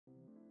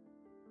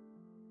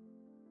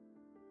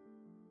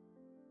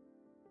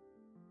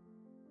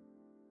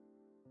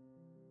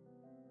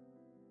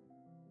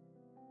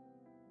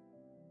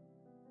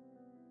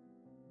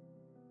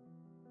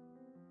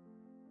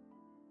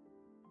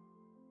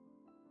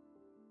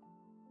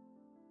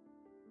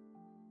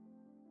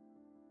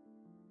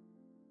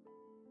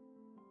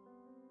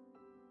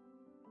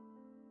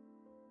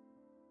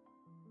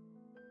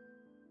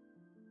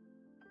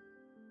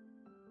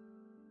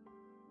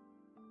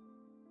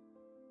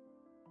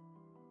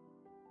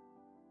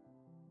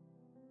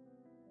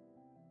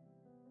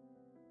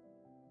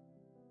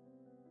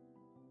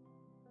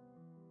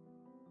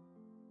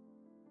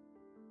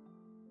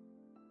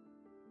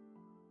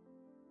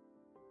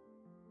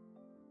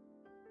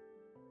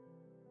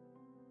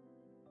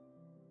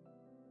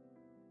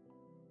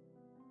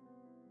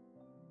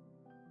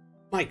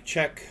Mic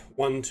check,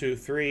 1 2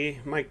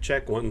 3. Mic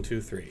check, 1 2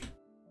 3.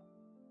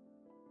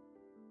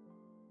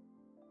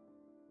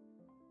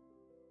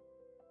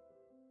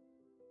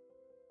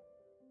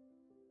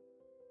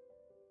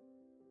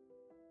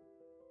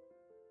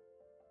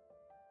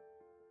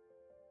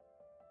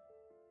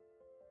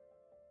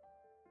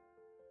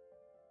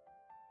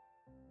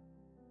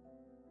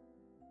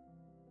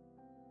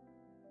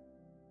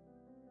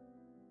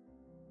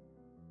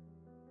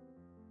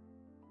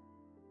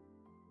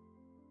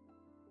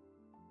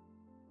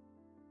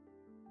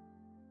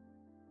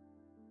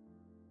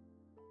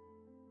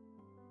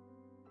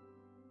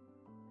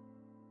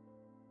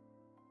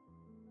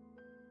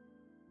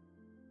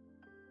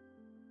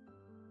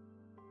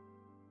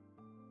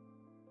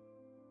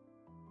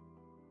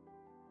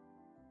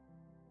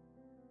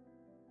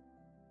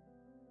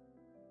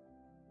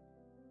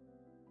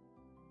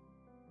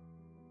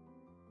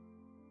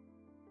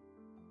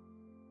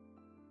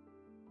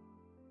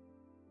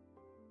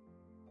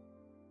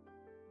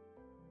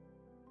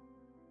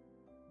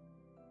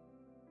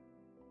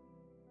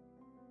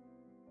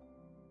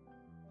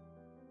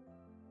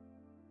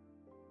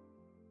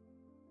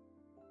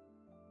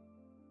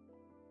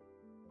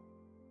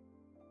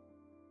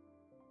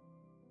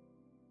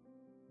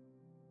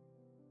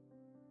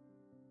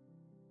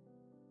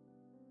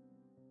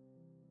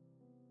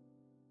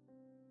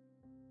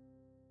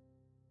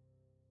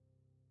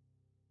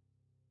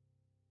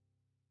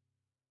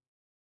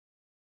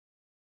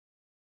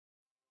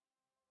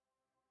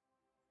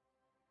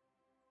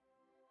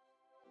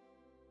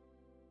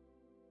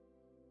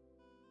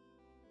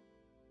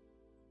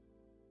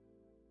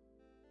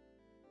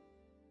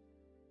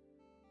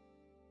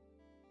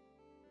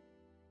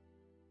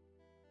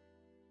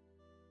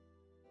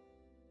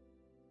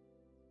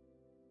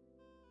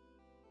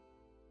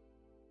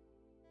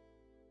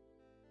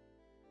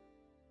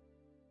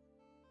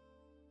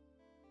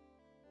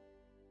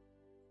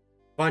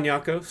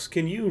 Vanyakos,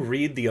 can you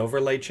read the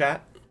overlay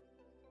chat?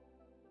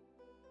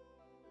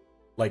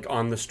 Like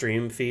on the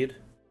stream feed?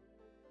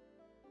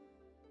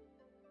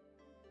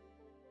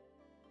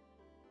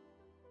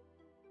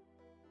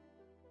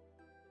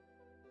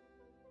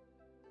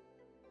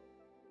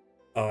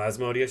 Oh,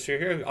 Asmodeus, you're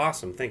here?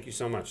 Awesome. Thank you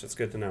so much. That's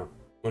good to know.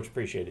 Much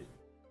appreciated.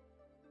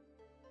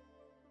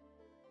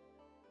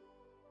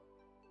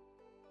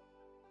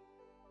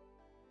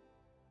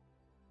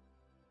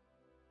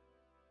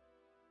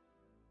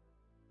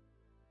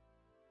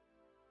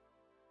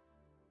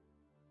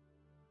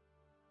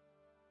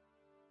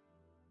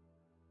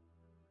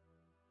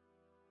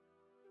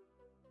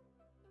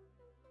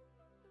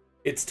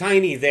 It's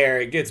tiny there.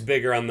 It gets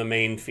bigger on the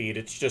main feed.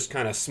 It's just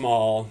kind of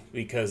small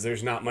because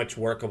there's not much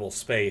workable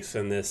space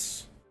in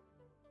this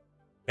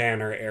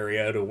banner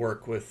area to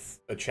work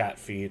with a chat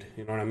feed.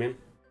 You know what I mean?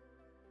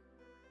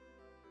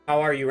 How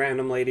are you,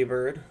 Random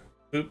Ladybird?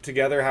 Boop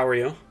together, how are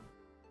you?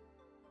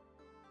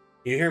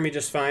 You hear me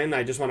just fine?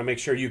 I just want to make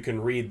sure you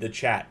can read the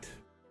chat.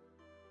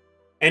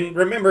 And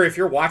remember, if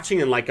you're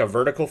watching in like a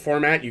vertical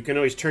format, you can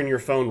always turn your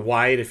phone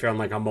wide if you're on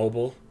like a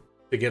mobile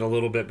to get a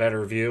little bit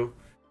better view.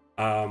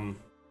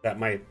 That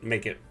might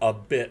make it a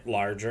bit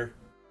larger.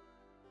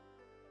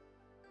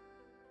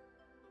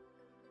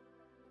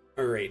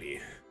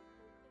 Alrighty.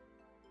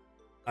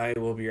 I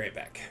will be right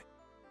back.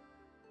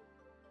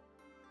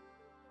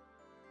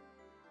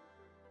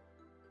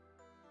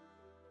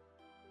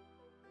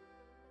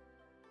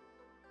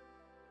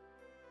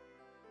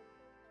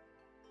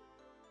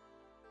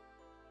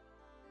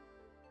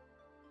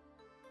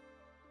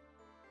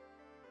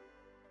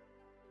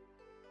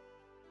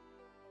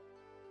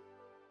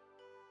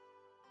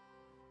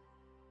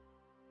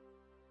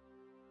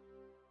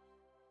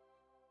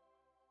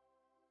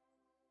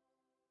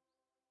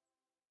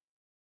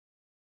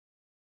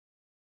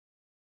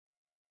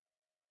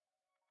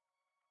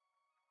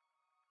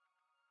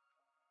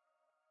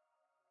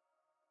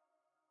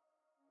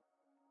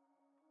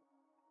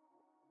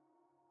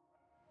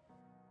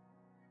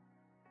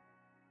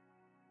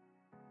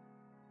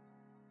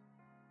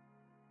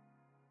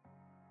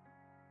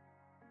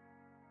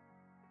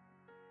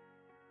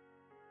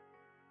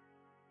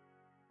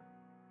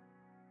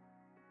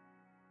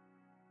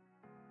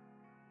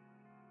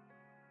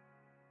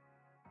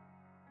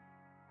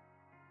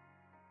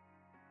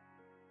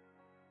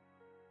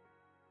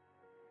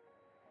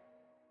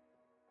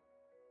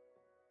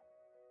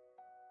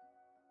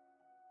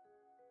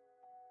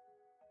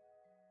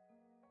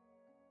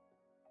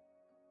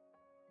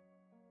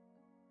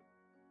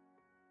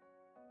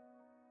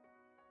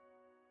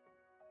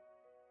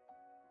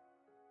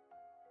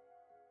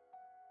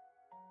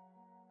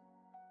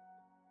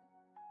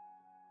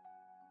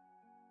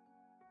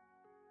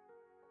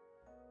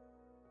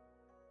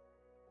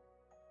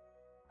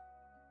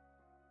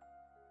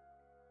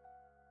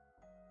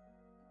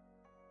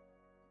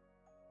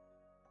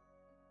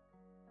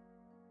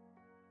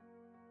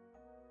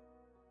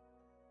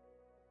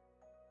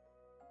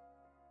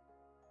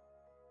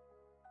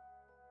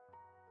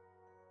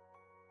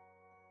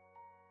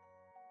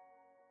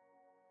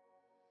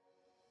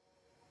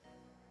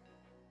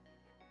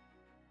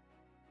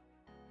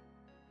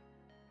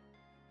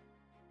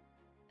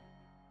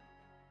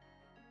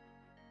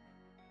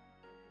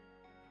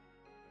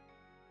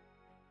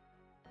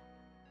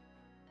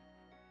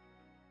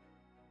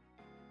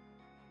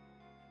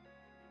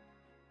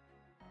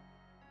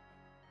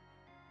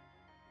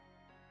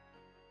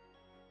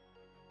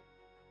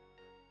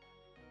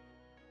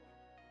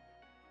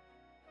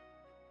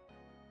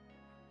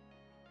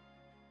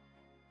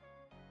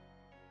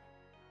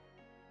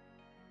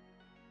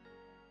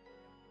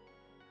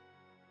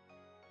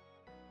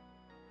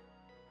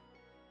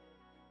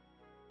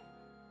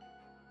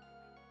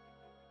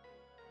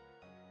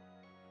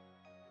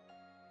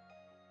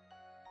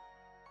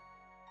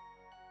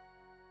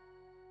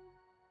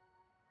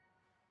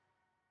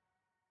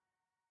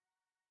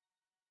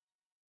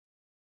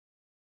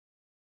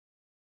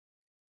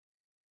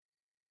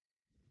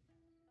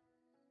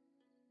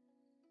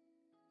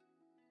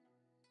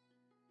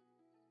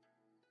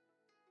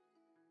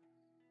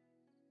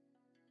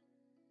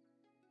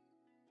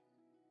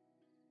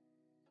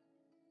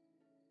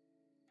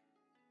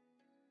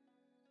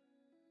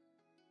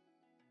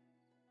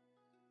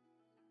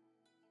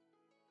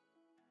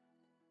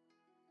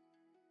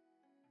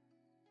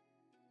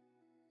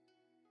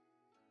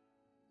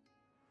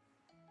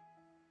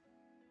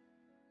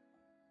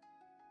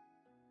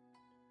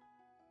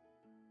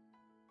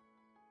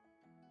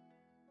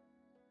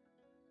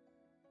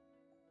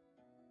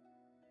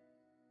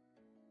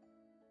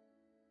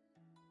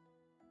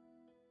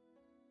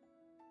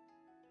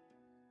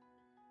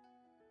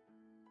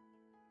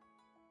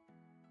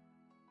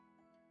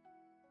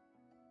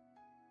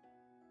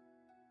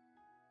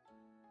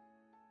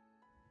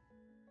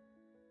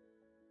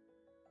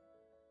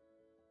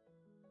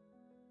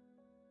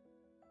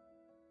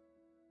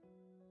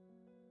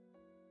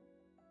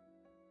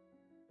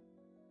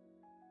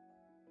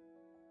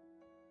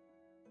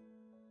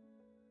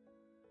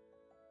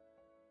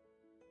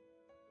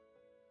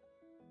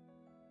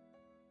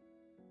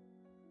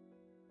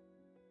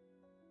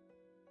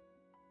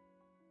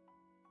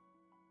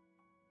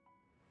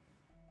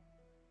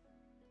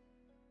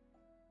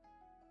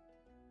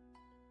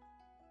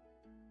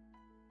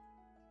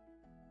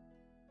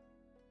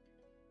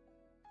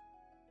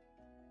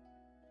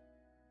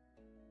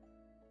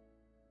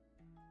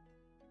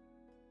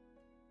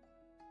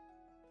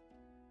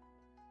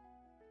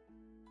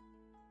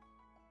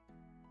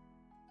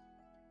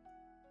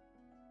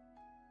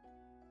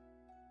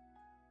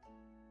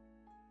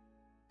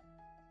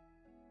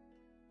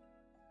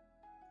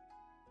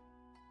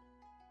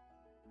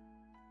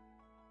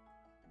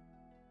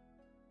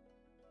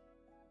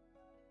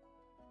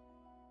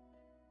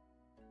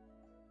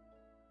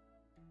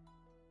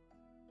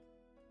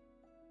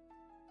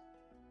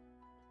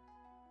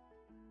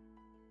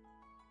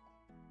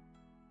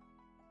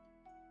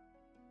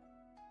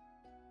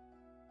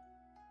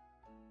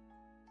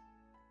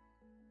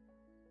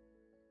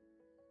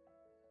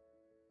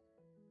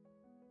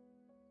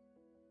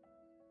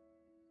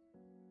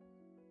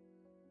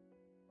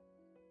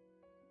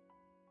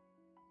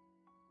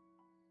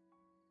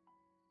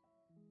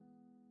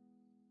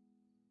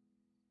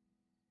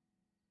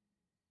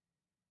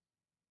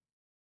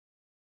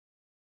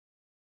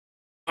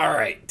 All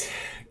right.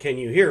 Can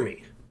you hear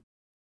me?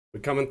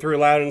 We coming through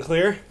loud and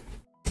clear?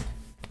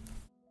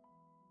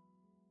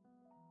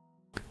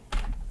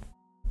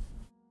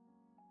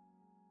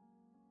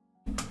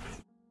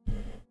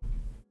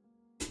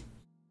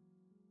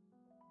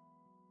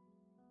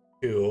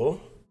 Cool.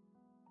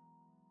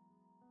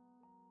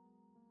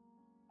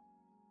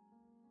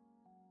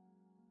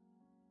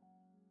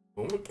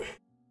 Moment.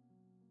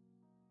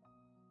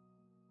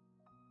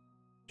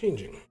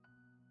 Changing.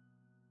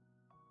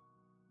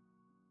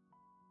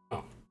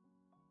 Oh.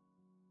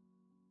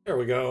 There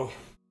we go.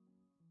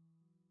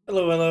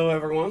 Hello, hello,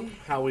 everyone.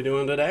 How we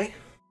doing today?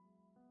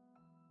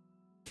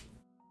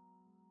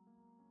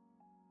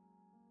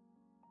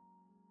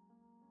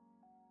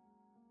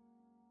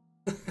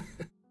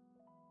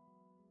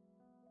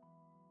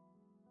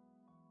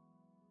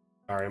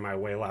 Sorry, am I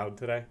way loud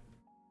today?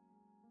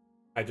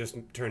 I just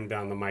turned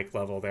down the mic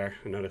level there.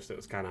 I noticed it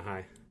was kind of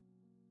high.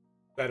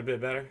 Is that a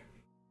bit better?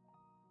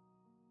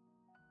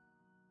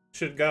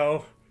 Should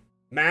go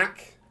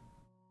Mac,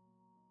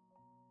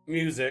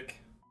 music,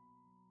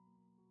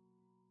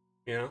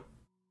 you know?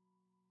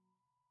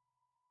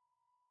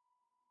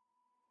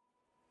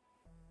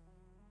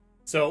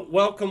 So,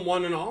 welcome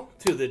one and all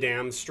to the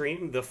Damn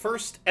Stream, the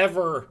first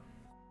ever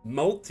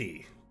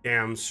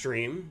multi-Damn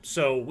Stream.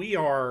 So, we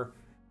are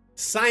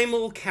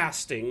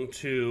simulcasting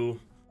to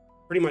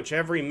pretty much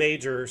every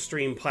major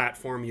stream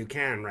platform you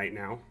can right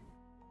now.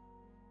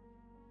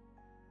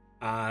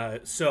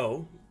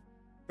 So,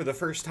 for the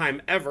first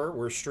time ever,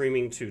 we're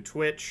streaming to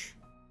Twitch,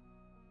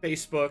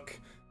 Facebook,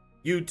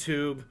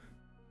 YouTube,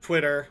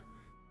 Twitter,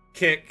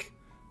 Kick,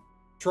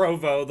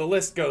 Trovo, the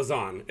list goes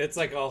on. It's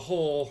like a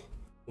whole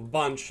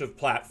bunch of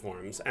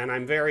platforms, and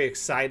I'm very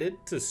excited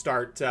to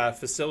start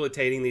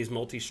facilitating these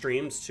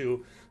multi-streams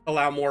to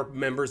allow more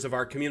members of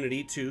our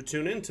community to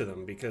tune into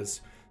them,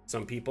 because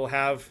some people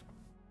have,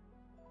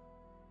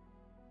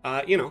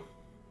 you know,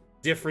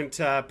 different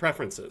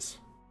preferences.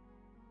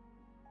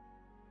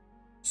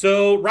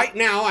 So right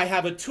now I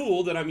have a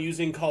tool that I'm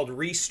using called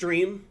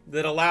Restream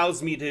that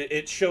allows me to,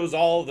 it shows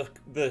all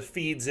the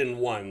feeds in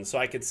one, so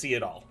I could see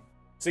it all.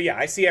 So yeah,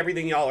 I see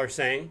everything y'all are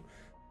saying.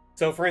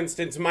 So for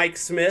instance, Mike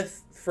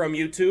Smith from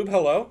YouTube,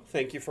 hello,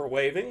 thank you for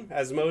waving.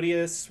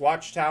 Asmodeus,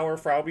 Watchtower,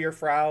 Fraubier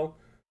Frau,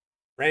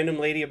 Random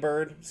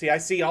Ladybird. See, I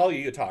see all of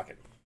you talking.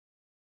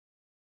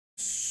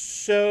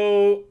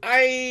 So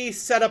I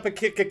set up a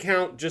Kick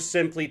account just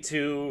simply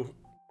to,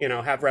 you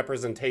know, have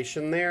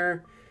representation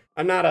there.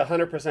 I'm not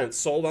 100%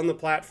 sold on the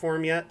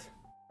platform yet,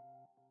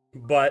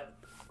 but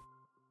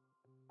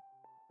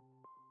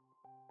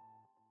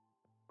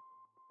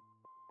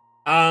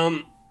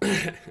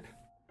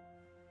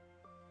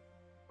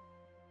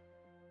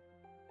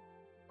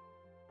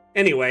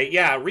anyway,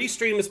 yeah,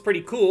 Restream is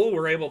pretty cool.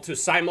 We're able to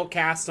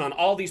simulcast on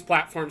all these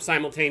platforms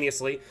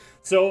simultaneously.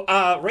 So,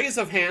 raise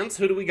of hands,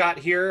 who do we got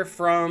here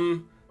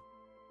from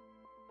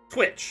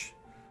Twitch?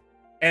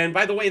 And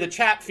by the way, the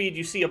chat feed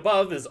you see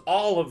above is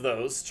all of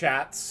those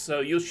chats,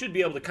 so you should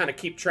be able to kind of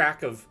keep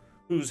track of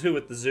who's who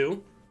at the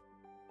zoo.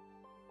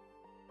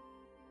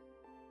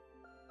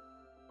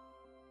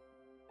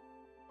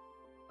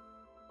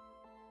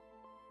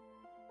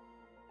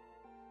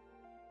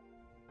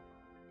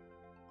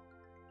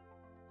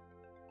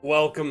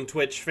 Welcome,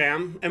 Twitch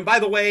fam. And by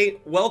the way,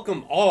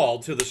 welcome all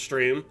to the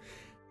stream.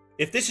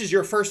 If this is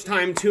your first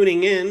time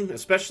tuning in,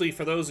 especially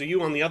for those of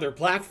you on the other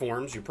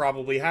platforms, you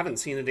probably haven't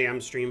seen a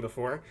damn stream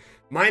before.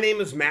 My name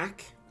is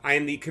Mac. I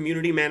am the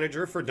community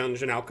manager for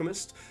Dungeon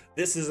Alchemist.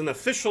 This is an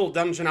official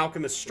Dungeon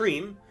Alchemist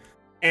stream,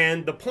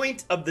 and the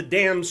point of the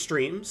damn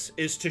streams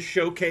is to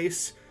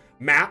showcase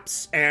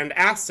maps and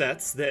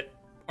assets that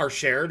are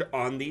shared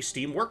on the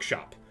Steam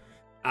Workshop.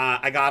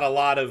 I got a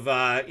lot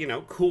of, you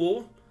know,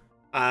 cool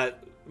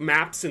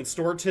maps in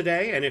store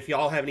today, and if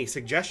y'all have any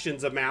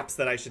suggestions of maps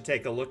that I should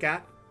take a look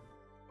at,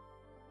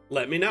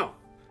 let me know.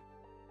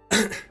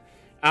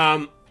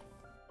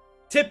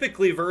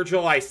 Typically,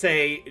 Virgil, I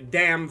say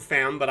damn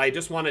fam, but I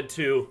just wanted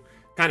to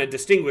kind of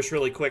distinguish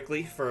really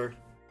quickly for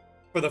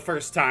the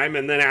first time,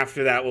 and then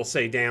after that we'll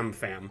say damn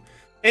fam.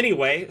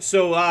 Anyway,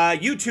 so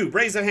YouTube,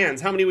 raise of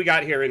hands. How many we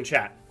got here in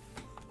chat?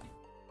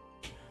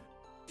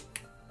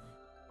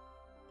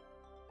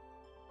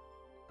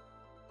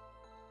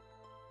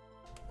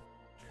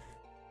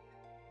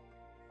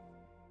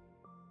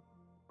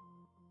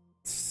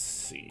 Let's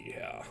see,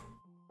 yeah.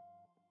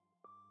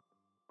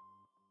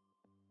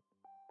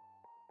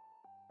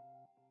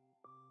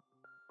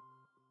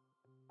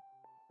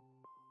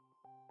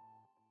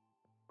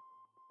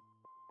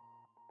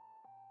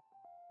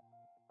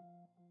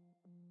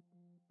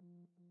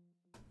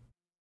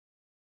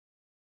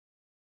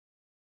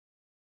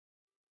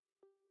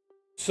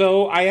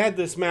 So I had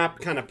this map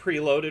kind of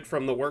preloaded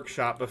from the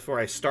workshop before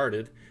I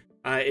started.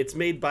 It's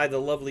made by the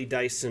lovely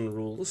Dyson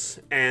Rules,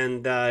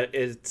 and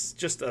it's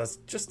just a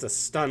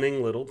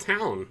stunning little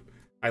town.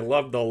 I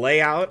love the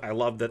layout. I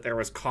love that there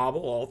was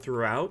cobble all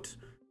throughout.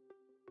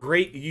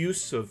 Great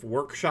use of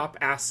workshop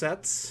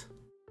assets.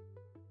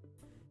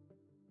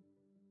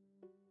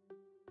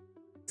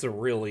 It's a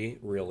really,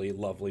 really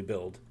lovely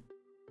build.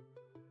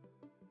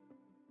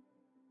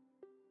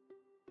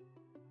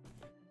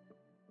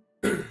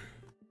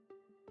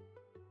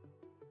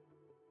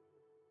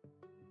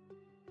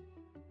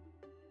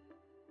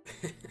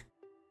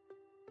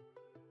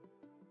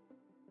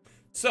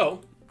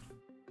 So,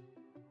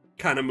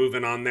 kind of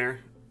moving on there.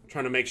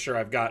 Trying to make sure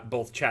I've got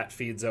both chat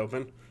feeds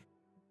open.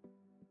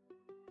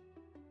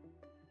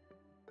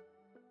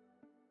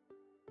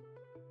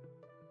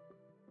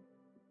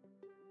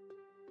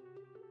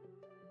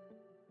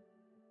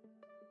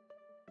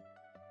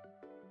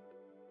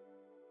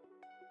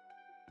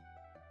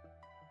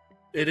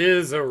 It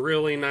is a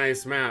really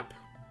nice map.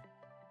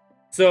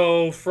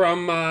 So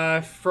from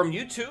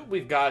YouTube,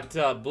 we've got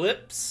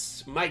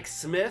Blips, Mike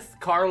Smith,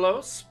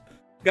 Carlos.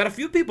 Got a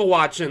few people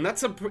watching.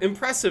 That's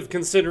impressive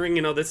considering,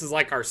 you know, this is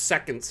like our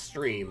second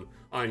stream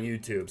on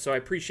YouTube. So I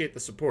appreciate the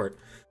support.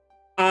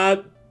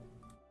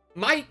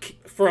 Mike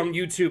from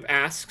YouTube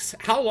asks,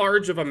 how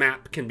large of a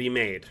map can be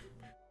made?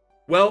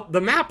 Well, the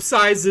map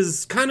size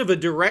is kind of a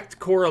direct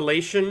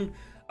correlation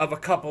of a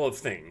couple of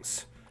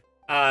things.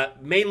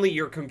 Mainly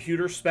your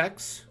computer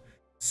specs.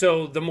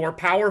 So the more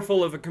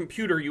powerful of a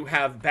computer you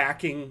have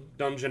backing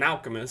Dungeon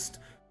Alchemist,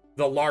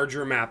 the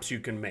larger maps you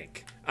can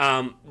make.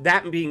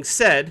 That being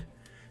said,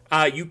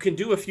 you can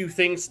do a few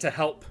things to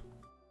help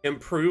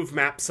improve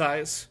map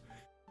size,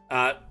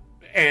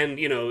 and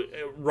you know,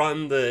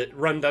 run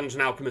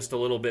Dungeon Alchemist a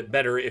little bit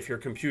better if your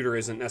computer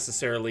isn't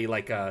necessarily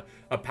like a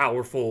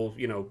powerful,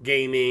 you know,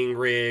 gaming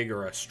rig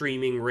or a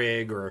streaming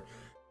rig, or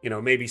you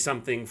know, maybe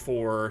something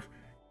for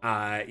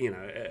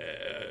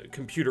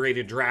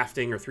computer-aided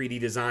drafting or 3D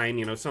design,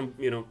 you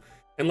know,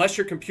 unless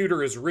your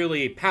computer is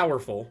really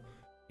powerful,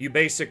 you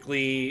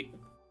basically,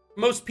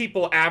 most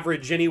people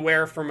average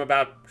anywhere from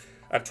about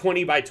a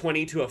 20 by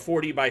 20 to a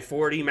 40 by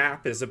 40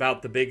 map is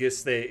about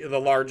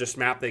the largest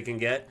map they can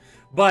get.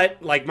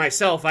 But like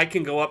myself, I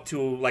can go up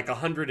to like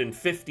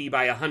 150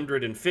 by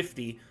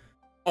 150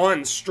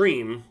 on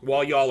stream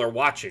while y'all are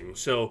watching.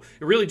 So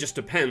it really just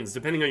depends,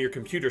 depending on your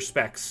computer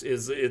specs.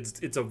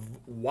 It's a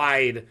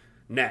wide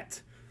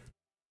net.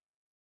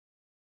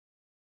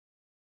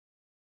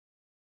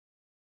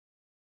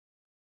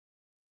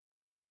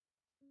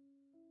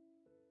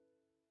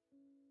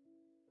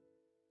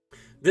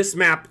 This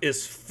map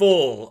is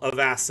full of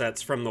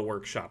assets from the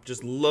workshop,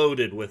 just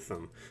loaded with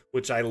them,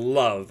 which I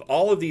love.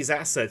 All of these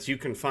assets you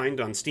can find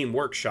on Steam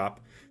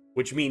Workshop,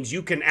 which means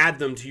you can add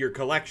them to your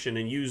collection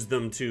and use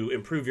them to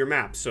improve your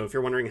maps. So if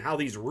you're wondering how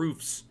these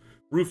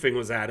roofing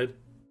was added.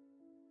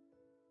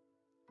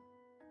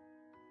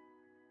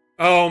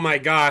 Oh my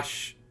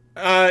gosh.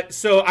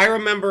 So I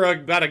remember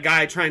about a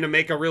guy trying to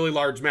make a really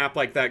large map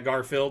like that,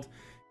 Garfield.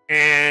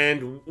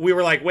 And we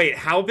were like, wait,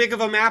 how big of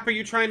a map are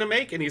you trying to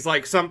make? And he's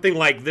like, something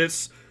like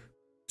this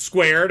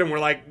squared. And we're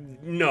like,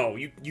 no,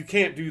 you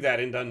can't do that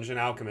in Dungeon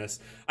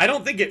Alchemist. I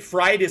don't think it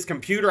fried his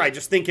computer. I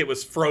just think it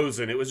was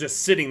frozen. It was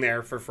just sitting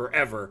there for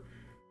forever.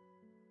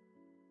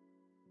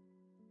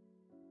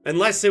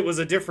 Unless it was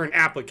a different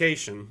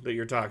application that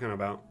you're talking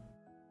about.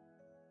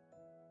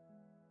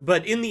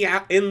 But in the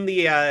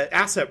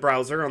asset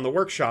browser on the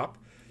workshop,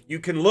 you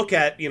can look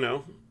at, you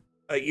know,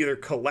 either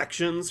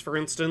collections, for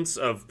instance,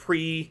 of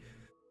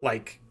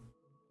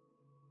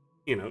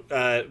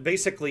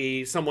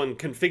basically someone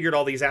configured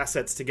all these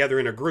assets together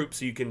in a group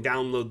so you can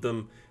download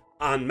them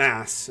en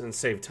masse and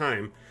save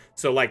time.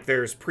 So like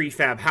there's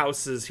prefab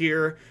houses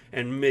here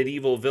and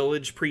medieval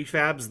village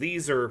prefabs.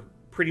 These are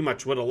pretty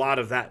much what a lot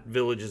of that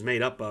village is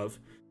made up of.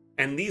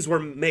 And these were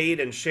made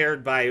and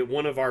shared by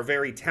one of our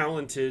very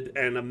talented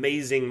and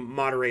amazing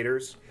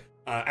moderators,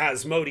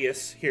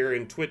 Asmodeus, here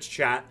in Twitch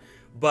chat.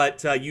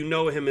 But you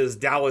know him as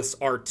Dallas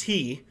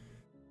RT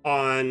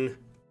on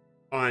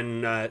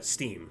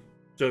Steam.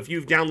 So if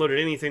you've downloaded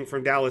anything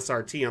from Dallas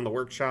RT on the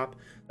workshop,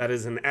 that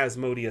is an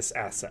Asmodeus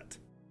asset.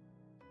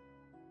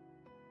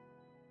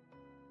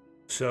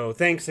 So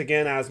thanks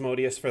again,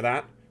 Asmodeus, for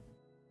that.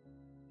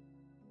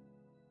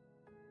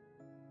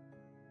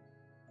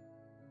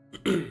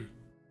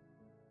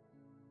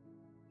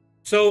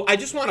 So I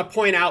just want to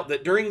point out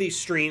that during these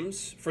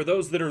streams, for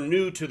those that are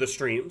new to the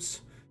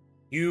streams,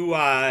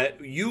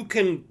 you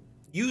can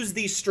use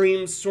these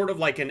streams sort of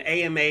like an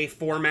AMA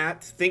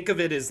format. Think of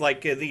it as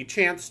like the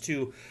chance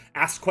to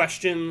ask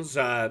questions,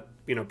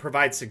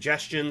 provide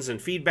suggestions and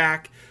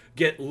feedback,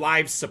 get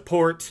live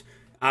support,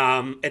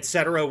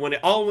 etc. When it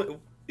all,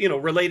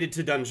 related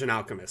to Dungeon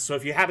Alchemist. So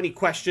if you have any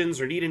questions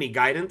or need any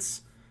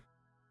guidance,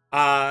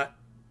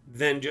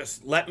 then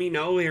just let me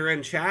know here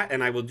in chat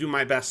and I will do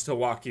my best to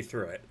walk you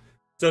through it.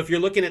 So if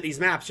you're looking at these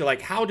maps, you're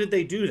like, how did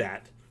they do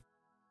that?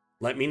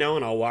 Let me know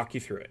and I'll walk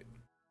you through it.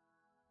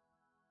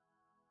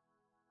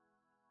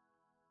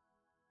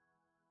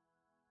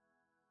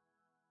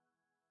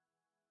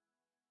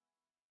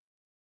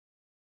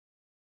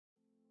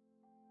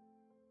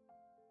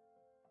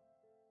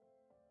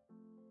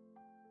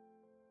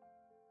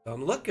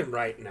 I'm looking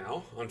right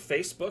now. On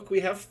Facebook,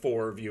 we have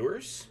 4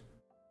 viewers.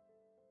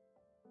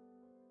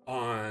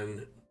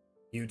 On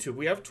YouTube,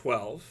 we have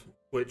 12.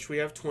 Twitch, we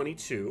have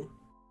 22.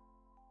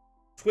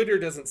 Twitter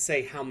doesn't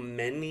say how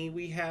many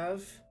we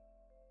have.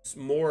 It's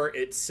more,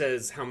 it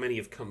says how many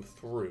have come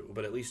through,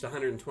 but at least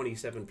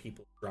 127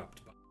 people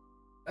dropped by.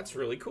 That's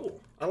really cool.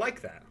 I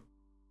like that.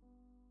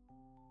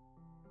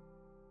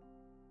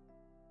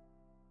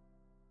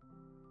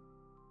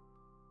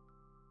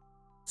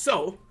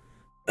 So,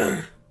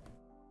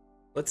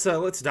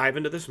 let's dive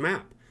into this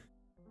map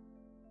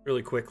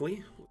really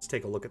quickly. Let's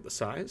take a look at the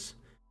size.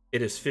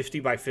 It is 50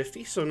 by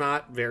 50, so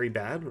not very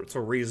bad. It's a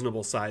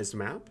reasonable sized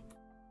map.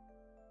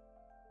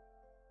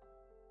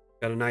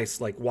 Got a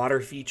nice like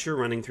water feature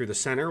running through the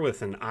center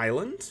with an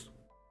island.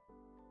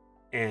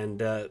 And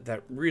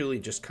that really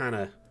just kind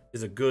of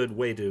is a good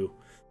way to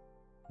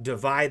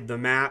divide the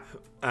map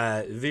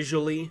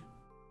visually,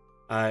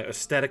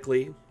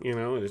 aesthetically. You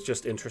know, it's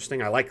just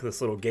interesting. I like this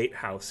little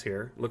gatehouse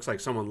here. Looks like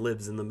someone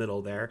lives in the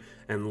middle there,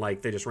 and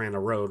like they just ran a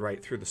road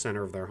right through the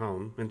center of their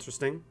home.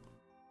 Interesting,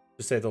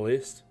 to say the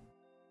least.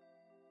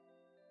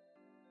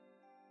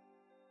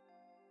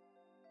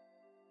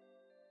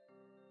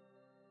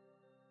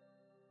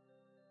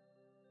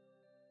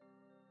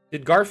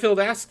 Did Garfield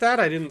ask that?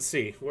 I didn't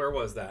see. Where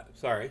was that?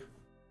 Sorry.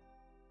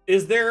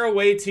 Is there a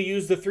way to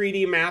use the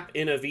 3D map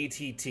in a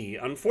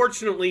VTT?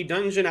 Unfortunately,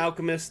 Dungeon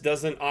Alchemist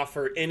doesn't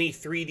offer any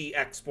 3D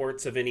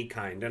exports of any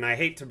kind, and I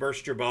hate to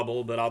burst your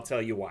bubble, but I'll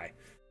tell you why.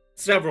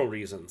 Several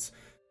reasons.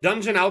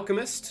 Dungeon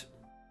Alchemist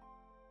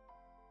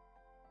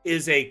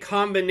is a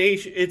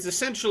combination, it's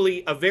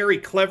essentially a very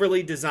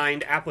cleverly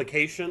designed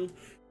application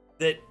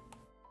that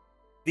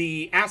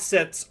the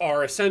assets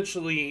are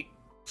essentially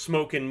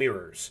smoke and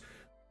mirrors.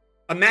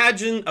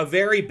 Imagine a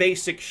very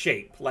basic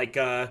shape, like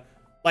a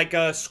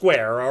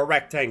square or a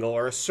rectangle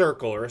or a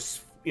circle or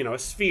a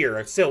sphere,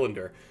 a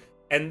cylinder.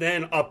 And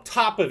then up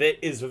top of it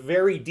is a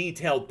very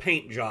detailed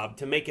paint job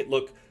to make it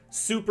look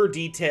super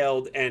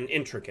detailed and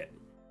intricate.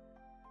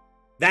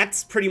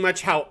 That's pretty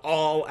much how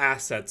all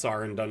assets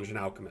are in Dungeon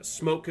Alchemist,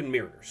 smoke and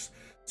mirrors.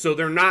 So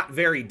they're not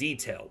very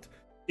detailed.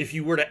 If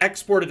you were to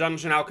export a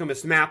Dungeon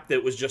Alchemist map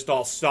that was just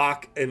all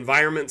stock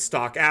environment,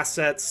 stock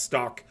assets,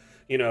 stock,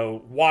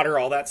 water,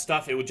 all that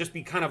stuff, it would just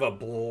be kind of a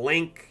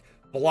blank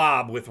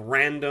blob with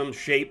random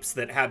shapes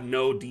that have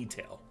no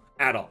detail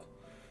at all.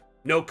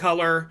 No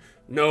color,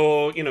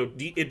 no,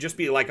 it'd just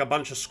be like a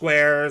bunch of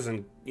squares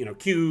and,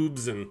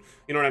 cubes and,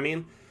 you know what I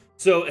mean?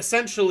 So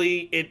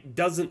essentially, it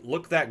doesn't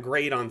look that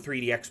great on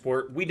 3D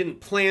export. We didn't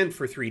plan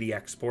for 3D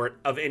export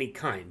of any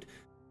kind.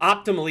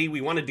 Optimally,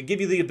 we wanted to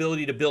give you the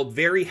ability to build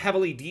very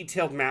heavily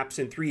detailed maps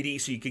in 3D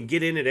so you can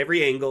get in at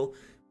every angle,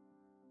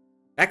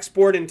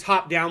 export in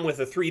top-down with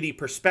a 3D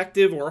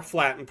perspective or a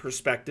flattened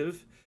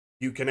perspective.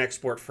 You can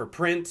export for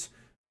print,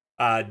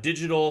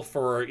 digital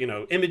for,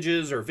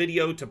 images or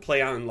video to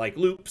play on like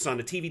loops on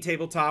a TV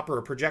tabletop or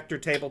a projector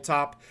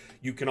tabletop.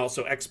 You can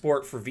also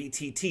export for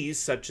VTTs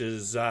such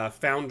as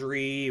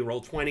Foundry,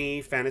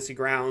 Roll20, Fantasy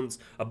Grounds,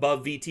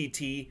 Above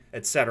VTT,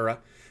 etc.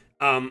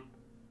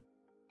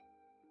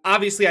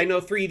 Obviously, I know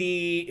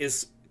 3D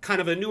is kind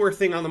of a newer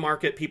thing on the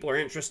market. People are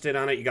interested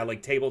on it. You got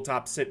like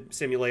Tabletop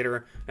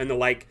Simulator and the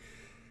like.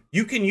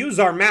 You can use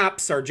our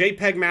maps, our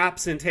JPEG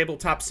maps in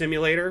Tabletop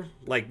Simulator,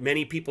 like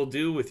many people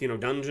do with,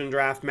 Dungeon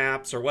Draft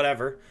maps or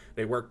whatever.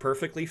 They work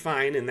perfectly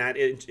fine in that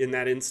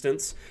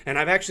instance. And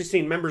I've actually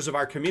seen members of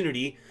our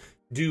community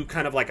do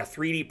kind of like a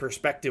 3D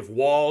perspective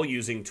wall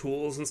using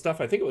tools and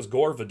stuff. I think it was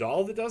Gore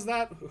Vidal that does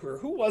that, or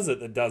who was it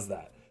that does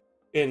that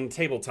in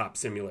Tabletop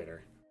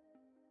Simulator?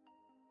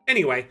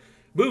 Anyway,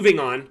 moving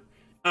on.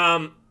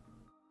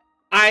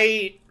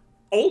 I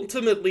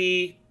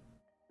ultimately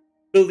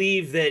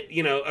believe that,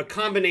 a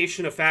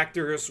combination of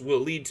factors will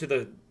lead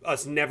to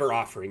us never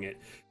offering it.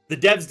 The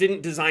devs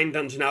didn't design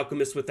Dungeon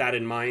Alchemist with that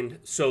in mind,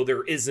 so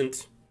there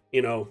isn't,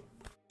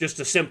 just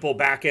a simple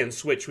back-end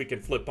switch we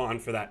could flip on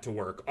for that to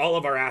work. All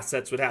of our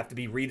assets would have to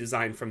be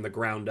redesigned from the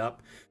ground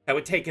up. That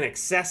would take an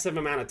excessive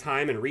amount of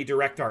time and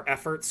redirect our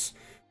efforts,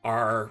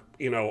 our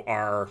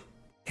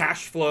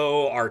cash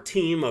flow, our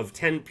team of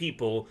 10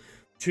 people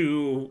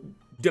to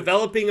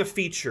developing a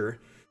feature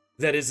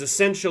that is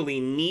essentially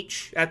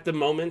niche at the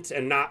moment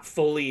and not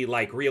fully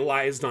like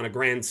realized on a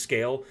grand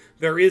scale.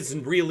 There is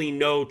really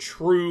no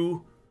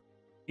true,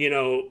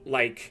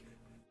 like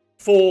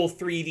full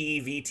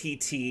 3D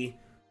VTT.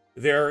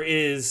 There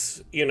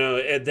is,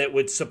 that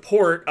would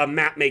support a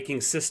map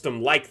making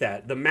system like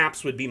that. The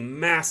maps would be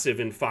massive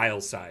in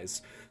file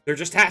size. There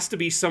just has to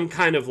be some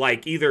kind of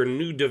like either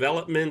new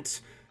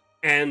development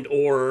and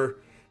or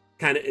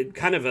kind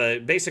of a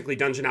basically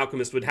Dungeon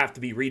Alchemist would have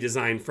to be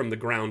redesigned from the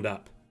ground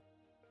up.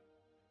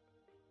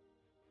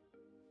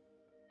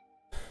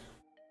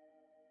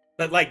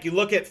 But like you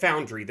look at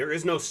Foundry, there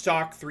is no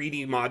stock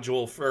 3D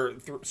module for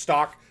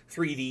stock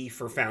 3D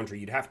for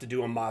Foundry. You'd have to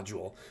do a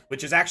module,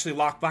 which is actually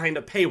locked behind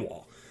a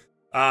paywall.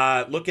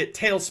 Look at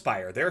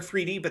Tailspire. They're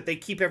 3D, but they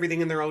keep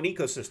everything in their own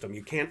ecosystem.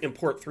 You can't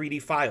import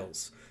 3D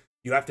files.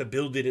 You have to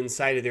build it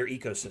inside of their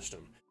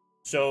ecosystem.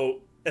 So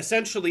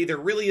essentially, there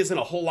really isn't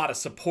a whole lot of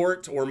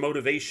support or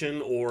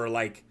motivation or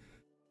like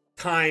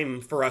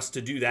time for us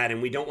to do that,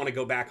 and we don't want to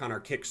go back on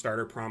our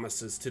Kickstarter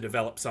promises to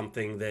develop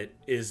something that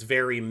is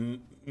very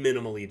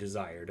minimally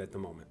desired at the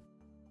moment.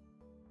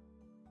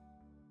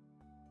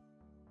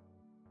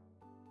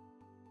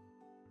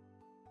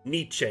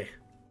 Nietzsche.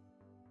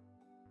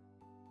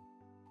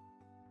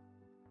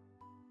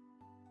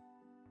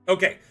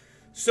 Okay,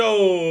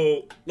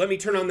 So, let me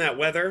turn on that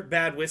weather.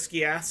 Bad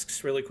Whiskey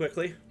asks really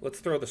quickly. Let's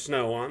throw the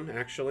snow on,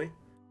 actually.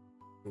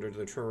 Under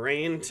the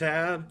terrain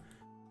tab,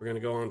 we're going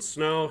to go on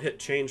snow, hit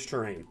change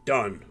terrain.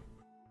 Done.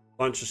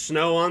 Bunch of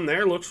snow on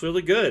there. Looks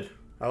really good.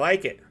 I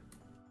like it.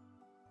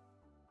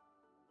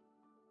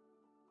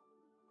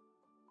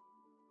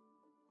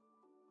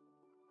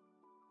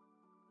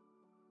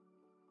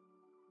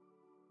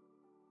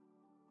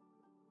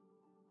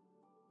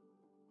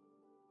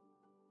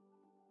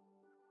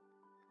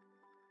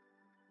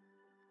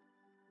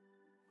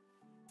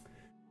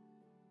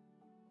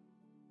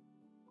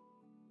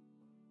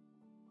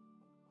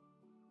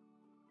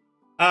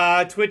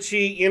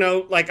 Twitchy, you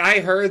know, like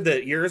I heard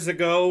that years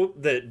ago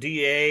that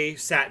DA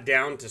sat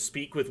down to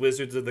speak with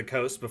Wizards of the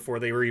Coast before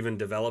they were even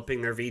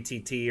developing their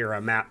VTT or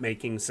a map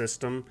making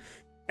system.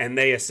 And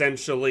they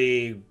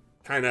essentially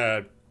kind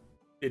of,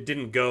 it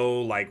didn't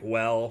go like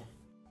well.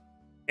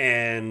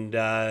 And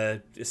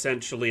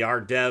essentially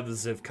our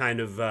devs have kind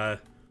of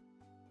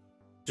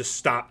just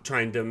stopped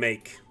trying to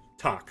make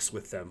talks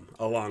with them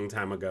a long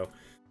time ago.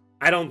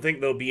 I don't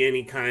think there'll be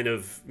any kind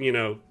of, you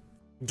know,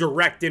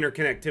 direct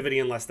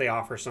interconnectivity unless they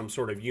offer some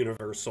sort of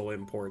universal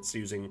imports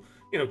using,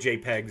 you know,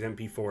 JPEGs,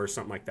 MP4,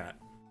 something like that.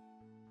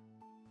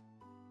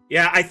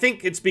 Yeah, I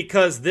think it's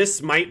because this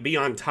might be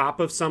on top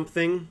of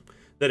something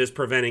that is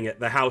preventing it,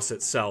 the house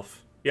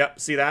itself.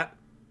 Yep, see that?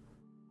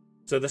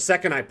 So the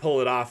second I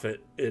pull it off, it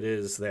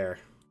is there.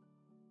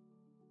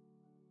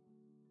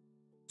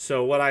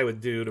 So what I would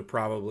do to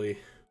probably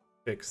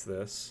fix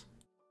this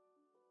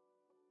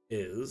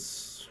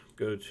is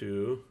go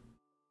to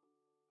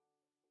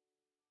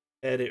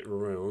edit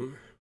room.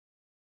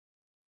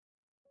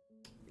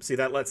 See,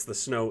 that lets the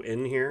snow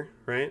in here,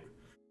 right?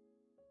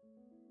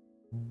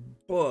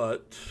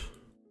 But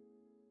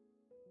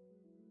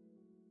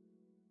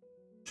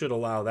should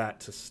allow that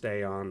to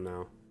stay on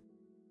now.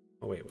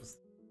 Oh wait,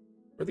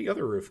 where'd the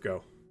other roof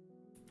go?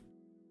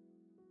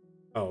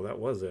 Oh, that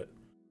was it.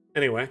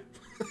 Anyway,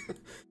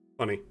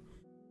 funny.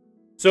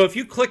 So if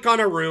you click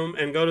on a room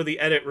and go to the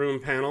edit room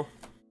panel,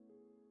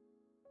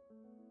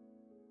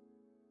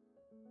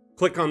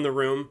 click on the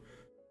room,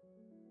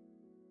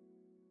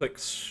 click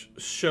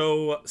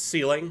show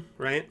ceiling,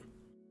 right?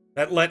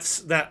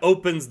 That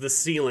opens the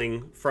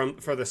ceiling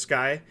for the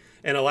sky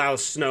and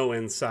allows snow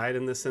inside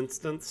in this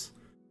instance.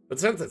 But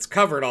since it's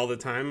covered all the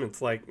time,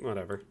 it's like,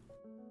 whatever.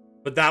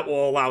 But that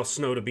will allow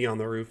snow to be on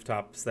the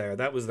rooftops there.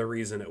 That was the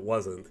reason it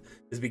wasn't,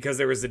 is because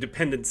there was a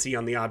dependency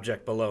on the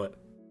object below it.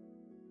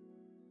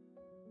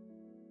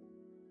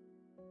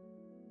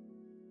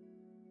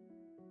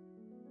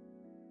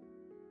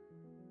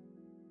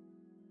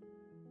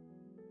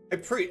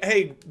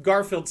 Hey,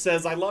 Garfield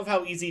says, I love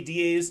how easy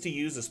DA is to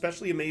use,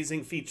 especially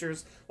amazing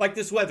features like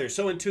this weather.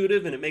 So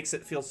intuitive, and it makes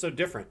it feel so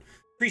different.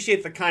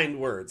 Appreciate the kind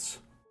words.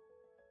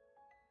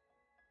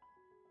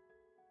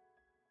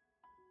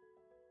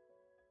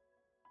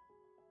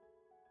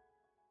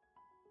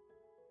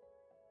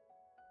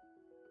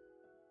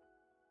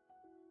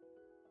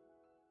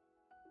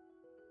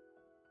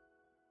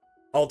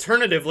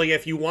 Alternatively,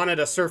 if you wanted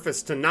a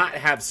surface to not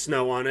have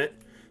snow on it,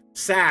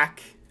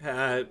 Sack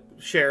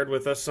shared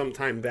with us some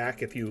time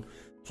back, if you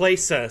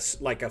place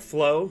like a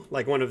flow,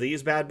 like one of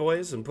these bad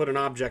boys, and put an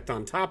object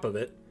on top of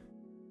it,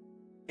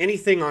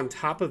 anything on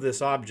top of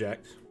this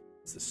object,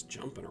 is this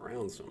jumping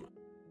around so much,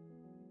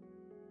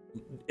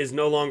 is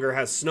no longer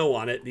has snow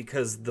on it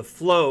because the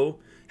flow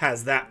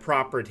has that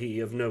property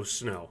of no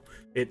snow.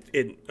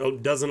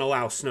 It doesn't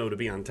allow snow to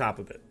be on top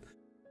of it.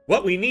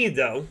 What we need,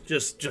 though,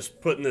 just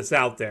putting this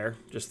out there,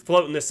 just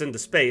floating this into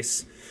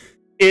space,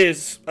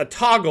 is a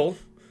toggle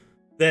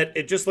that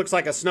it just looks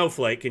like a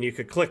snowflake, and you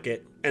could click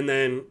it, and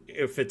then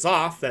if it's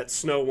off, that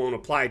snow won't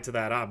apply to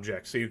that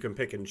object, so you can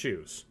pick and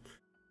choose.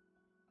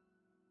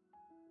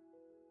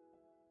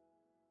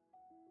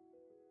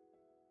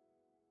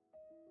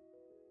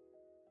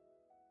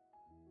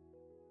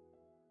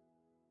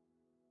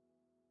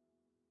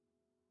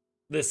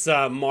 This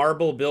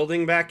marble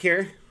building back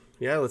here,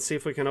 yeah, let's see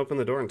if we can open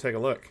the door and take a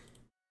look.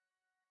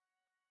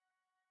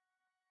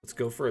 Let's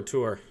go for a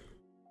tour.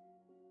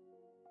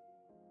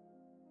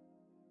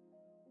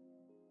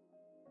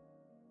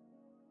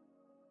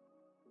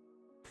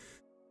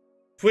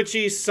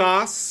 Twitchy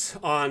Sauce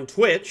on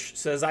Twitch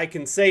says, I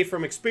can say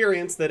from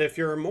experience that if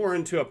you're more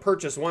into a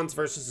purchase once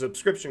versus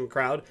subscription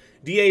crowd,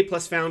 DA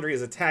plus Foundry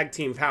is a tag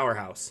team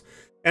powerhouse.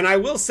 And I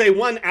will say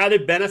one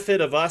added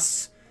benefit of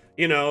us,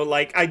 you know,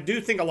 like I do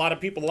think a lot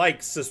of people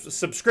like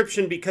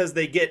subscription because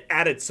they get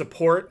added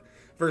support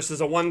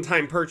versus a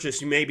one-time purchase,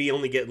 you maybe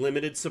only get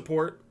limited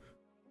support.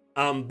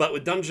 But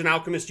with Dungeon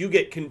Alchemist, you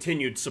get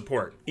continued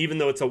support, even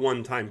though it's a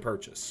one-time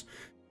purchase.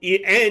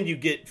 And you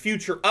get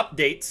future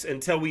updates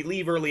until we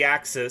leave early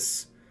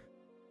access.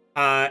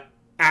 And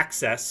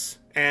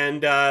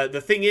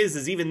the thing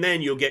is even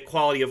then you'll get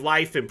quality of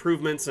life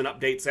improvements and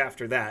updates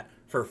after that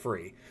for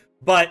free.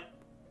 But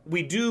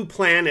we do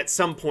plan at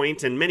some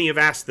point, and many have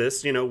asked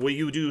this, you know, will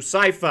you do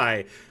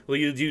sci-fi? Will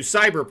you do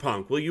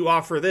cyberpunk? Will you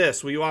offer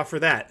this? Will you offer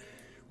that?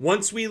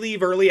 Once we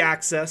leave early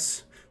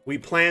access, we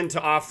plan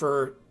to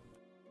offer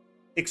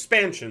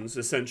expansions,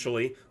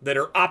 essentially, that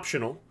are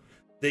optional,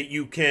 that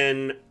you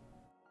can,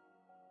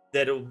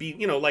 that it'll be,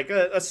 you know, like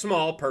a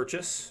small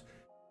purchase,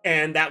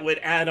 and that would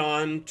add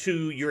on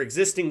to your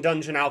existing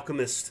Dungeon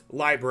Alchemist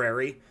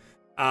library.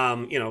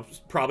 You know,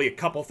 probably a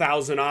couple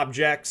thousand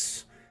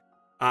objects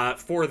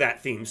for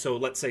that theme. So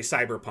let's say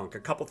cyberpunk, a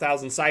couple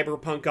thousand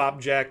cyberpunk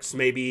objects,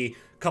 maybe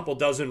a couple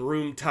dozen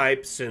room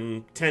types,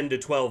 and 10 to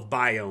 12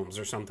 biomes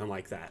or something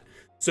like that.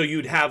 So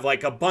you'd have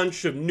like a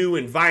bunch of new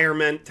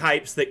environment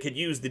types that could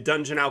use the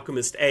Dungeon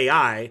Alchemist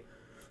AI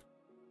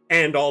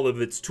and all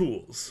of its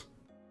tools.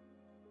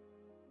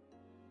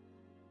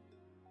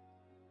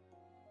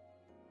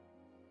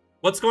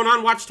 What's going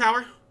on,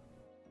 Watchtower?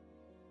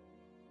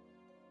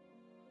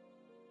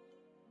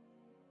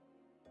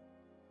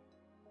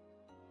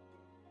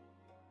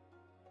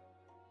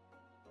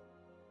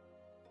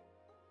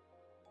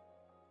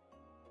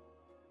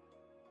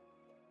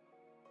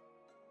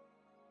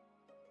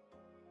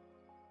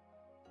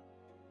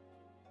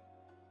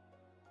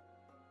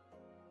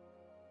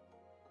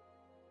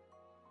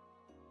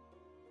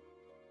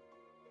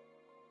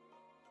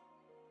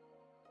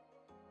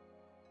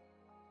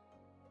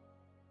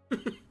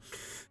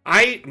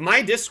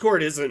 My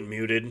Discord isn't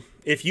muted.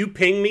 If you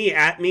ping me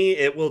at me,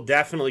 it will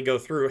definitely go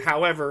through.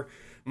 However,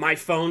 my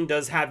phone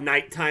does have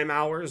nighttime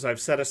hours. I've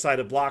set aside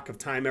a block of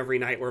time every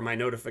night where my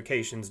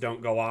notifications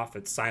don't go off.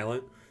 It's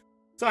silent.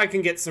 So I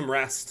can get some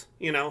rest,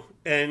 you know?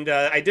 And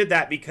I did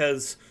that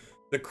because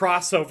the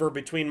crossover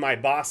between my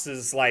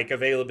boss's like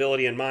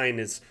availability and mine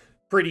is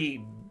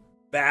pretty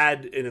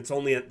bad, and it's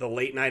only at the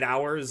late night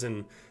hours,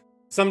 and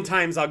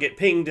sometimes I'll get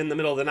pinged in the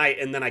middle of the night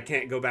and then I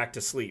can't go back to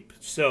sleep.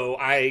 So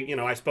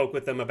I spoke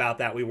with them about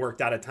that. We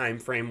worked out a time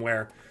frame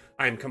where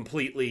I'm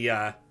completely,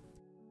 No,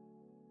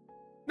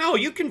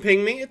 you can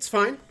ping me. It's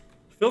fine.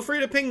 Feel free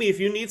to ping me if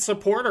you need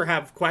support or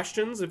have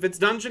questions. If it's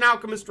Dungeon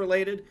Alchemist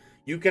related,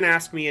 you can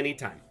ask me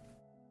anytime.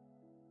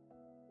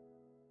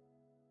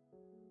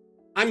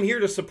 I'm here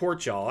to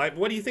support y'all.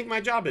 What do you think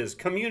my job is?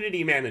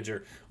 Community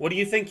manager. What do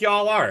you think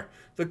y'all are?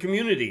 The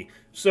community.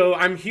 So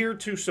I'm here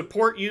to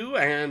support you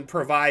and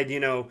provide, you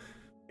know,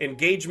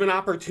 engagement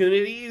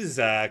opportunities,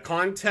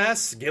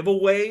 contests,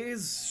 giveaways,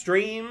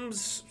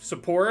 streams,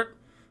 support.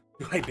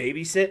 Do I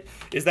babysit?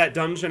 Is that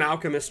Dungeon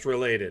Alchemist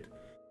related?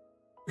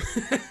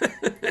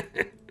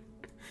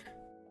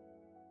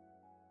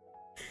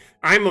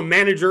 I'm a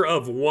manager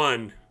of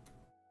one.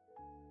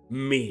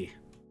 Me.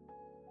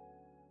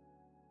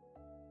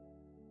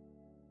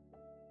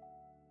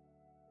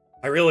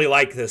 I really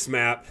like this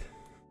map.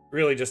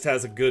 Really just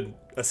has a good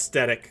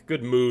aesthetic,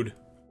 good mood.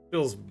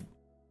 Feels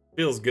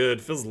good,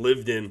 feels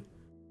lived in.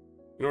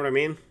 You know what I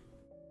mean?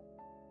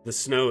 The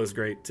snow is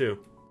great too.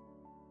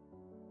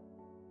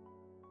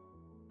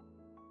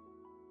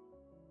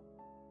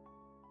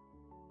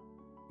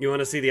 You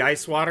want to see the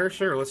ice water?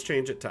 Sure, let's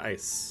change it to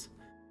ice.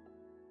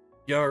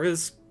 You're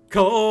as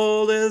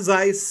cold as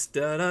ice,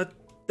 da da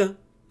da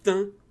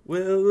da,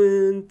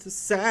 willing to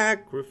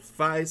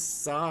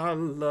sacrifice our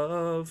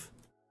love.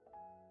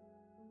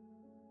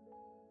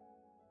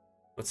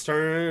 Let's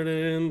turn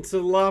it into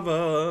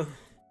lava,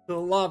 the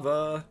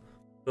lava,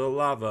 the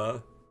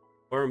lava,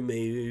 or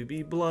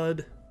maybe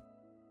blood.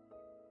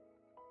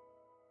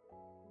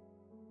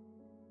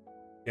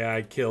 Yeah,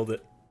 I killed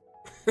it.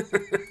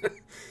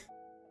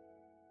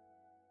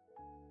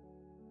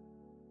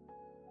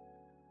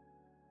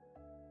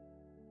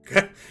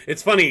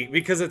 It's funny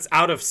because it's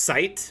out of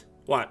sight.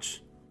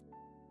 Watch.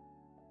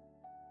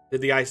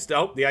 Did the ice...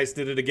 Oh, the ice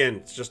did it again.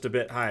 It's just a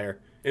bit higher.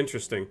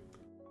 Interesting.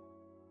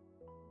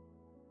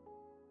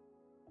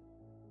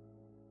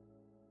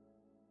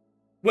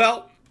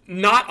 Well,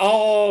 not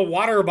all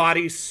water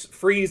bodies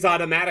freeze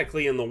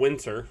automatically in the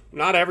winter.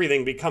 Not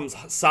everything becomes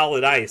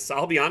solid ice.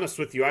 I'll be honest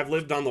with you. I've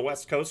lived on the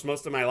West Coast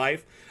most of my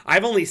life.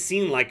 I've only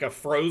seen like a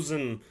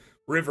frozen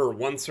river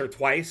once or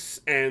twice,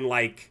 and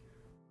like,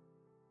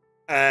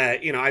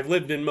 you know, I've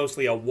lived in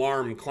mostly a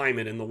warm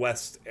climate in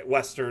the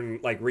western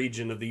like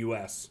region of the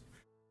U.S.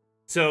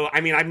 So,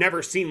 I mean, I've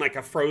never seen like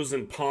a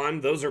frozen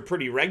pond. Those are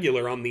pretty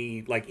regular on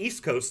the like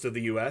East Coast of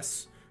the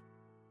U.S.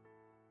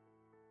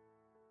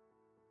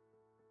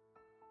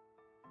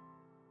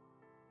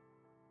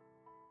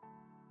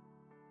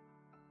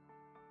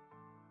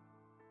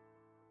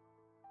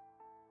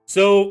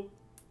 So,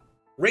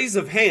 raise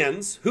of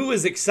hands, who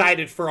is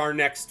excited for our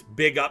next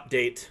big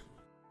update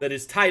that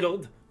is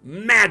titled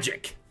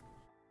Magic?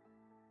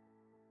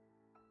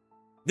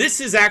 This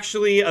is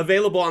actually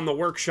available on the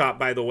workshop,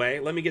 by the way.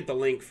 Let me get the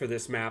link for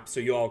this map so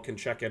you all can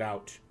check it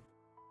out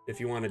if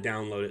you want to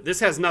download it.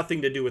 This has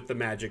nothing to do with the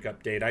Magic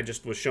update. I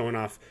just was showing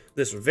off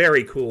this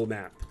very cool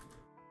map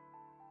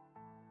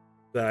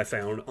that I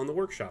found on the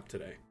workshop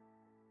today.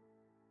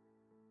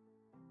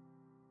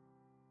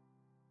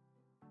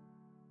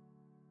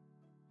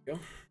 Go.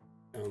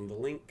 Found the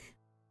link.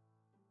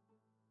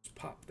 Just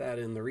pop that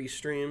in the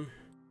restream.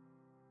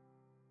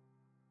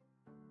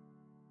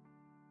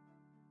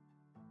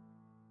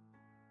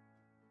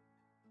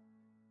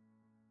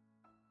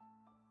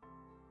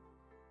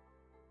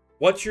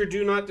 What's your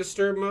do not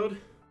disturb mode?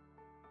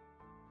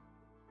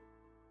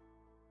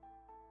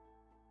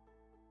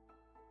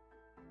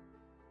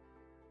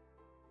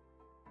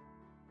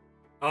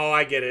 Oh,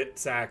 I get it,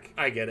 Zach.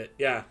 I get it.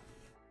 Yeah.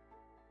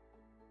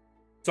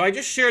 So I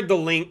just shared the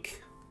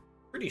link.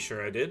 Pretty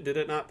sure I did. Did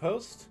it not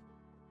post?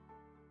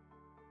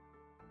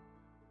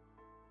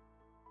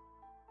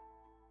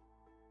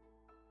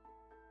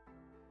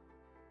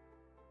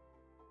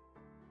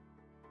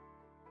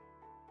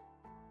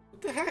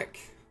 What the heck?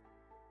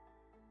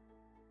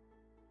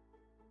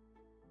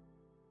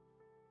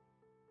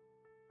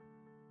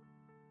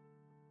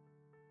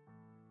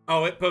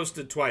 Oh, it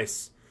posted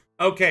twice.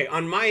 Okay,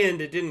 on my end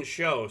it didn't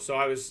show, so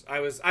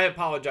I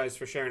apologize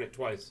for sharing it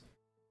twice.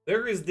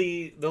 There is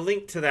the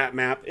link to that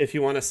map. If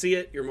you want to see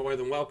it, you're more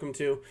than welcome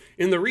to.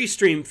 In the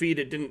restream feed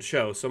it didn't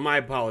show, so my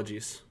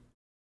apologies.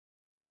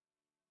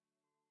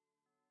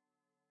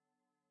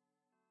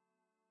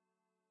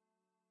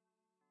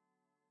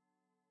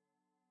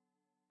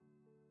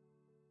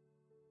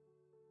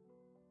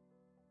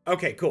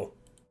 Okay, cool.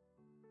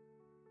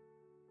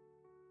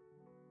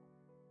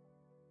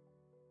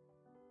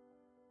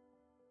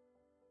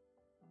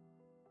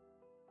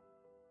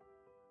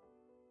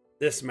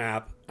 This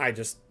map, I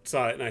just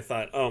saw it and I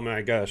thought, oh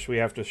my gosh, we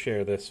have to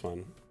share this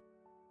one.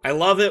 I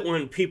love it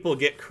when people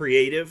get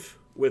creative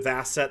with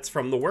assets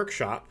from the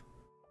workshop.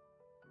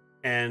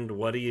 And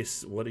what do you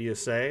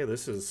say?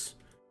 This is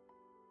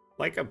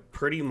like a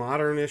pretty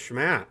modernish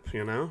map,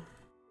 you know?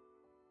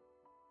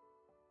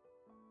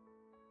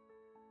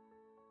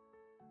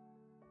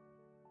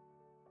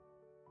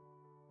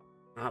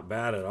 Not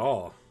bad at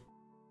all.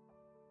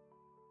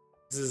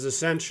 This is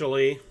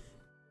essentially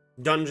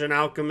Dungeon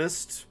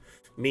Alchemist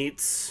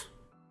meets,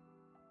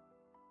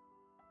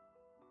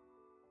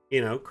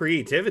 you know,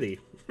 creativity.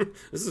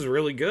 This is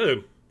really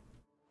good.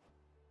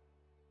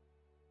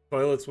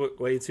 Toilets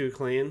way too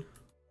clean.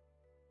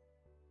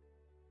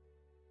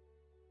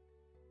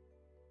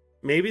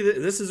 Maybe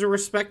this is a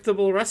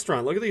respectable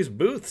restaurant. Look at these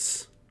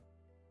booths.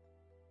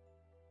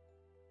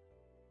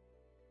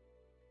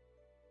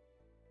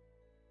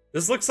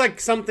 This looks like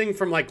something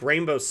from like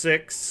Rainbow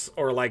Six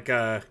or like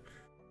a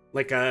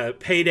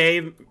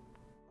Payday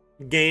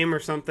game or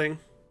something.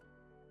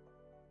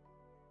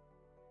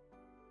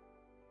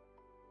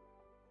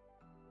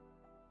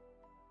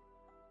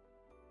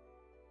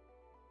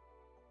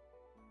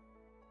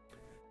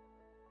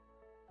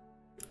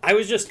 I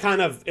was just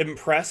kind of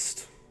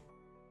impressed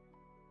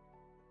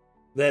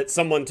that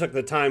someone took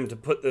the time to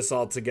put this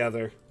all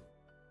together.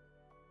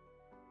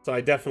 So I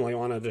definitely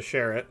wanted to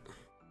share it.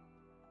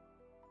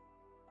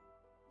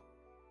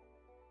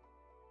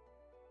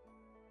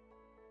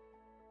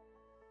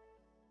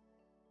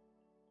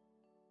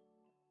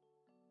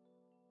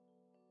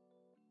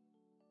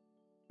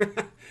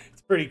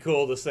 It's pretty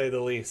cool to say the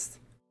least.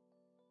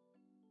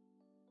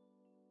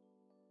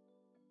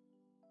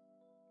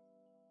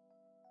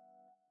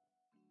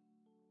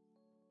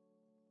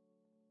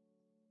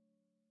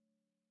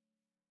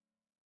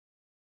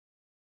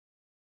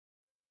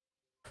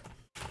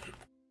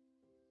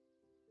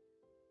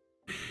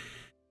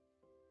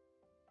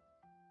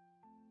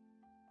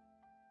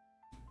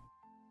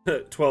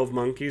 "12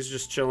 monkeys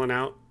just chilling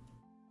out."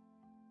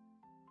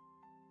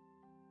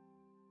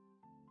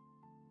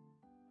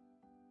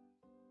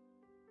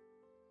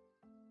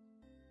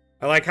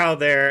 I like how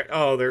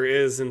there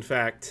is in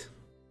fact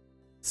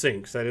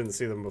sinks. I didn't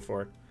see them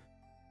before.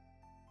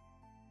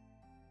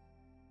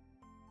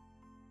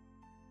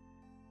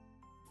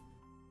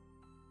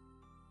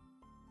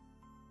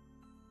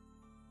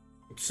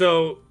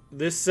 So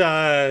this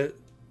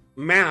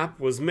map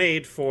was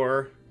made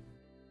for.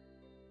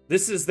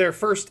 This is their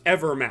first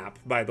ever map,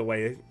 by the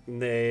way.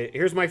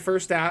 Here's my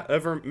first map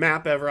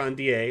ever on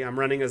DA. I'm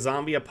running a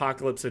zombie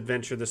apocalypse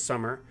adventure this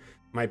summer.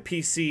 My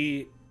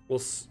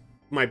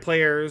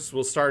players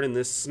will start in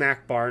this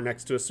snack bar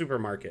next to a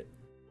supermarket.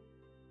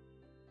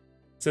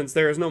 Since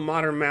there is no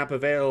modern map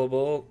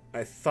available,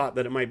 I thought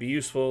that it might be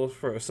useful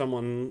for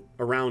someone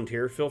around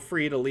here. Feel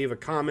free to leave a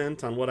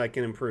comment on what I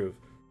can improve.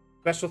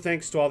 Special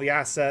thanks to all the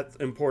asset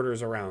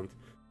importers around.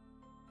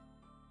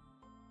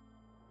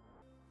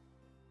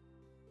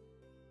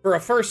 For a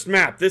first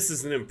map, this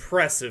is an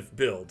impressive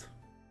build.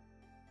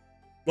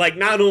 Like,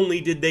 not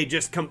only did they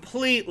just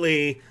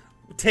completely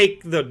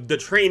take the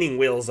training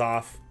wheels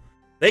off,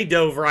 they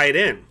dove right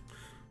in.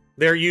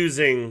 They're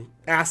using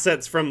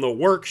assets from the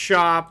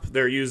workshop.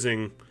 They're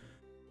using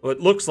what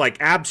looks like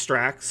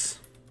abstracts.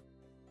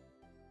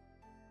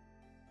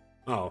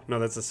 Oh, no,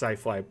 that's a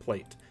sci-fi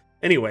plate.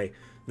 Anyway,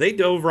 they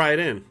dove right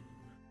in.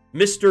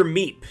 Mr.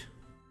 Meep.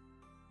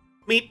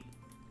 Meep.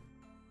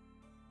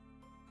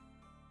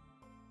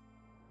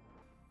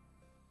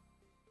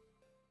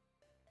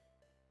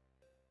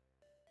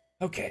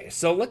 Okay,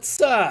 so let's,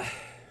 Da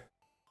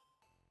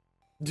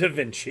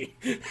Vinci.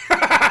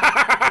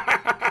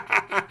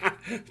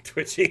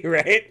 Twitchy,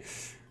 right?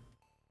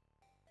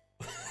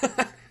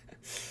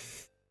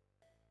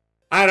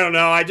 I don't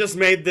know, I just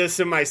made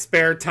this in my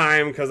spare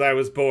time because I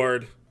was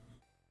bored.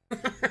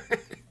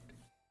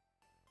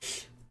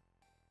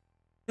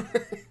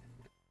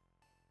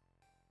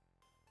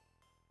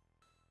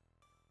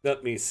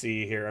 Let me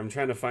see here. I'm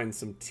trying to find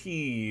some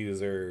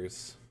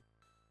teasers.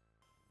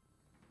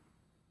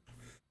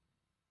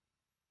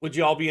 Would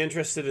you all be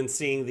interested in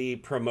seeing the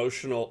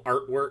promotional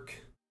artwork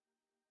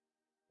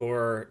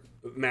for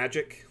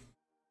Magic?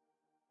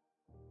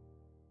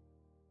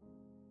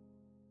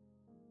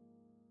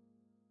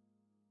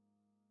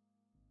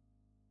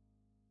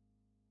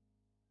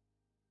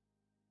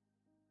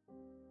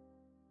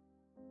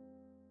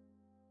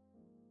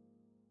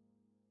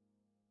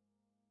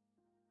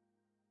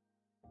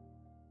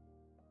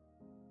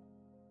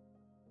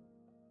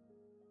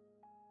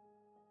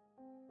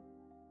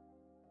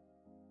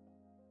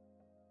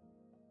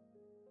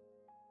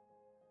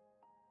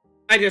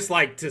 I just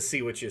like to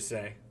see what you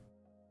say.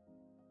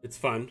 It's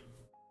fun.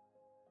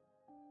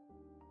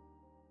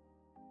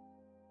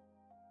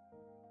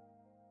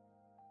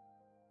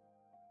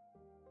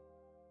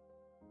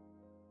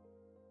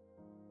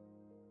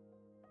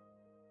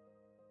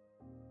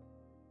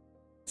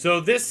 So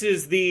this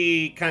is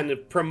the kind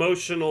of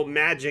promotional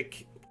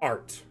Magic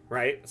art,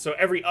 right? So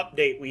every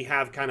update we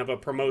have kind of a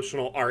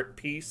promotional art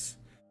piece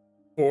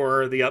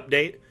for the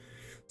update.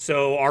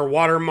 So our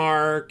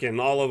watermark and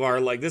all of our,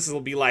 like, this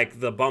will be like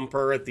the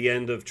bumper at the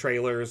end of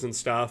trailers and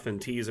stuff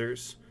and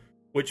teasers,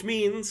 which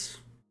means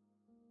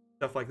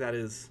stuff like that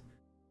is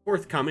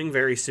forthcoming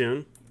very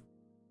soon.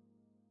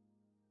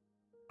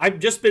 I've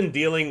just been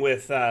dealing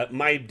with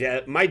my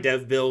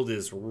dev build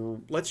is,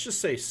 let's just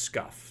say,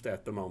 scuffed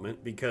at the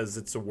moment because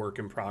it's a work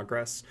in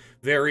progress,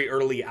 very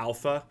early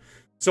alpha.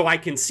 So I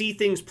can see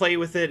things, play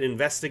with it,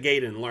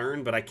 investigate, and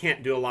learn, but I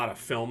can't do a lot of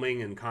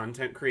filming and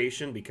content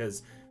creation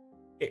because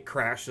it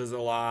crashes a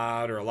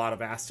lot, or a lot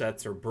of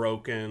assets are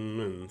broken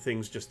and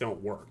things just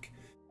don't work.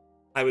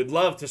 I would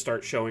love to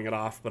start showing it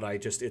off, but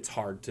it's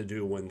hard to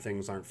do when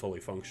things aren't fully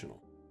functional.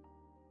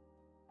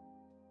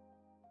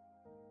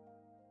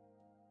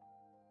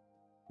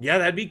 Yeah,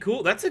 that'd be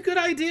cool. That's a good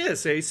idea,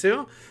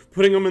 Seisu.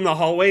 Putting them in the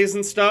hallways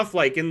and stuff,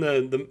 like in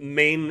the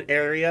main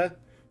area.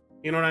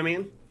 You know what I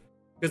mean?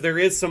 Because there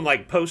is some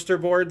like poster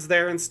boards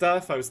there and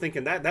stuff. I was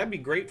thinking that'd be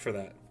great for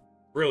that.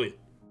 Brilliant.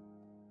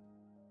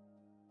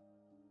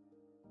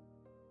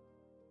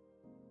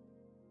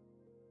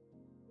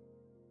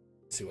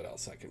 Let's see what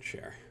else I can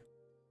share.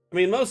 I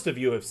mean, most of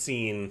you have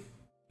seen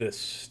this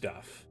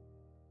stuff.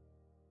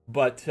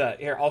 But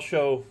here, I'll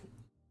show,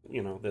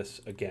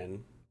 this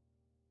again.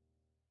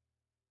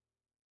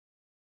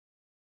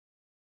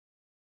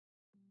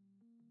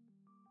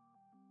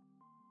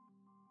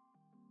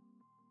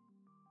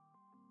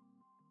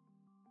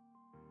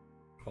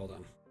 Hold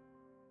on.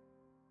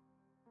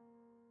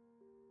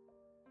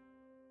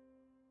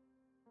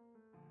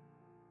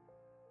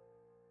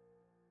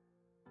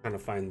 Trying to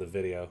find the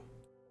video.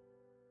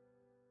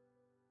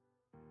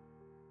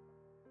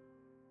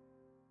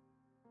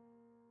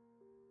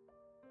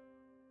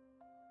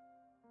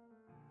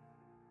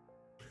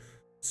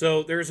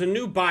 So there's a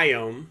new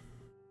biome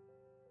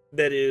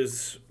that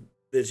is,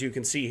 as you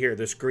can see here,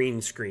 this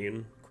green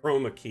screen,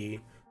 chroma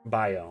key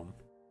biome,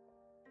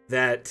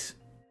 that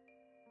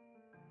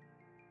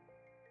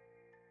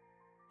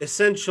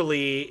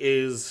essentially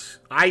is,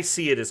 I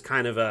see it as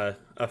kind of a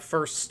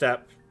first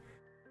step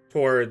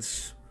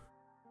towards,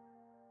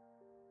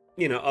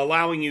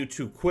 allowing you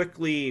to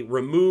quickly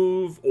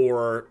remove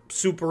or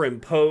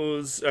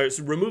superimpose, or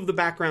remove the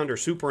background or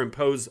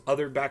superimpose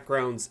other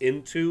backgrounds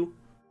into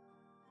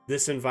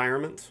this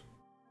environment.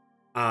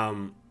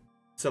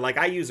 So like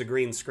I use a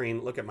green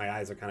screen. Look at my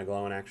eyes are kind of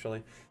glowing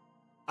actually.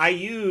 I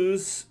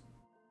use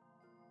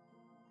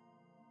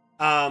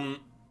a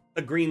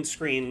green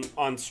screen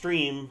on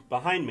stream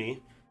behind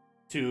me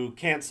to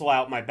cancel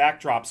out my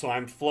backdrop so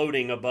I'm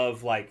floating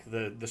above like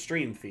the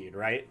stream feed,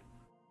 right?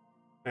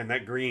 And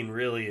that green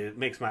really, it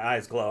makes my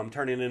eyes glow. I'm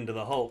turning into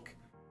the Hulk.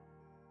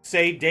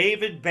 Say,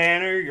 David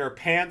Banner, your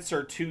pants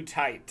are too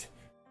tight.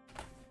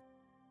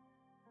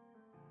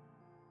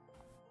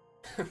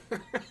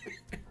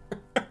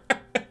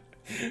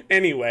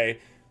 Anyway,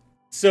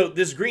 so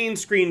this green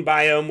screen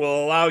biome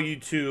will allow you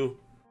to,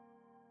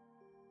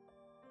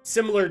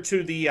 similar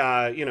to the,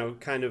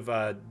 kind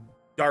of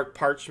dark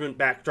parchment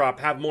backdrop,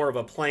 have more of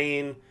a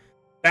plain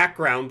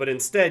background, but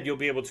instead you'll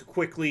be able to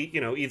quickly,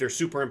 either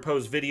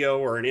superimpose video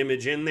or an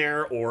image in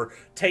there, or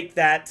take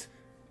that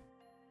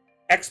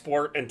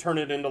export and turn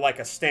it into like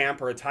a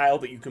stamp or a tile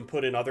that you can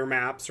put in other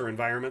maps or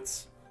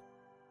environments.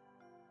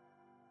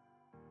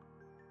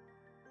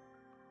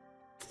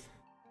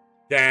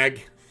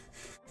 Dag.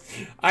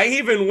 I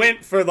even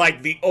went for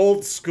like the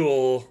old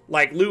school,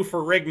 like Lou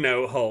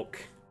Ferrigno Hulk.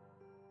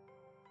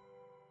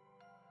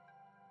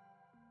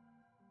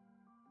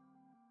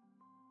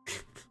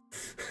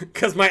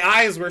 Because my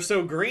eyes were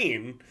so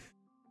green.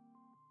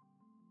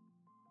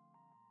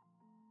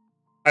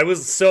 I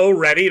was so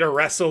ready to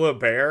wrestle a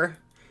bear.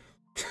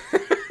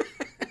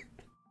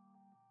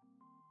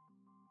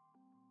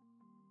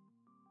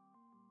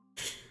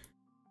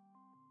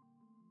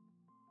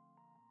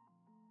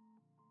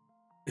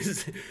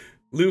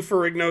 Lou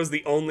Ferrigno is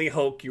the only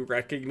Hulk you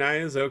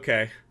recognize?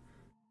 Okay.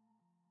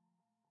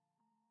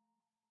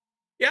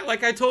 Yeah,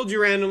 like I told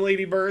you, Random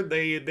Ladybird,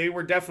 they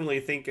were definitely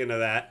thinking of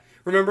that.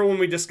 Remember when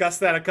we discussed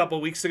that a couple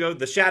weeks ago?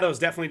 The shadows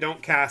definitely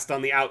don't cast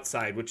on the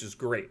outside, which is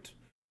great.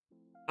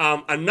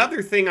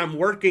 Another thing I'm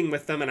working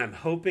with them, and I'm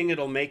hoping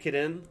it'll make it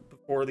in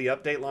before the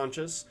update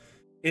launches,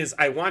 is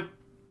I want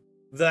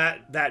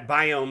that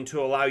biome to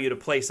allow you to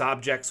place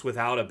objects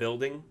without a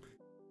building.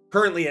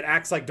 Currently, it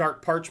acts like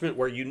Dark Parchment,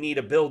 where you need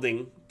a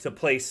building to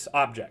place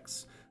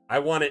objects. I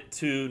want it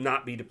to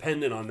not be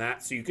dependent on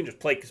that, so you can just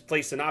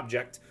place an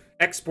object,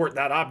 export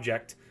that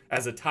object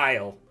as a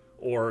tile,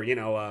 or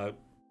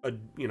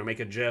make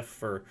a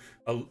GIF or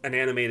an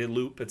animated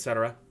loop,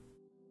 etc.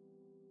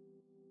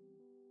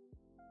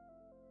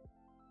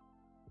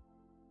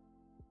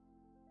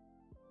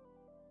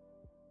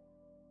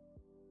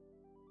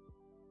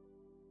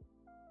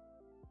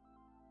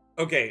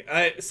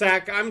 Okay,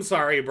 Sack, I'm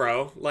sorry,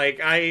 bro. Like,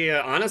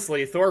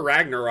 honestly, Thor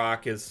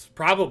Ragnarok is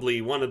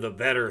probably one of the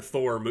better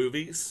Thor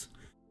movies.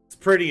 It's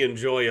pretty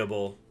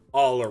enjoyable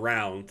all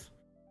around.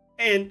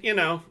 And,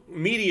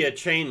 media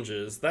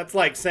changes. That's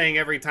like saying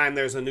every time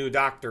there's a new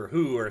Doctor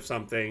Who or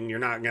something, you're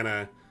not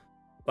gonna,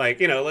 I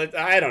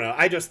don't know.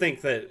 I just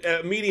think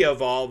that media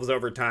evolves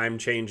over time,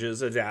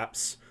 changes,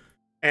 adapts.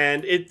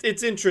 And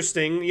it's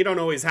interesting. You don't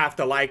always have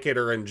to like it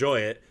or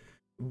enjoy it.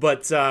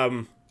 But,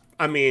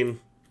 I mean,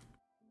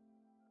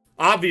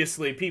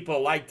 obviously people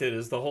liked it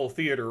as the whole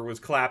theater was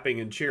clapping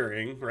and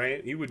cheering,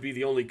 right? You would be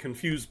the only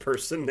confused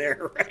person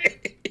there,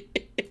 right?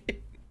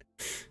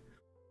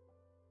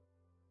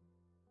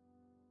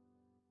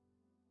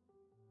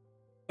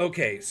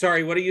 Okay,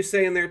 sorry, what are you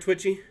saying there,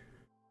 Twitchy?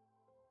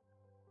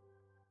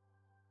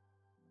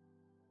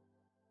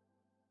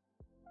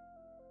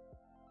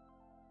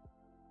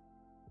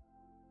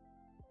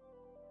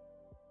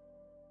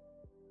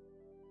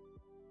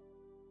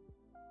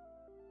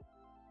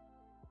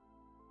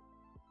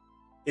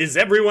 Is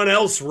everyone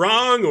else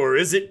wrong, or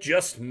is it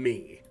just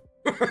me?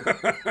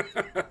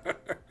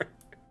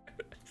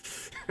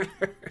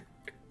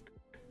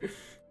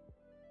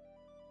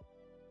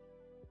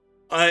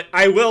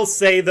 I will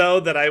say, though,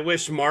 that I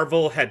wish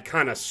Marvel had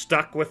kind of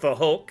stuck with the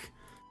Hulk.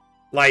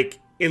 Like,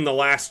 in the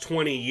last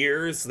 20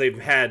 years, they've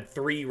had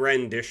 3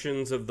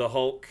 renditions of the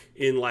Hulk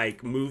in,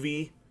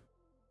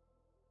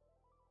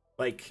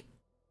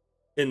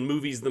 in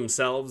movies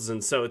themselves,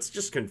 and so it's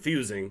just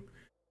confusing.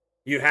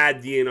 You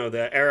had,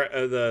 the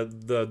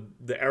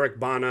Eric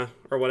Bana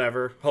or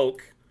whatever,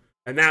 Hulk,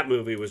 and that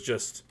movie was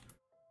just...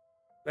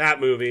 That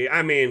movie,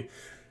 I mean...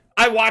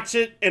 I watch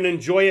it and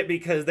enjoy it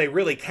because they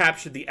really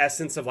captured the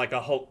essence of like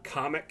a Hulk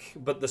comic,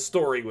 but the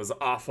story was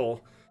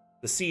awful.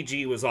 The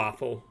CG was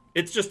awful.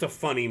 It's just a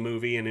funny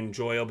movie, an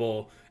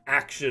enjoyable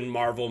action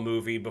Marvel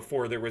movie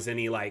before there was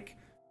any like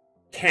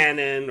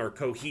canon or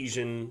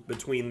cohesion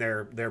between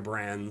their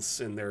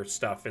brands and their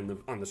stuff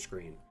on the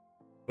screen.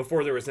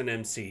 Before there was an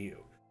MCU.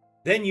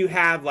 Then you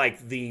have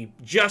like the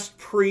just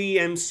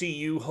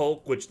pre-MCU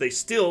Hulk, which they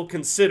still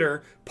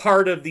consider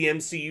part of the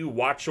MCU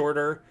watch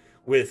order,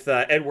 with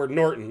Edward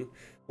Norton,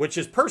 which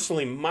is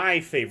personally my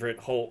favorite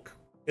Hulk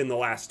in the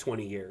last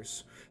 20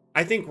 years.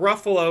 I think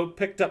Ruffalo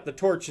picked up the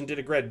torch and did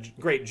a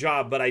great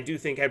job, but I do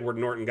think Edward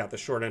Norton got the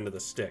short end of the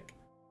stick.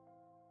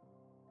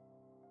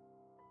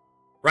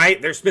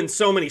 Right? There's been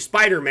so many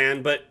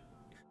Spider-Man, but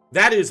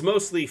that is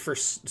mostly for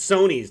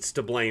Sony's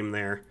to blame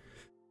there.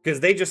 Because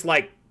they just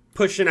like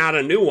pushing out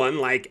a new one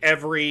like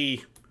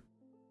every,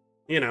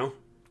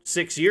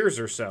 6 years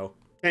or so.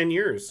 10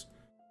 years.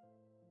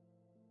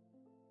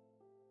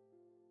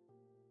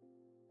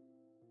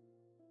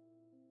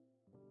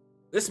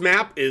 This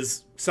map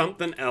is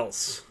something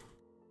else.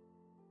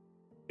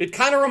 It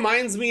kind of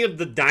reminds me of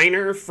the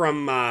diner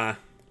from,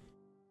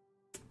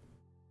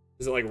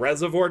 is it like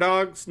Reservoir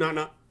Dogs?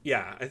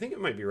 Yeah, I think it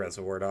might be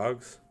Reservoir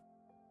Dogs.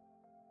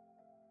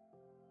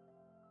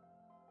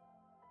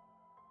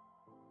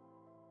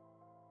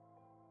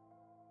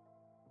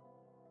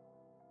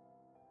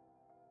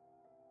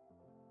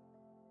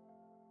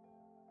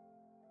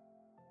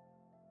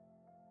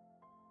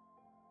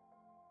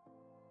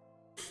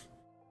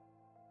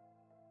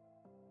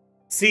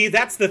 See,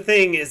 that's the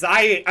thing, is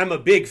I'm a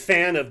big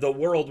fan of the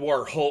World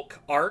War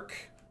Hulk arc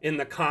in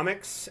the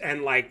comics,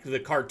 and like the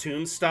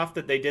cartoon stuff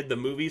that they did the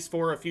movies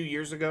for a few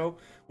years ago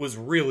was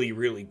really,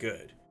 really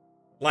good.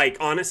 Like,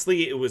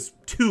 honestly, it was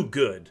too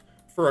good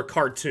for a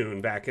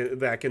cartoon back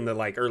in the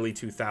like early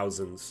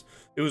 2000s.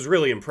 It was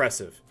really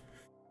impressive.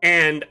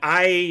 And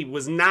I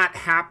was not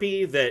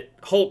happy that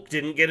Hulk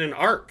didn't get an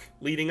arc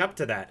leading up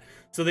to that.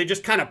 So they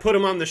just kind of put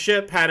him on the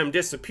ship, had him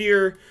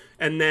disappear,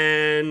 and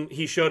then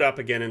he showed up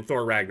again in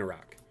Thor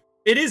Ragnarok.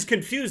 It is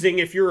confusing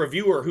if you're a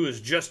viewer who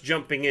is just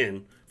jumping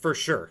in, for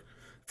sure.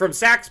 From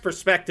Sack's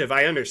perspective,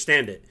 I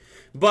understand it.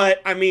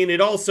 But, I mean,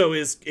 it also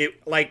is,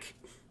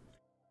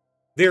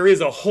 there is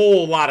a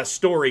whole lot of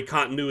story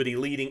continuity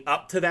leading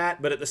up to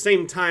that, but at the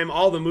same time,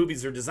 all the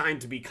movies are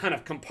designed to be kind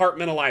of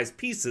compartmentalized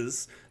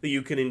pieces that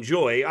you can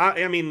enjoy.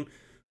 I mean,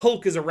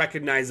 Hulk is a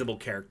recognizable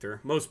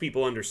character. Most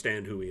people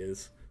understand who he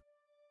is.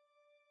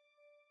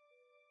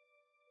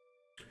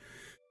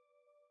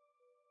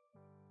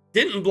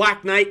 Didn't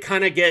Black Knight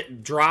kind of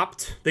get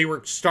dropped? They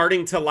were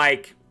starting to,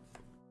 like,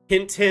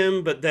 hint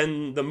him, but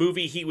then the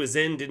movie he was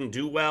in didn't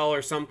do well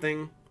or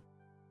something?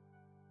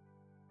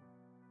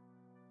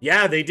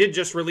 Yeah, they did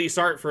just release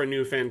art for a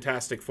new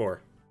Fantastic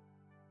Four.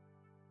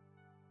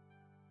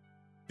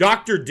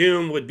 Doctor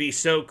Doom would be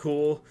so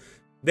cool.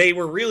 They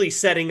were really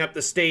setting up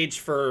the stage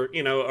for,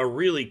 you know, a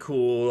really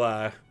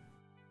cool,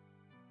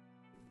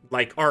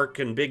 like, arc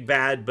and Big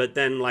Bad, but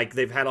then, like,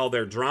 they've had all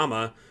their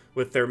drama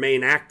with their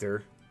main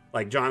actor,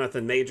 like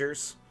Jonathan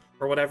Majors,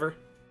 or whatever.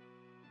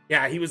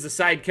 Yeah, he was the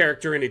side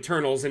character in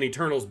Eternals, and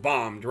Eternals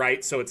bombed,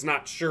 right? So it's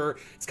not sure,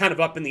 it's kind of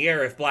up in the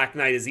air if Black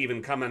Knight is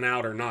even coming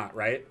out or not,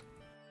 right?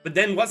 But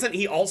then wasn't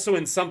he also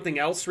in something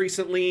else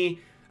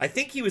recently? I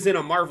think he was in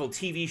a Marvel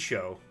TV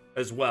show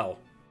as well,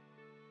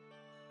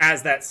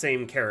 as that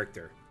same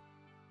character.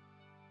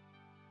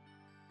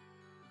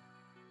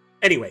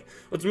 Anyway,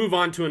 let's move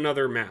on to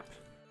another map.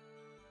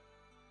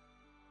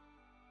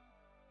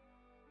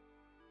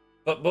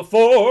 But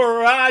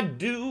before I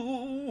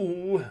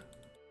do,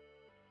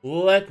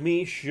 let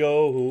me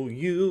show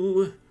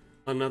you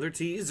another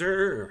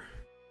teaser.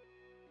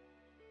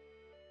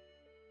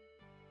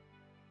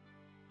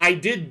 I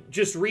did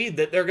just read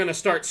that they're going to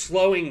start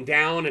slowing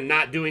down and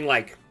not doing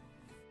like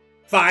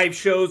 5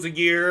 shows a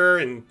year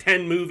and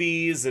 10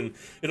 movies, and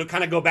it'll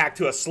kind of go back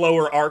to a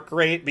slower arc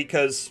rate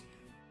because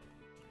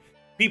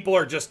people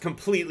are just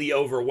completely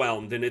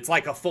overwhelmed, and it's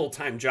like a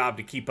full-time job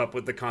to keep up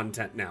with the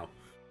content now.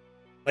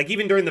 Like,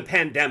 even during the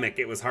pandemic,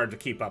 it was hard to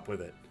keep up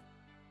with it.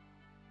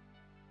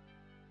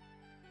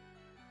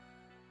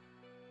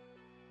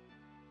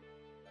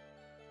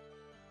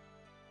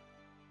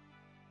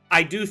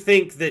 I do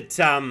think that,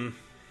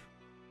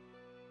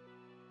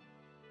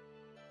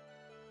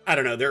 I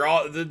don't know, they're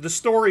all, the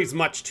story's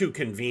much too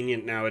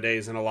convenient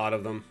nowadays in a lot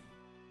of them.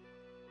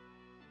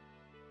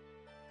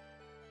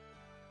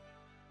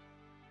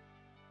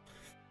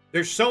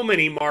 There's so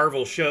many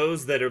Marvel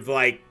shows that have,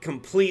 like,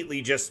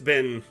 completely just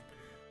been,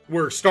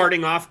 were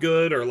starting off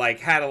good or, like,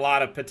 had a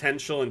lot of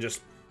potential and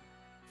just,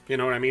 you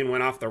know what I mean,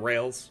 went off the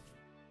rails.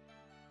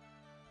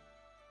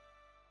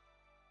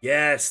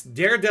 Yes,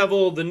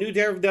 Daredevil, the new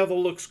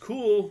Daredevil looks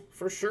cool,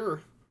 for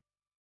sure.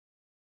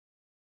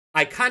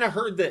 I kind of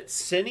heard that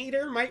Sin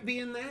Eater might be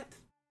in that.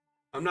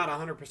 I'm not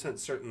 100%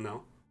 certain,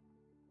 though.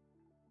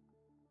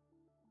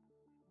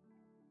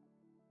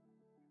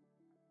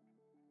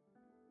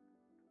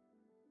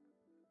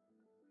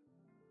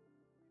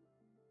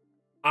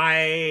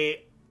 I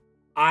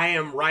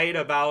am right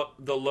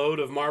about the load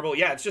of Marvel.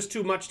 Yeah, it's just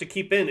too much to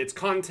keep in. It's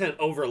content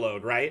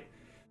overload, right?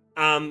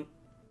 Um,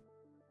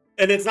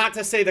 and it's not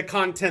to say the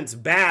content's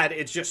bad.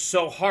 It's just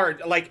so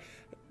hard. Like,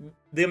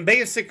 the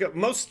basic,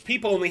 most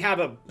people only have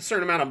a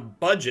certain amount of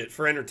budget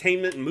for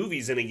entertainment and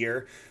movies in a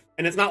year.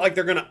 And it's not like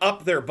they're going to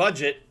up their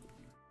budget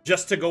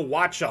just to go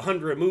watch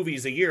 100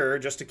 movies a year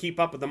just to keep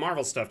up with the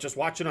Marvel stuff. Just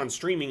watch it on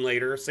streaming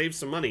later, save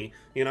some money,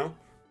 you know?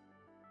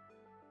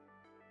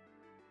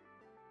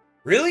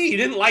 Really? You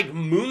didn't like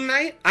Moon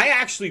Knight? I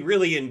actually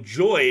really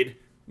enjoyed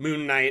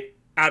Moon Knight.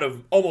 Out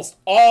of almost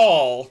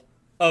all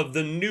of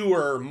the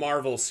newer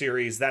Marvel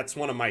series, that's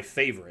one of my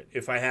favorite,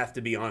 if I have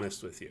to be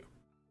honest with you.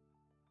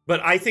 But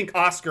I think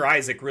Oscar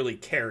Isaac really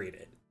carried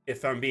it,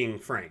 if I'm being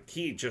frank.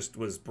 He just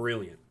was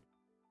brilliant.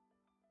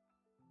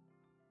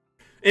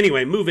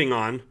 Anyway, moving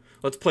on.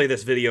 Let's play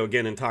this video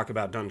again and talk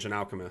about Dungeon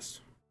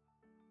Alchemist.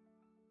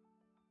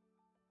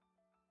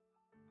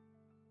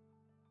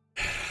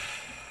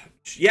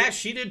 Yeah,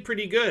 she did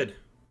pretty good.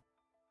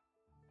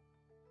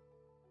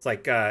 It's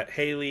like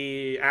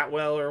Haley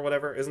Atwell or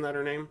whatever. Isn't that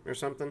her name or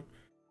something?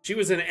 She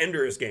was in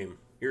Ender's Game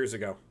years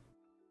ago.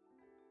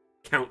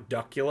 Count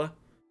Duckula.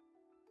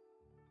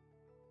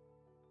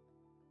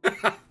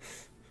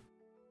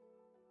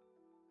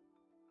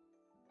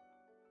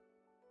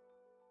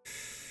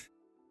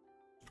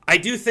 I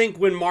do think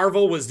when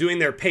Marvel was doing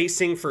their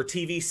pacing for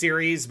TV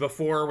series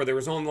before, where there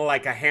was only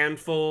like a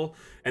handful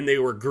and they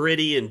were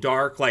gritty and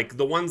dark, like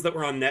the ones that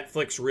were on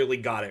Netflix really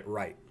got it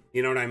right.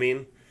 You know what I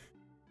mean?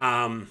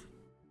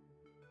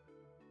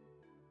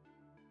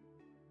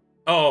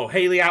 Oh,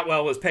 Haley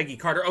Atwell was Peggy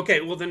Carter.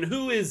 Okay, well then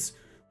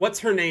what's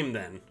her name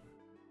then?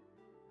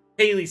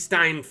 Haley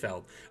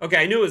Steinfeld. Okay,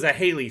 I knew it was a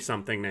Haley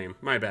something name.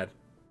 My bad.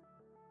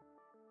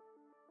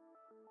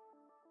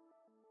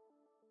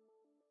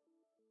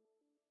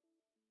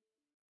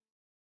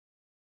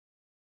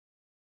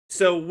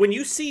 So when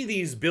you see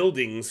these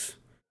buildings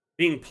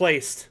being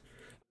placed,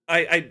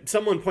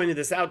 someone pointed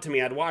this out to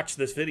me. I'd watched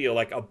this video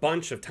like a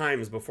bunch of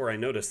times before I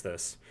noticed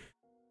this.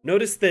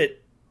 Notice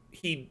that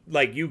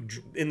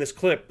in this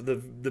clip,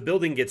 the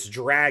building gets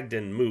dragged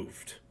and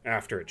moved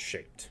after it's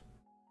shaped.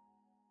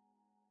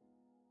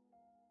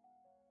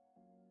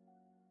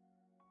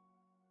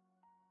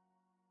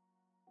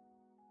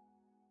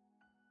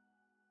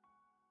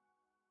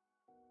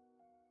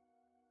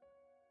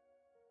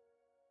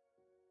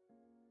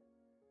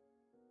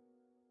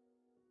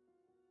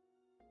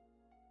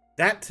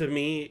 That to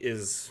me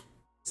is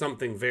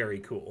something very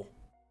cool.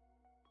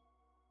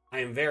 I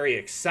am very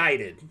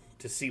excited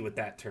to see what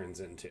that turns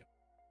into,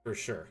 for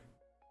sure.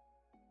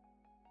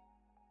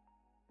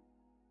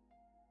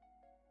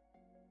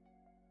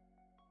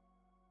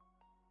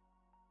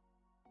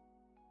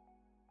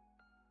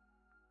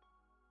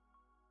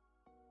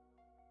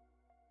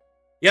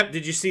 Yep,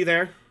 did you see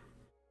there?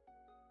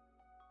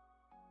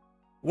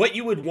 What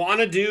you would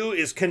want to do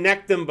is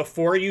connect them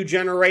before you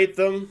generate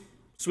them,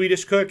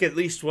 Swedish Cook, at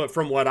least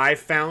from what I've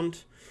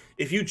found.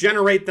 If you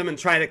generate them and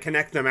try to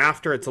connect them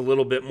after, it's a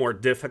little bit more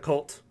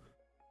difficult.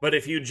 But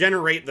if you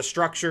generate the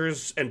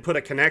structures and put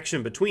a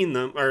connection between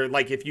them, or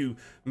like if you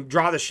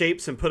draw the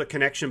shapes and put a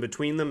connection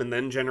between them and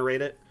then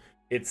generate it,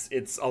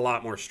 it's a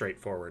lot more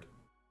straightforward.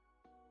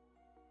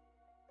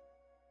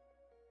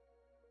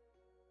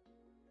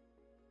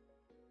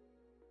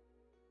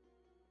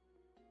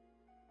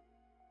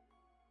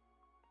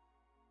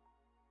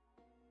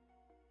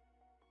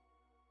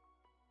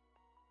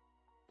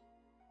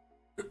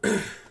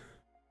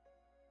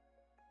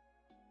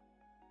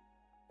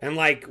 And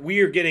like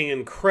we are getting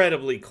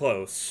incredibly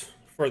close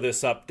for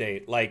this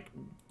update, like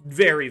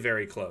very,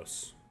 very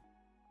close.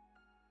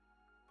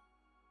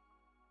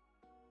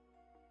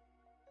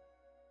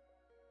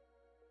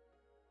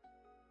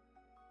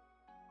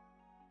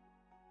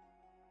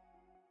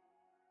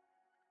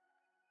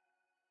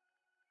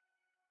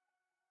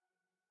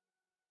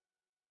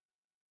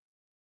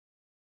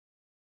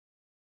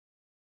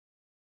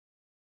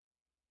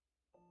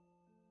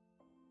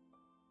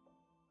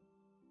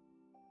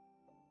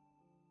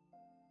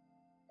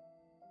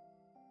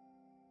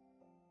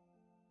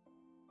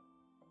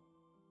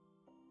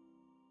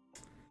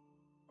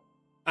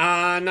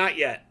 Not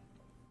yet.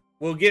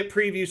 We'll get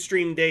preview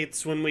stream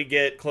dates when we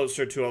get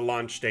closer to a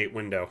launch date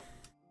window.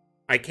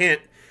 I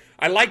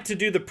like to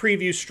do the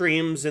preview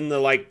streams in the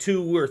like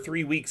 2 or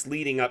 3 weeks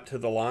leading up to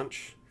the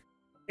launch,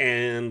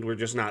 and we're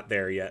just not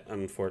there yet,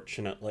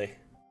 unfortunately.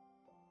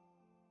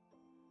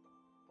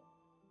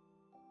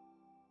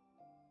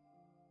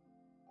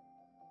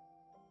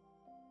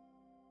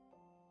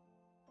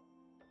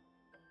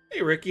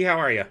 Hey Ricky, how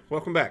are you?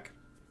 Welcome back.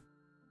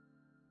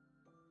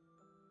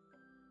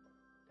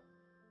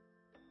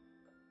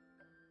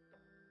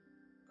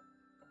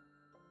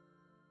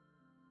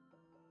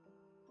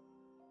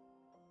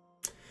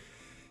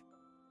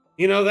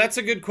 You know, that's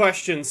a good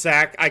question,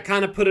 Zach. I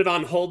kind of put it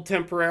on hold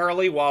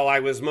temporarily while I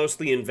was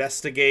mostly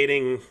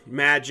investigating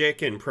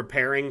Magic and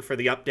preparing for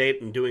the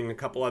update and doing a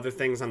couple other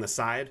things on the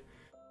side.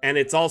 And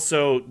it's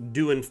also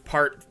due in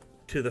part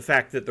to the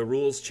fact that the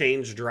rules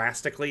changed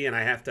drastically and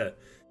I have to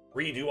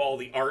redo all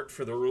the art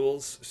for the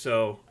rules.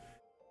 So,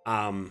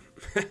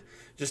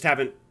 just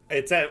haven't...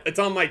 It's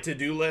on my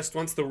to-do list.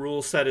 Once the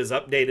rule set is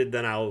updated,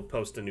 then I'll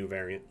post a new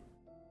variant.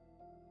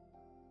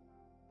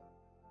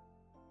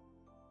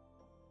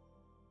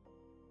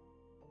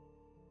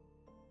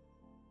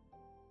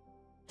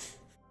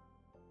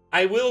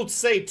 I will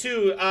say,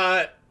 too,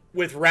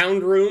 with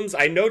round rooms,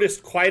 I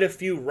noticed quite a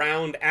few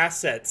round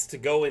assets to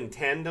go in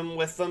tandem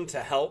with them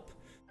to help.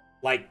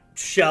 Like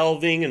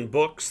shelving and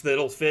books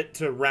that'll fit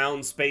to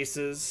round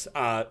spaces,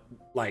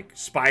 like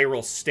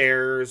spiral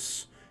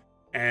stairs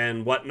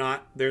and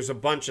whatnot. There's a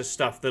bunch of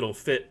stuff that'll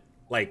fit,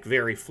 like,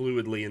 very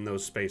fluidly in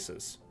those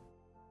spaces.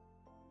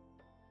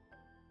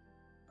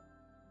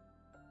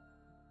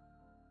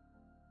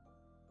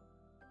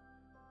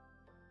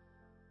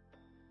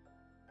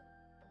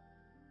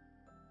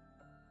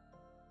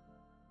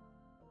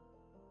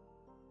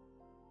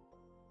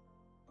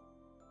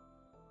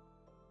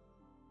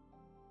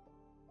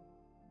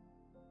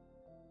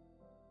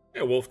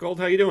 Hey, Wolfgold,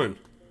 how you doing?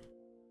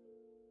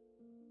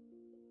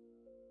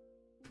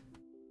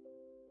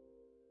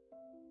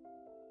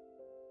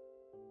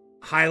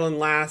 Highland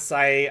Lass,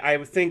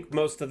 I think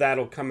most of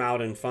that'll come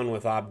out in Fun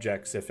with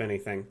Objects, if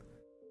anything.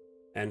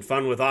 And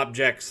Fun with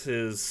Objects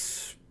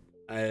is...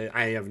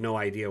 I have no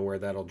idea where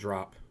that'll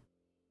drop.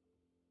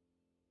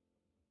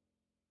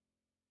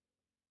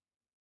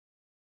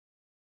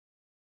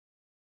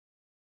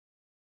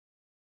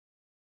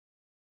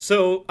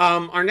 So,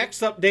 our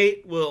next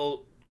update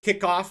will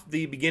kick off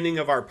the beginning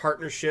of our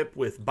partnership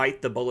with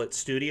Bite the Bullet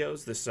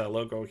Studios. This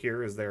logo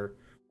here is their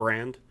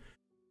brand.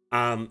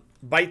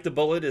 Bite the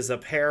Bullet is a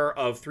pair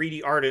of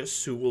 3D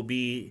artists who will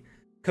be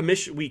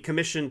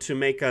commissioned to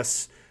make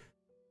us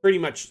pretty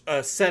much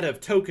a set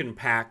of token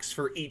packs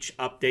for each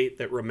update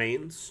that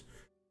remains.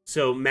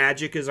 So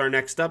Magic is our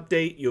next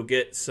update. You'll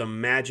get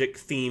some Magic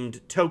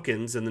themed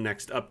tokens in the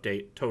next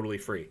update, totally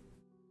free.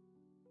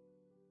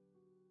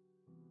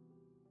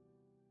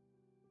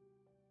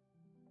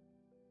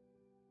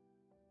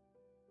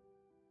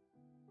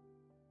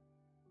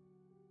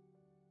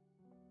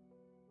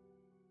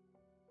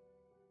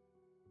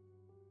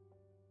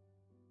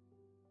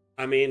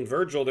 I mean,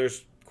 Virgil,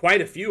 there's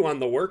quite a few on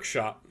the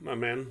workshop, my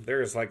man.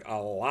 There's like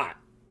a lot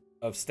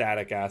of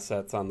static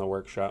assets on the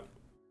workshop.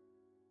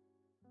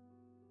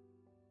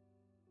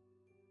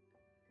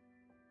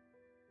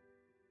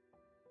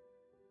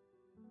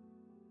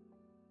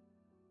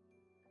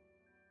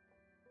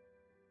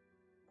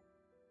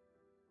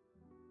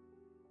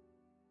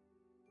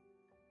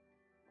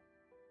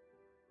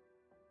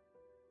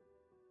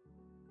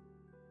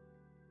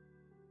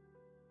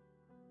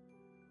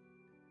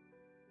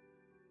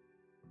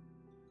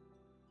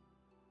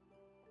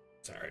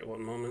 Sorry,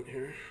 one moment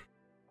here.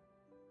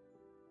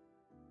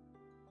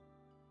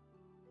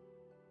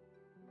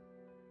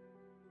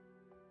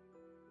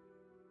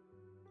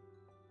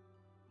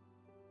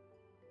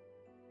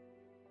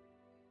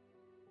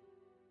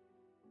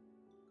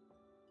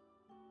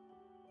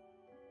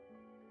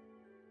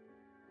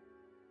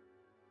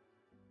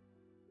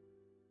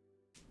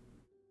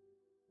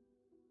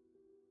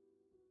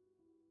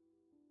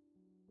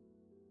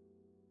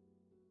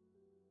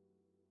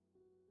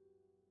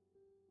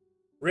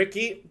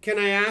 Ricky, can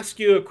I ask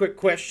you a quick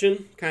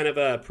question? Kind of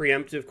a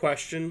preemptive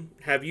question.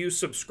 Have you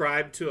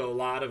subscribed to a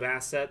lot of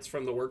assets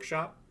from the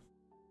workshop?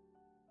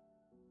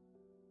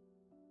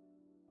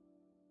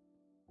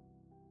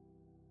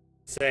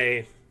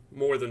 Say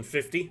more than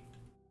 50?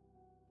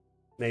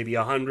 Maybe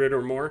 100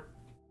 or more?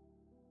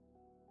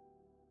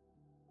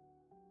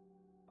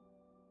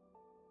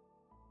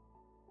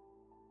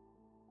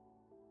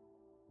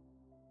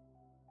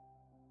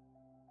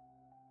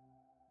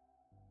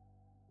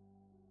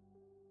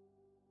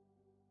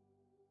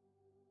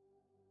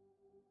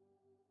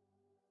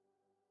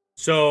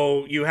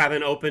 So you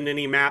haven't opened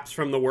any maps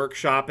from the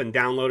workshop and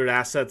downloaded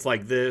assets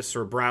like this,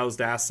 or browsed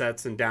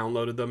assets and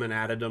downloaded them and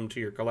added them to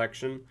your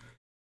collection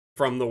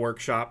from the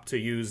workshop to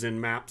use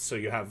in maps? So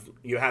you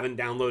haven't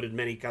downloaded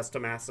many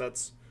custom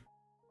assets?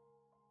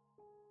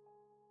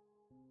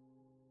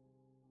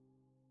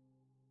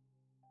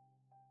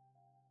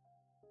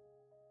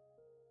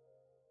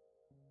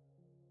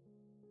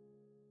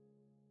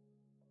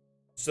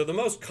 So the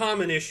most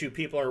common issue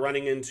people are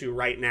running into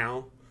right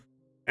now,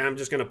 and I'm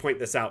just going to point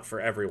this out for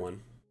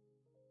everyone,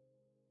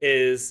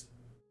 is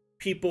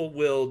people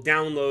will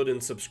download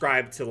and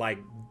subscribe to like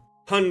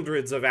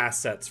hundreds of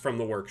assets from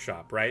the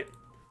workshop, right?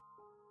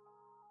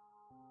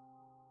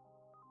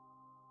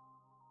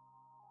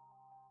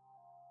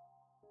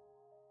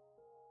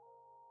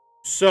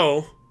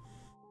 So,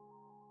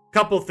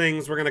 couple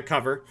things we're going to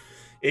cover.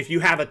 If you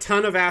have a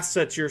ton of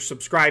assets you're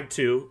subscribed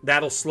to,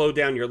 that'll slow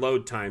down your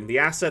load time. The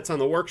assets on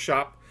the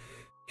workshop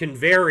can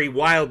vary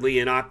wildly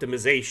in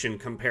optimization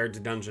compared to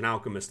Dungeon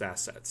Alchemist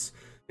assets.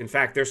 In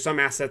fact, there's some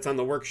assets on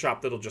the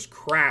workshop that'll just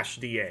crash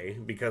DA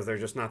because they're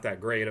just not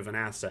that great of an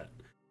asset.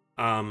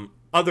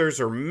 Others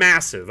are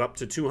massive, up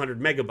to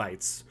 200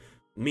 megabytes,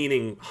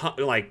 meaning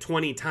like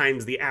 20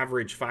 times the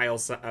average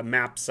file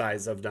map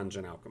size of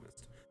Dungeon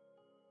Alchemist.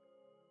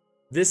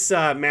 This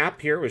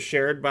map here was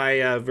shared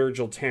by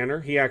Virgil Tanner.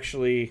 He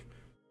actually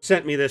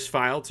sent me this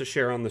file to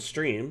share on the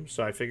stream,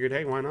 so I figured,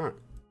 hey, why not?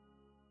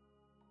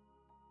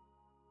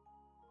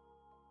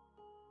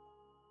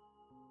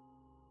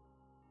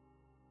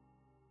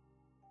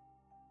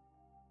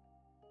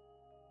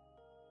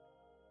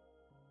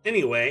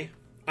 Anyway,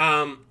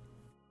 yeah,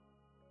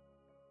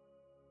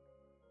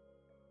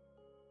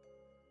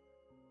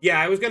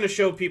 I was going to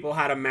show people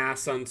how to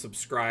mass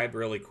unsubscribe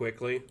really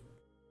quickly.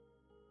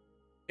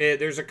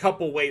 There's a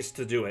couple ways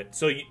to do it.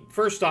 So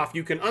first off,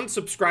 you can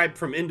unsubscribe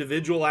from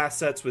individual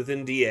assets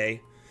within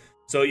DA.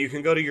 So you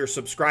can go to your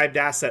subscribed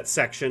asset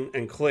section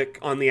and click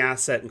on the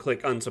asset and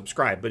click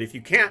unsubscribe. But if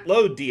you can't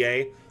load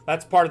DA,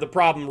 that's part of the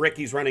problem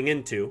Ricky's running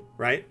into,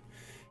 right?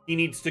 He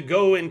needs to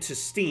go into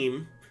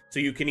Steam. So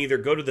you can either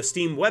go to the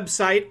Steam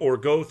website or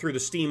go through the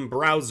Steam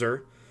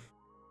browser.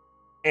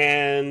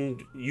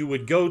 And you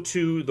would go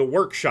to the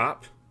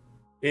workshop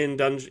in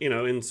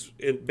Dungeon,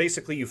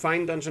 basically you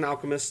find Dungeon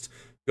Alchemist,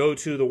 go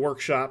to the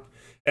workshop,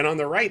 and on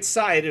the right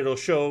side, it'll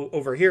show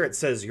over here, it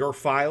says your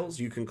files.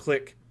 You can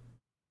click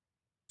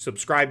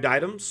subscribed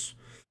items,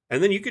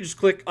 and then you can just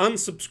click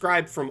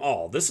unsubscribe from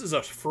all. This is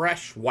a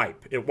fresh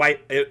wipe. It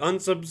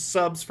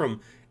unsubs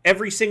from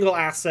every single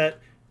asset,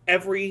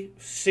 every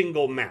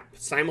single map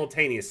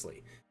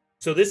simultaneously.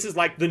 So this is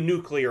like the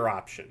nuclear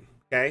option,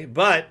 okay?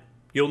 But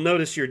you'll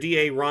notice your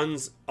DA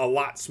runs a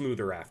lot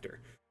smoother after.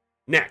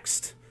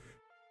 Next,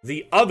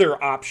 the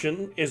other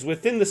option is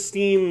within the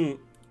Steam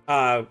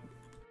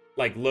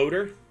like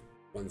loader.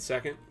 1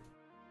 second.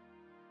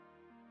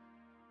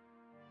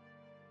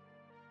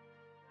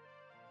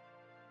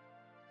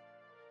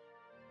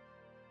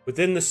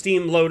 Within the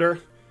Steam loader,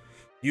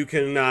 you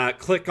can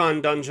click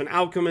on Dungeon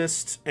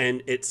Alchemist,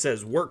 and it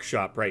says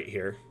Workshop right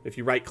here. If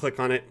you right-click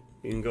on it,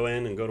 you can go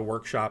in and go to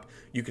Workshop.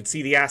 You can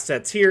see the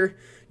assets here.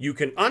 You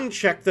can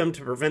uncheck them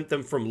to prevent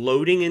them from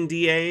loading in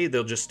DA.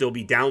 They'll just still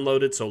be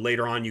downloaded, so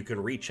later on you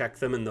can recheck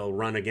them and they'll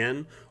run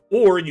again.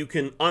 Or you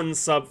can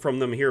unsub from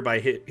them here by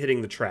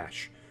hitting the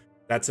trash.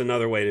 That's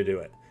another way to do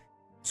it.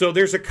 So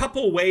there's a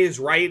couple ways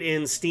right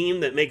in Steam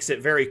that makes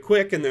it very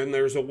quick, and then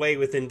there's a way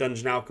within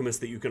Dungeon Alchemist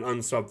that you can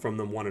unsub from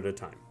them one at a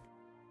time.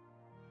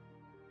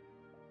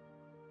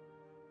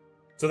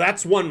 So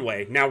that's one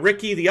way. Now,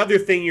 Ricky, the other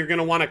thing you're going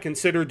to want to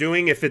consider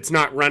doing if it's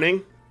not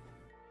running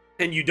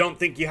and you don't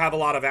think you have a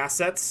lot of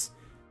assets,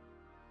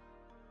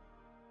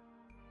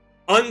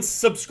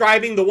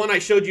 unsubscribing the one I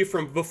showed you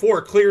from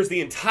before clears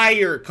the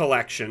entire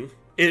collection.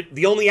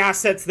 The only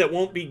assets that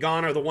won't be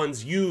gone are the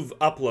ones you've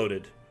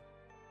uploaded.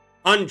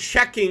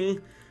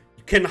 Unchecking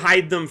can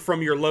hide them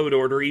from your load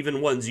order,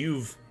 even ones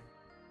you've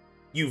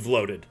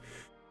loaded.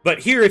 But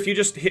here, if you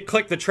just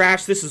click the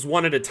trash, this is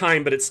one at a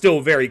time, but it's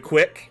still very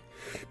quick,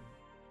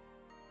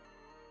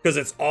 because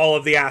it's all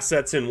of the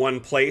assets in one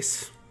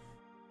place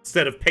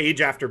instead of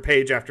page after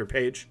page after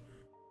page.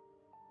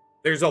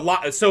 There's a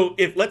lot. So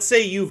if, let's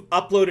say you've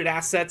uploaded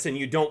assets and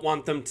you don't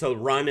want them to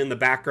run in the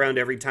background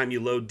every time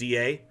you load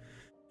DA,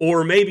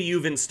 or maybe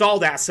you've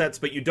installed assets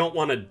but you don't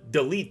want to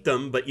delete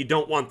them, but you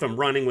don't want them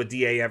running with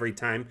DA every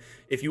time.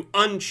 If you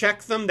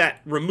uncheck them,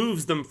 that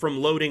removes them from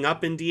loading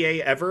up in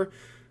DA ever.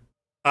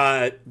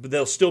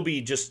 they'll still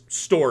be just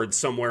stored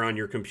somewhere on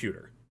your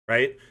computer,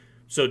 right?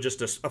 So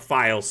just a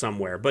file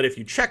somewhere. But if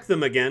you check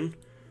them again,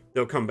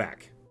 they'll come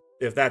back.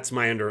 If that's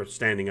my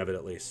understanding of it,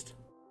 at least.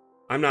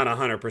 I'm not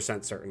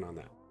 100% certain on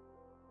that.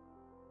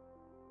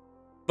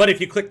 But if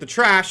you click the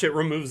trash, it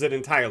removes it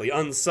entirely.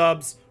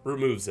 Unsubs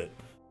removes it.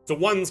 So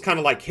one's kind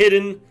of like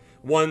hidden,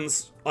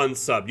 one's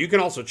unsubbed. You can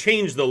also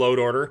change the load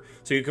order,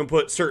 so you can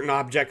put certain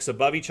objects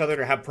above each other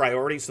to have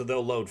priority, so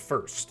they'll load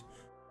first.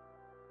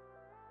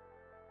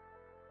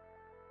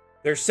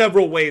 There's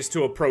several ways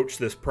to approach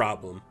this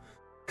problem.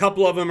 A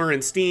couple of them are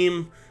in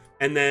Steam,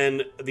 and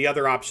then the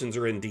other options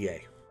are in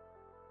DA.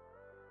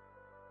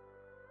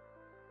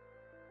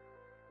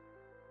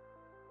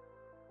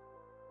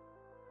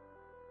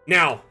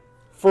 Now,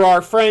 for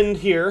our friend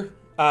here,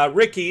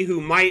 Ricky,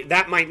 who might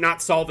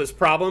not solve his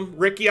problem.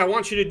 Ricky, I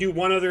want you to do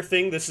one other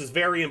thing. This is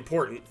very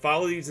important.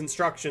 Follow these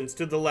instructions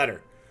to the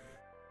letter.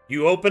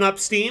 You open up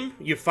Steam,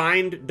 you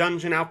find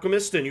Dungeon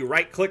Alchemist, and you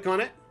right-click on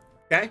it.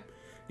 Okay?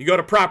 You go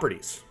to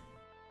Properties.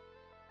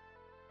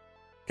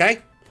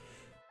 Okay?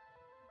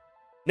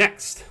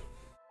 Next,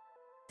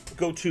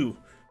 go to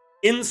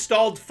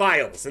Installed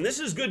Files. And this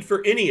is good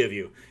for any of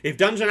you. If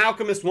Dungeon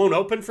Alchemist won't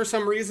open for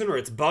some reason, or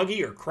it's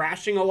buggy or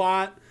crashing a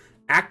lot,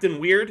 acting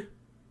weird,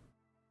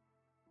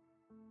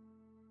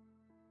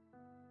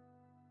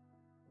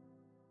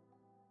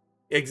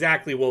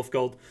 exactly,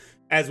 Wolfgold.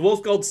 As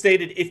Wolfgold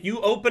stated, if you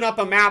open up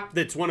a map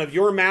that's one of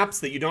your maps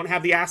that you don't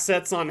have the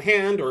assets on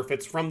hand, or if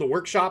it's from the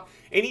workshop,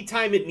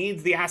 anytime it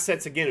needs the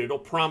assets again, it'll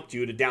prompt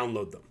you to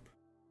download them.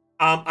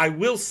 I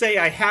will say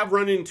I have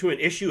run into an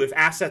issue if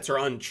assets are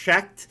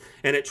unchecked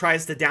and it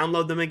tries to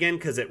download them again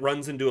because it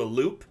runs into a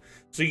loop.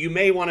 So you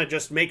may want to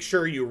just make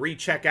sure you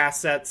recheck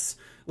assets.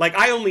 Like,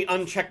 I only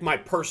uncheck my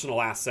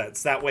personal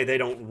assets. That way they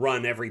don't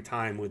run every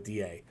time with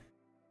DA.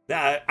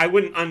 I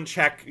wouldn't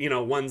uncheck, you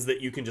know, ones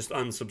that you can just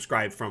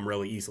unsubscribe from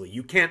really easily.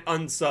 You can't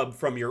unsub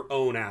from your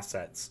own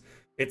assets.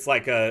 It's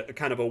like a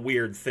kind of a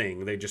weird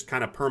thing. They just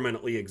kind of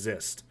permanently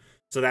exist.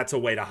 So that's a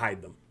way to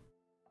hide them.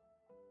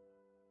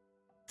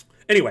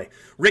 Anyway,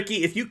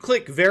 Ricky, if you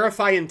click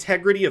Verify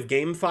Integrity of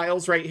Game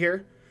Files right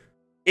here,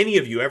 any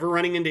of you ever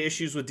running into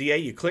issues with DA,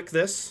 you click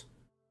this.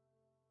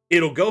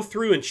 It'll go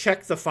through and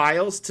check the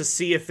files to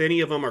see if any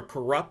of them are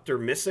corrupt or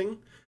missing,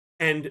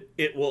 and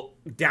it will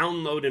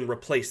download and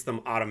replace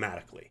them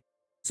automatically.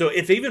 So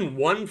if even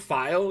one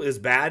file is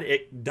bad,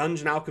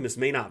 Dungeon Alchemist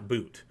may not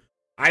boot.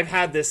 I've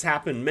had this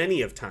happen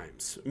many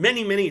times.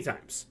 Many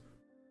times.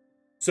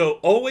 So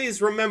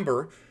always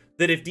remember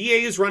that if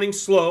DA is running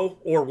slow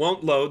or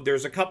won't load,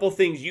 there's a couple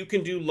things you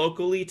can do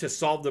locally to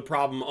solve the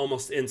problem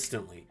almost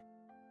instantly.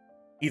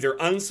 Either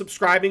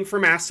unsubscribing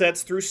from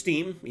assets through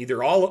Steam,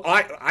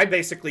 I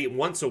basically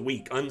once a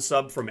week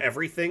unsub from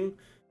everything,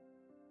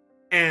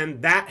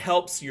 and that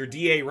helps your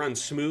DA run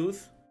smooth.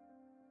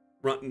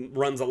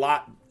 Runs a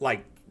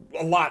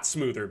lot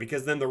smoother,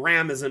 because then the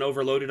RAM isn't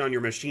overloaded on your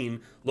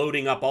machine,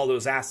 loading up all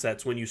those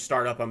assets when you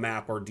start up a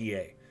map or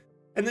DA.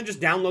 And then just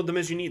download them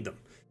as you need them.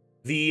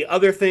 The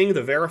other thing,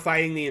 the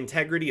verifying the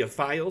integrity of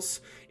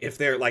files, if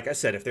they're, like I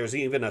said, if there's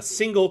even a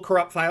single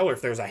corrupt file, or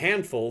if there's a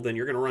handful, then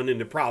you're going to run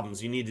into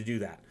problems. You need to do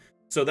that.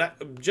 So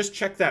just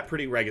check that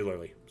pretty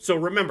regularly. So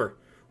remember,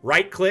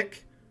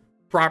 right-click,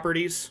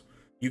 Properties.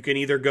 You can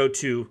either go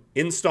to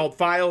Installed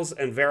Files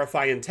and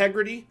verify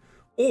integrity,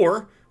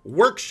 or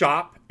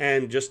Workshop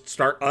and just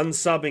start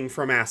unsubbing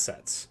from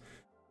assets.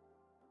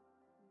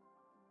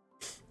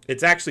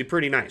 It's actually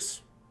pretty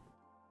nice.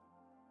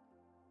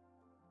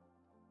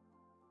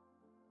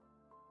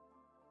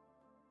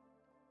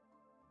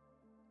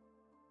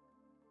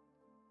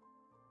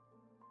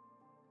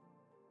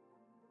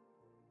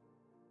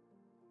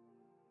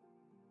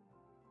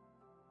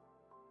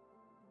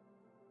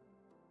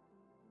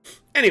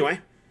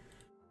 Anyway,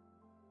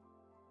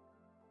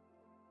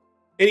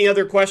 any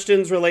other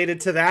questions related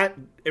to that?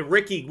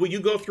 Ricky, will you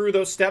go through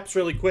those steps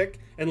really quick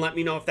and let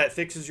me know if that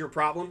fixes your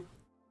problem?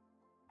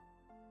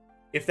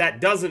 If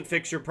that doesn't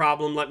fix your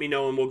problem, let me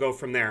know and we'll go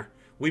from there.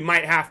 We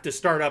might have to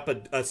start up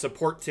a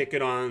support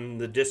ticket on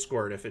the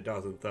Discord if it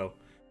doesn't, though,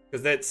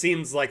 because that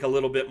seems like a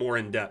little bit more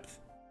in depth.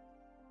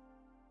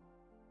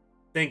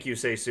 Thank you,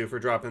 Seisu, for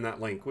dropping that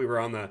link. We were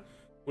on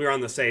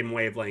the same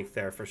wavelength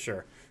there for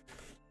sure.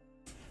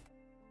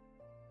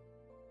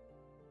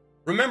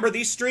 Remember,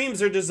 these streams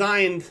are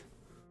designed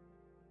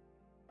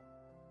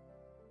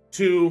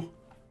to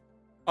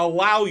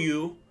allow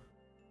you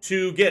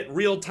to get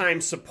real-time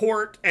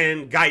support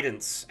and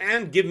guidance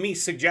and give me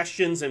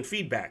suggestions and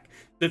feedback.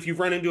 If you've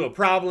run into a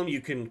problem,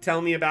 you can tell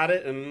me about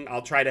it and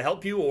I'll try to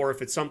help you. Or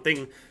if it's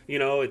something, you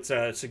know, it's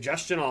a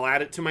suggestion, I'll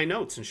add it to my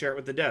notes and share it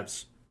with the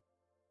devs.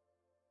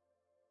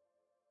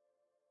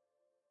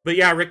 But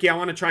yeah, Ricky, I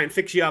want to try and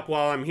fix you up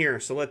while I'm here.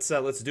 So let's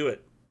do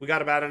it. We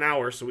got about an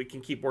hour, so we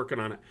can keep working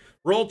on it.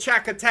 Roll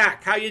Check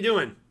Attack, how you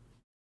doing?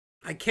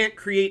 I can't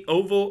create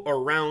oval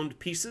or round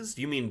pieces.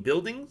 Do you mean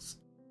buildings?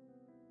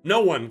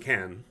 No one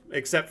can,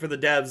 except for the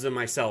devs and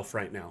myself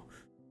right now.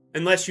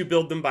 Unless you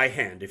build them by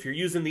hand. If you're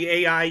using the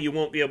AI, you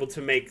won't be able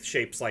to make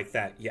shapes like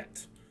that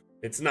yet.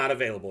 It's not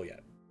available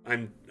yet.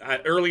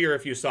 Earlier,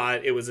 if you saw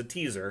it, it was a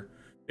teaser.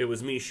 It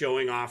was me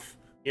showing off,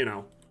 you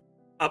know,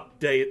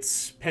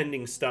 updates,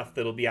 pending stuff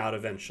that'll be out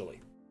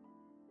eventually.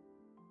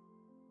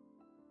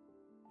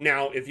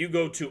 Now, if you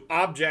go to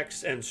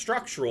objects and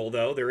structural,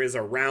 though, there is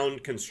a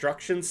round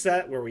construction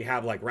set where we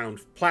have like round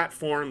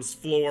platforms,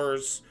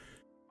 floors,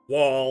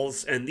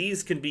 walls, and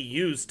these can be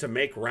used to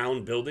make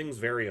round buildings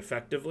very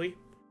effectively.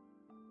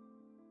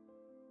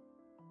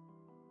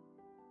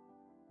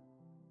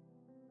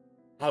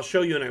 I'll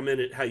show you in a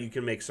minute how you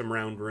can make some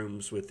round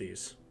rooms with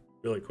these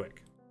really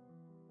quick.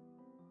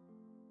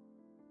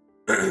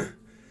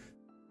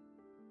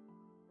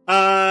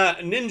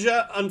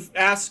 Ninja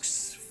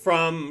asks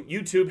from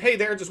YouTube, hey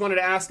there, just wanted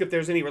to ask if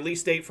there's any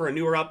release date for a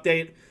newer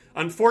update.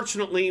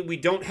 Unfortunately, we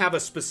don't have a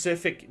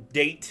specific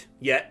date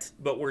yet,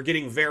 but we're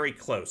getting very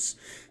close.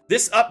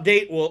 This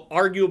update will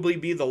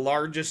arguably be the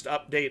largest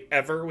update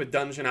ever with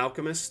Dungeon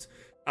Alchemist.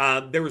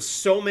 There was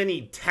so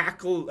many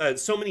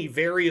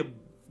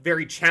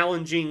very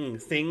challenging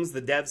things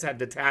the devs had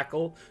to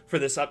tackle for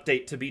this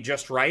update to be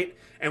just right,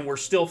 and we're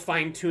still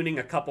fine-tuning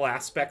a couple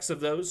aspects of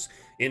those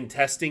in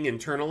testing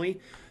internally.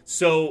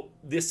 So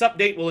this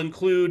update will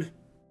include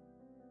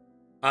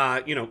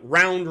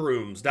round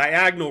rooms,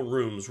 diagonal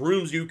rooms,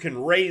 rooms you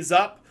can raise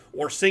up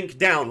or sink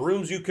down,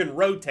 rooms you can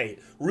rotate,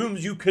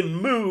 rooms you can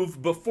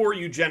move before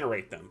you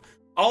generate them.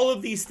 All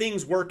of these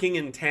things working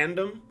in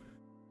tandem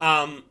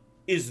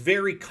is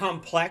very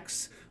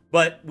complex,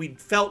 but we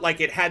felt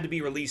like it had to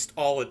be released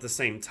all at the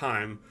same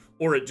time,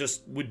 or it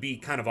just would be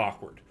kind of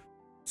awkward.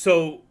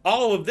 So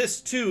all of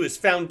this, too, is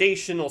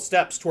foundational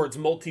steps towards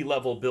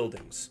multi-level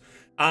buildings.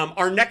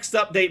 Our next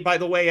update, by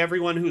the way,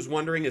 everyone who's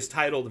wondering, is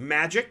titled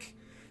Magic.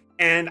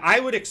 And I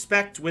would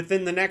expect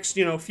within the next,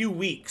 few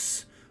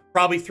weeks,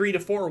 probably 3 to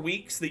 4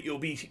 weeks, that you'll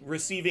be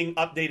receiving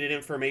updated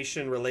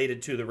information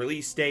related to the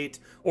release date,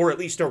 or at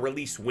least a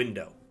release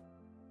window.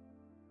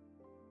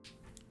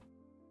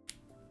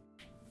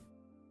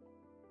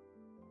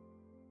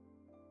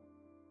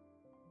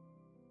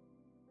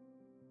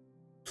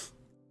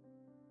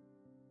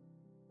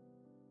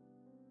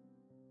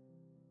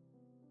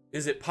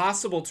 Is it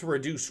possible to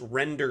reduce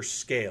render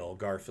scale,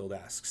 Garfield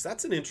asks.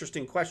 That's an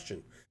interesting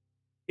question.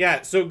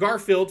 Yeah, so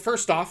Garfield,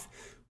 first off,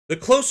 the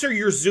closer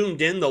you're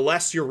zoomed in, the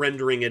less you're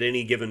rendering at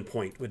any given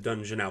point with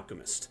Dungeon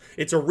Alchemist.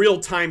 It's a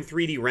real-time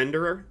 3D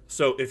renderer,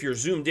 so if you're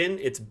zoomed in,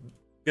 it's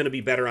going to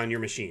be better on your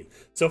machine.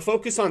 So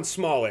focus on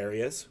small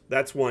areas.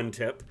 That's one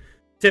tip.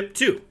 Tip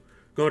 2,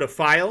 go to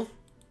File,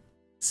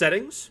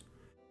 Settings.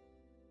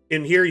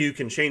 In here, you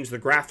can change the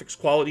graphics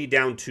quality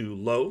down to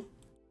low.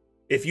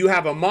 If you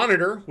have a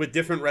monitor with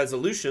different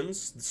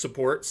resolutions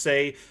support,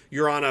 say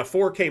you're on a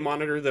 4K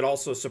monitor that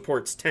also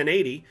supports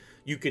 1080,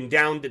 you can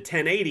down to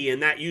 1080,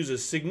 and that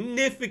uses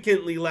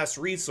significantly less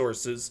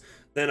resources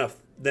than a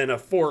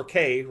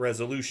 4K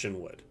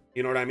resolution would.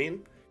 You know what I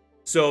mean?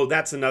 So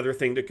that's another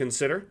thing to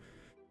consider.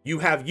 You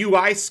have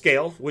UI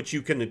scale, which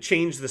you can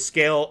change the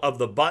scale of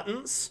the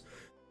buttons,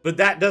 but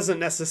that doesn't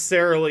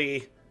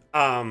necessarily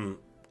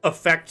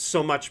affect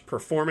so much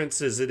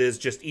performance as it is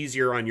just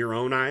easier on your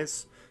own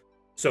eyes.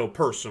 So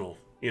personal,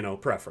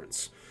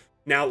 preference.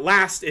 Now,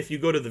 last, if you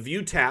go to the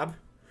View tab,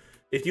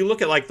 if you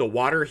look at like the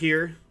water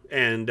here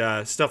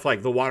and stuff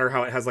like the water,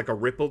 how it has like a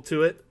ripple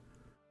to it.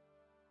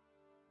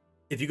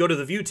 If you go to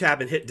the View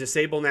tab and hit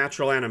Disable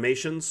Natural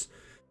Animations,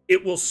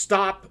 it will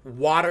stop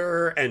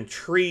water and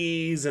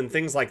trees and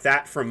things like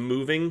that from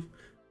moving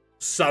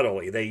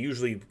subtly. They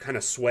usually kind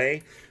of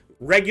sway.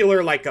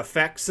 Regular like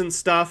effects and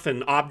stuff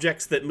and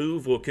objects that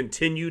move will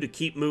continue to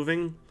keep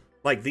moving,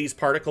 like these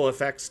particle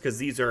effects, because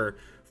these are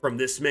from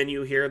this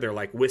menu here. They're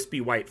like wispy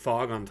white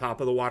fog on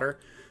top of the water.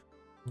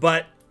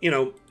 But,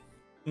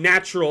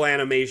 natural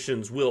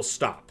animations will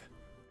stop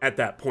at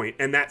that point,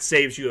 and that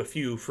saves you a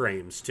few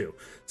frames too.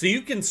 So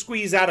you can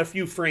squeeze out a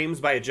few frames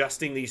by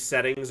adjusting these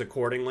settings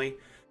accordingly.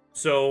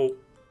 So,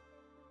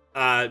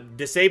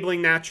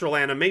 disabling natural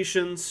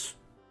animations,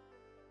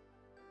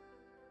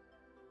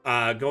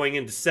 going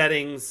into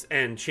settings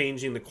and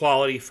changing the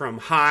quality from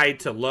high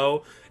to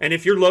low. And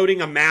if you're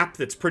loading a map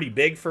that's pretty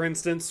big, for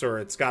instance, or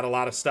it's got a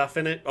lot of stuff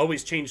in it,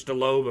 always change to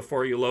low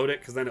before you load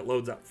it, because then it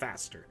loads up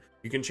faster.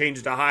 You can change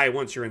it to high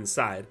once you're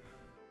inside.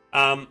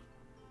 And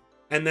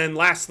then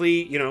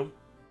lastly,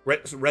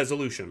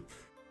 resolution.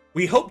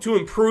 We hope to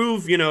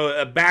improve,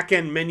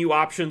 back-end menu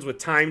options with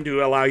time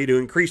to allow you to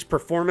increase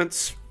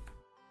performance.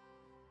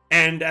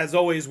 And as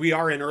always, we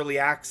are in early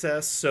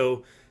access,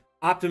 so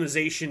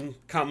optimization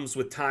comes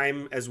with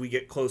time as we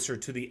get closer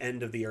to the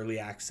end of the early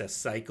access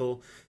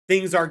cycle.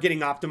 Things are getting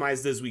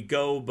optimized as we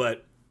go,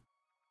 but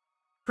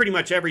pretty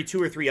much every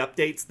 2 or 3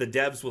 updates, the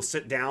devs will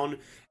sit down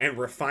and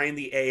refine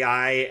the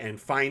AI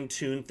and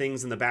fine-tune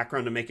things in the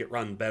background to make it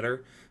run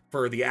better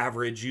for the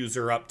average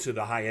user up to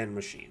the high-end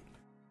machine.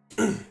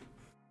 Get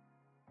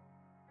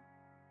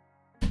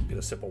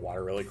a sip of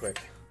water really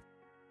quick.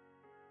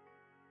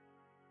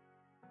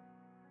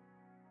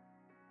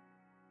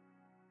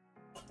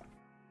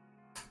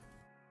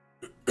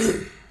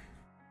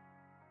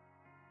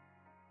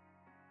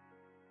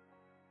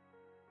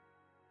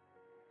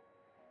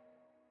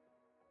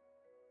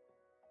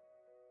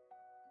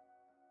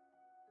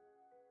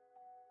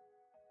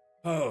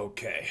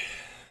 Okay.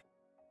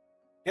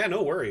 Yeah,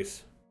 no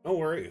worries. No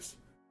worries.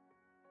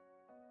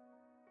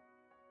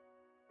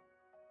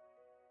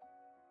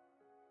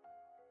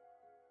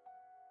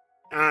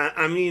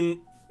 I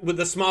mean, with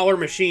the smaller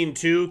machine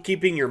too,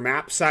 keeping your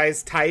map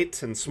size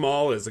tight and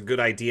small is a good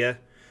idea.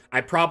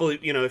 I probably,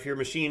 if your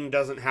machine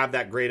doesn't have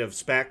that great of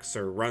specs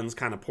or runs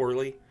kind of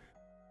poorly,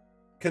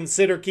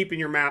 consider keeping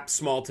your maps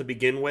small to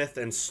begin with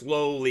and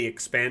slowly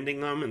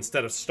expanding them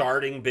instead of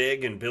starting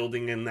big and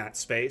building in that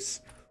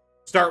space.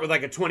 Start with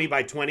like a 20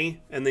 by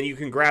 20, and then you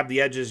can grab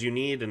the edges you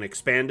need and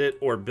expand it,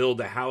 or build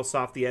a house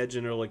off the edge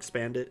and it'll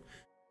expand it.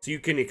 So you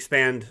can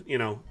expand,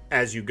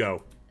 as you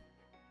go.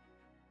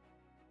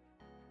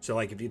 So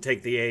like if you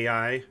take the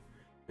AI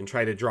and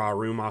try to draw a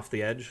room off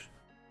the edge,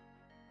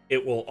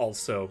 it will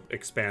also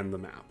expand the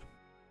map.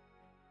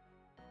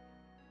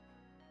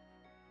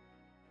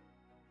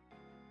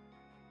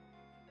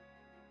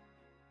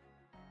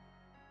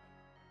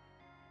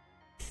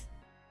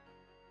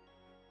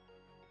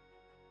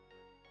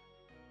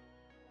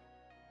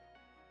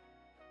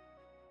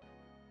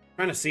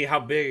 Trying to see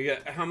how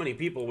many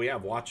people we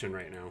have watching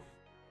right now.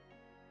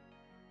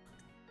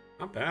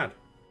 Not bad.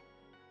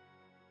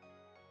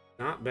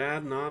 Not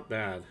bad, not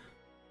bad.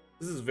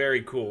 This is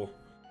very cool.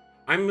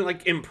 I'm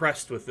like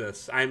impressed with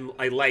this. I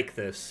like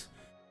this.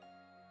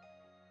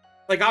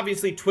 Like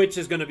obviously Twitch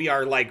is going to be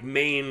our like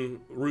main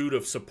route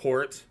of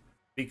support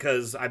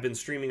because I've been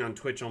streaming on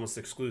Twitch almost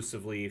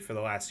exclusively for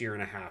the last year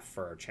and a half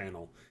for our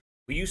channel.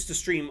 We used to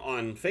stream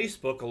on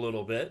Facebook a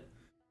little bit,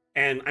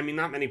 and I mean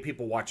not many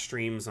people watch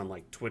streams on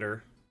like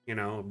Twitter,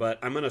 but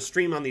I'm going to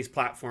stream on these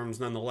platforms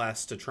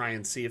nonetheless to try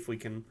and see if we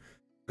can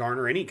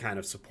garner any kind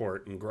of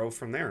support and grow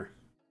from there.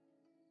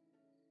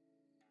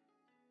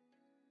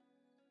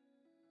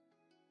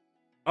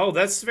 Oh,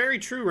 that's very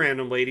true,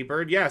 Random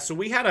Ladybird. Yeah, so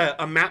we had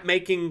a map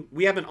making,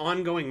 we have an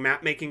ongoing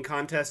map making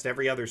contest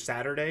every other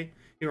Saturday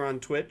here on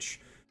Twitch,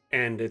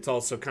 and it's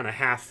also kind of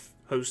half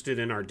hosted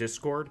in our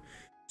Discord.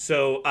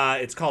 So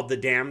it's called the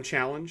DAM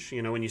Challenge.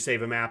 When you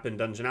save a map in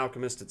Dungeon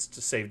Alchemist,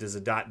 it's saved as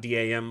a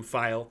 .dam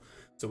file.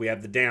 So we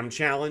have the DAM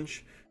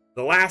Challenge.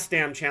 The last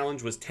DAM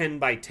Challenge was 10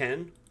 by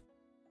 10,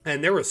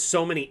 and there were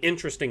so many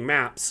interesting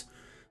maps,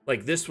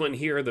 like this one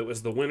here that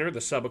was the winner, the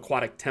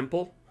Subaquatic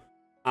Temple,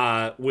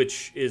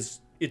 which is...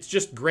 It's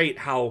just great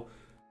how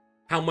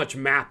much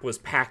map was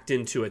packed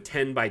into a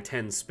 10 by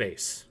 10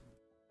 space.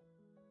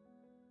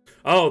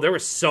 Oh, there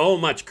was so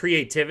much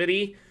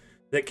creativity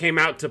that came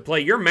out to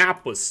play. Your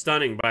map was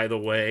stunning, by the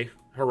way,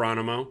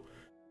 Geronimo.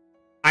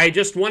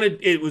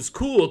 It was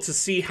cool to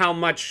see how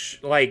much,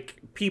 like,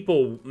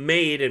 people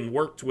made and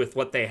worked with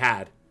what they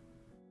had.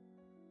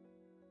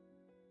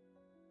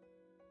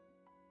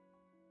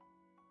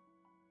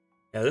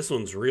 Yeah, this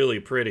one's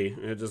really pretty.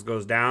 It just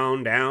goes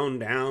down, down,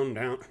 down,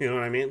 down. You know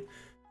what I mean?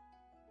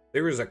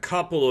 There was a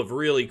couple of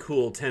really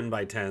cool 10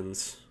 by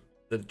 10s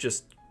that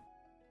just...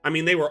 I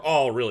mean, they were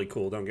all really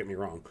cool, don't get me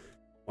wrong.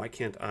 Why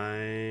can't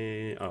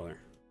I... Oh, there.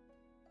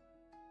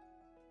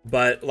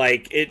 But,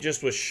 like, it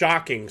just was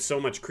shocking. So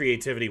much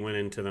creativity went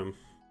into them.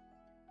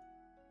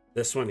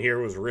 This one here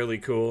was really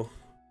cool.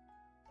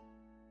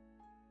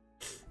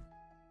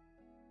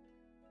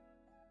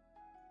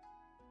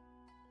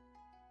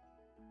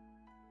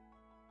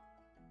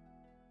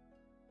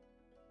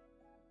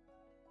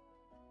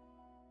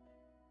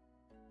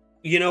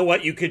 You know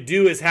what you could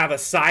do is have a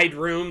side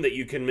room that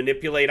you can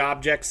manipulate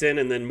objects in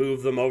and then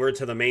move them over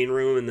to the main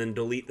room and then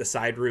delete the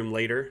side room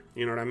later.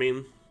 You know what I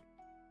mean?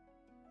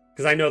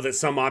 Because I know that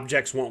some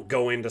objects won't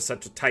go into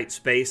such a tight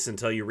space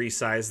until you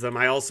resize them.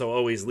 I also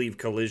always leave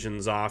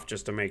collisions off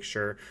just to make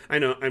sure. I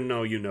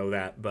know you know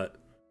that, but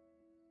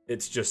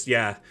it's just,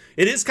 yeah.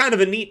 It is kind of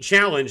a neat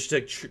challenge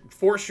to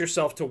force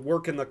yourself to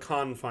work in the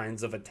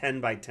confines of a 10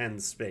 by 10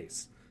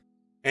 space.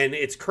 And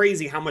it's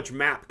crazy how much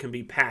map can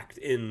be packed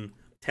in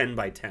 10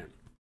 by 10.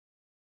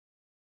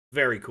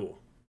 Very cool.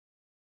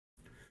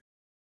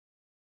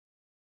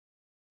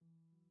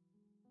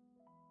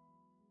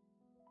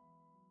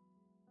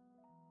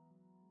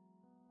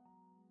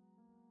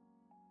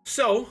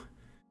 So,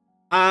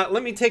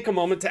 let me take a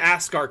moment to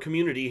ask our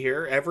community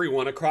here,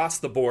 everyone across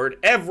the board,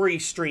 every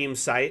stream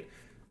site,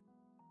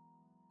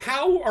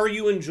 how are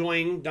you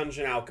enjoying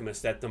Dungeon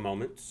Alchemist at the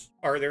moment?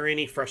 Are there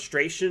any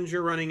frustrations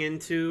you're running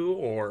into,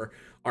 or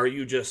are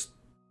you just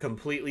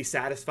completely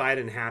satisfied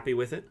and happy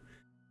with it?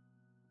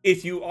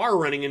 If you are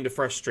running into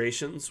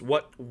frustrations,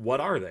 what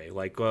are they?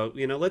 Like,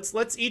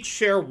 let's each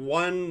share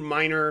one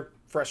minor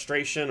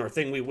frustration or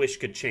thing we wish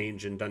could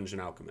change in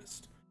Dungeon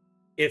Alchemist,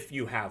 if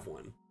you have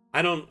one.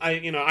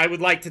 I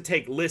would like to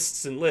take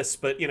lists and lists,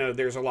 but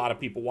there's a lot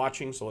of people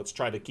watching, so let's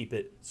try to keep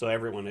it so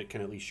everyone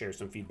can at least share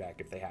some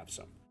feedback if they have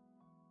some.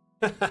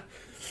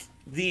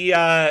 The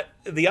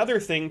other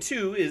thing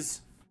too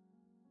is,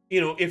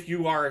 if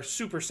you are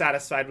super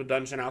satisfied with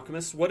Dungeon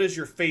Alchemist, what is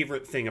your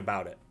favorite thing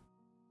about it?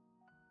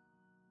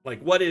 Like,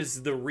 what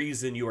is the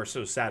reason you are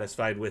so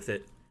satisfied with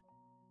it?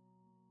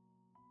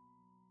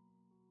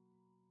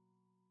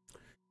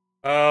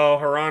 Oh,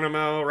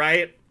 Geronimo,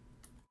 right?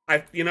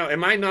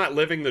 Am I not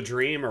living the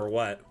dream or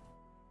what?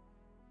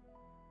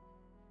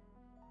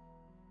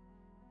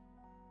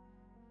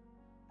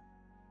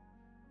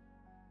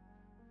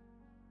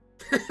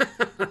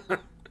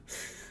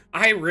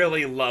 I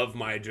really love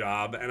my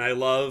job, and I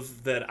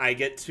love that I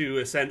get to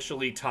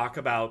essentially talk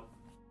about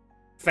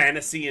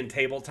fantasy and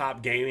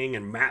tabletop gaming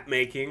and map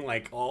making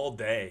like all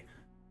day.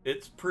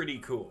 It's pretty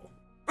cool.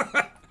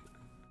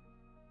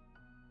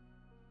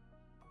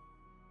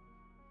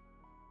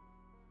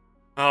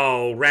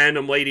 Oh,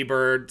 random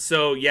ladybird.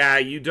 So, yeah,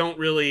 you don't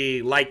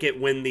really like it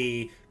when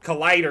the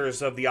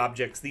colliders of the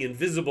objects, the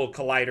invisible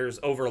colliders,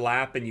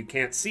 overlap and you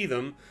can't see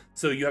them.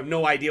 So you have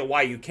no idea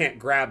why you can't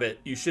grab it.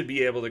 You should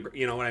be able to,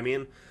 you know what I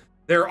mean?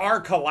 There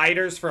are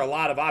colliders for a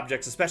lot of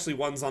objects, especially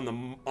ones on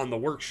the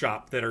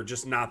workshop that are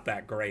just not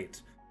that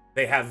great.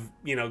 They have,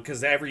 you know,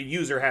 because every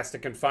user has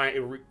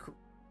to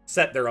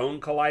set their own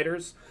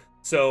colliders.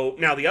 So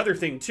now the other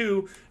thing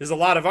too is a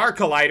lot of our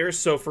colliders.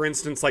 So for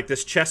instance, like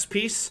this chess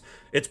piece,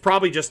 it's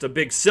probably just a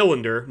big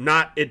cylinder.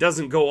 It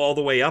doesn't go all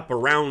the way up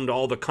around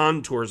all the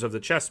contours of the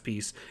chess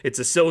piece. It's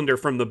a cylinder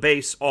from the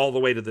base all the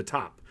way to the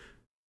top.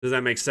 Does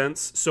that make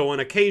sense? So on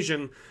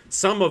occasion,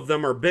 some of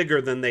them are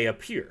bigger than they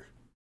appear.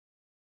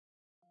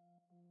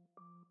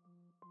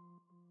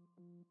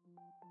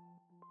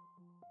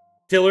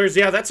 Tillers,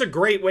 yeah, that's a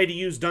great way to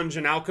use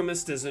Dungeon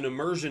Alchemist as an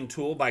immersion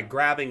tool by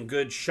grabbing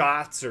good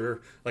shots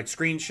or like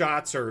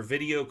screenshots or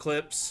video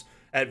clips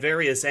at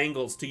various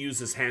angles to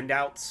use as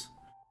handouts.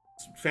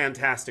 It's a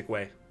fantastic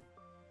way.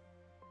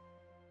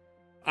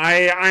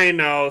 I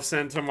know,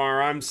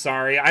 Centimar, I'm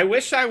sorry. I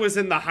wish I was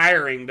in the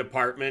hiring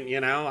department, you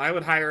know? I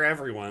would hire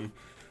everyone.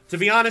 To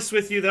be honest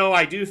with you, though,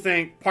 I do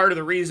think part of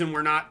the reason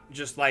we're not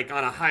just, like,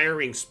 on a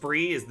hiring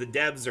spree is the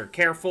devs are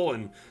careful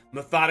and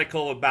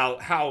methodical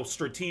about how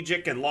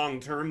strategic and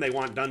long-term they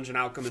want Dungeon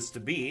Alchemist to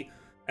be.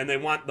 And they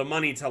want the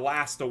money to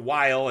last a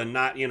while and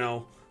not, you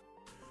know,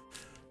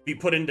 be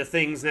put into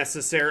things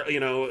necessarily, you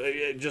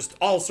know, just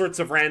all sorts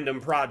of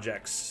random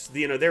projects.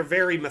 You know, they're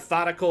very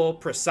methodical,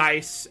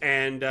 precise,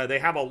 and they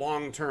have a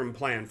long-term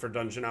plan for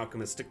Dungeon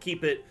Alchemist to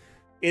keep it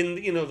in,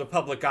 you know, the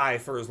public eye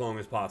for as long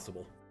as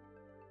possible.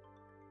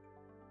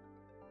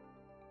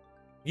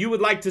 You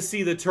would like to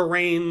see the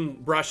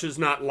terrain brushes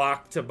not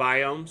locked to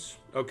biomes,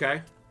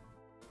 okay?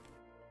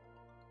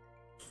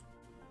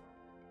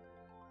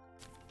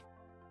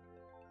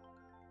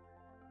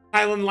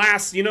 Highland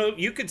Lass, you know,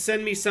 you could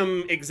send me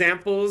some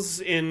examples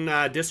in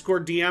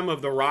Discord DM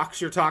of the rocks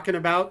you're talking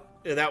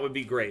about. That would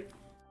be great.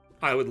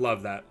 I would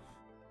love that.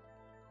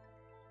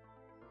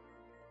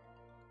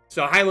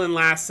 So Highland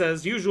Lass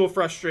says, usual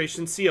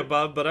frustration, see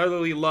above, but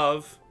utterly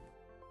love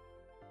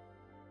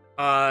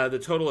the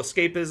total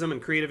escapism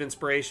and creative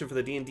inspiration for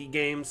the D&D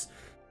games.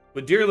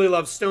 Would dearly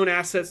love stone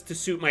assets to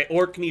suit my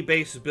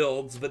Orkney-based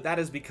builds, but that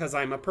is because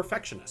I'm a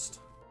perfectionist.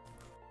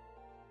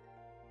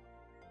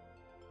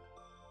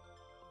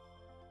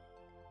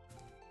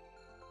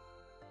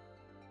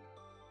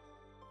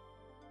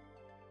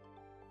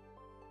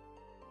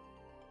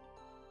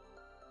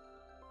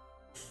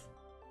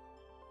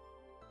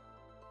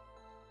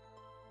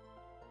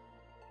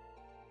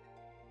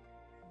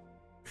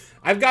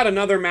 I've got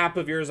another map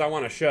of yours I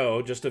want to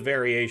show, just a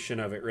variation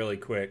of it really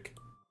quick.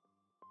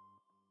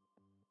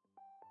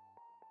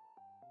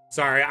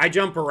 Sorry, I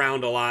jump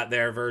around a lot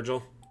there,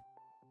 Virgil.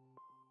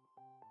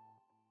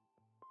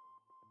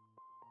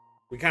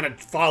 We kind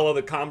of follow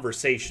the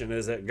conversation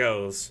as it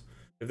goes.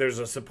 If there's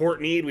a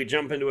support need, we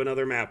jump into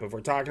another map. If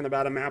we're talking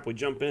about a map, we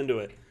jump into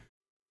it.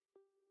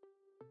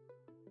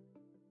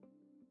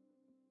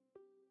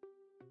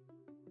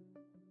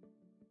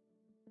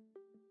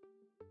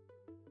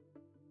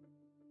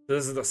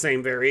 This is the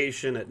same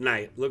variation at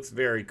night. Looks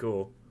very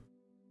cool.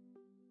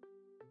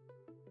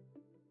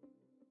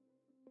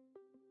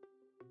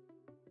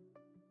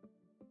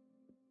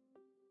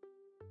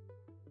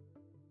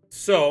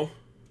 So,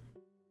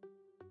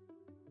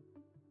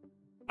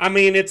 I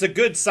mean, it's a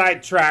good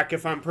sidetrack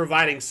if I'm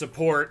providing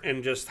support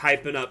and just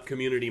hyping up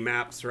community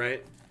maps,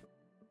 right?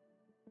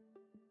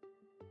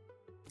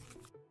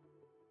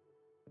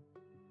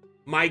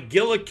 My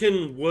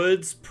Gillikin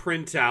Woods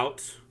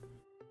printout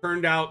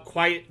turned out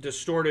quite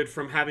distorted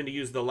from having to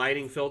use the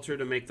lighting filter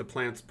to make the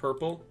plants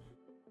purple.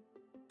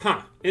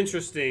 Huh,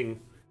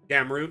 interesting,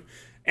 Gamroot.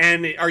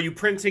 And are you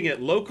printing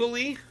it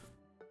locally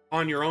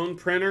on your own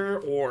printer,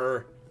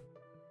 or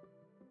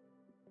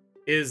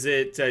is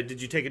it,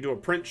 did you take it to a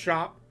print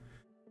shop?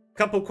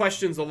 Couple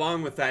questions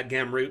along with that,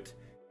 Gamroot,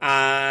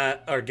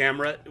 or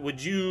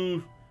Gamrut.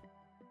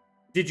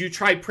 Did you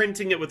try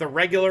printing it with a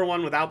regular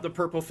one without the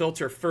purple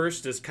filter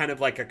first as kind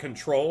of like a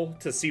control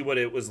to see what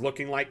it was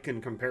looking like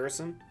in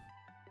comparison?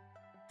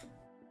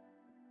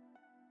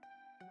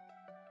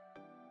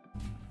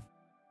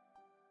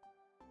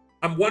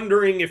 I'm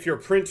wondering if your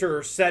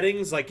printer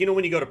settings, like, you know,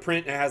 when you go to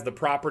print, it has the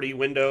property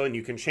window and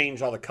you can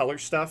change all the color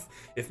stuff.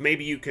 If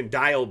maybe you can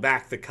dial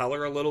back the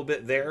color a little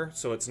bit there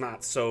so it's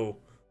not so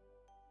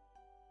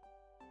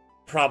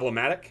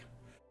problematic.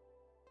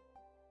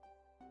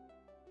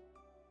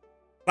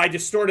 By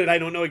distorted, I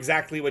don't know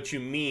exactly what you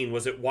mean.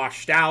 Was it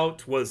washed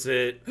out? Was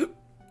it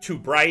too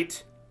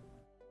bright?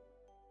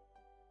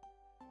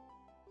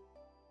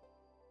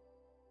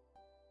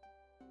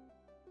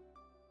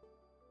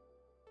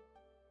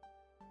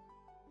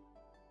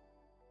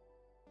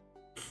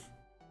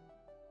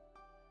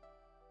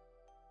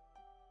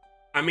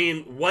 I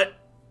mean, what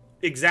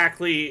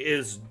exactly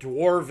is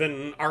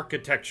dwarven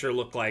architecture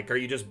look like? Are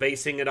you just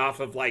basing it off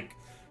of, like,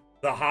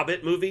 the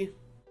Hobbit movie?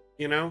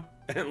 You know?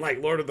 And,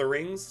 like, Lord of the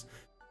Rings?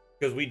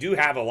 Because we do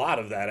have a lot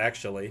of that,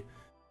 actually.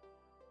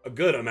 A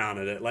good amount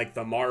of it. Like,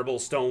 the marble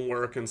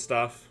stonework and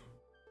stuff.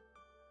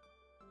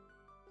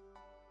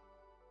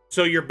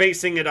 So you're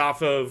basing it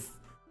off of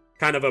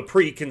kind of a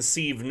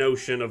preconceived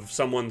notion of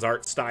someone's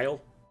art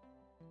style?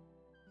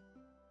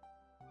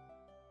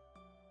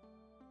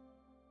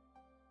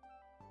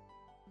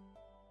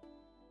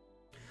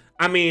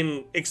 I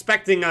mean,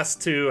 expecting us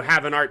to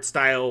have an art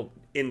style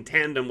in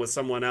tandem with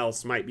someone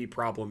else might be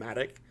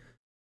problematic.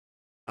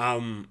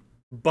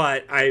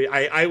 But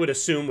I would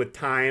assume with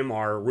time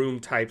our room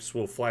types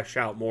will flesh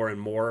out more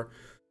and more.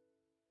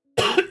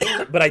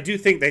 But I do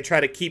think they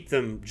try to keep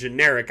them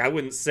generic. I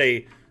wouldn't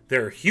say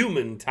they're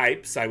human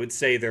types. I would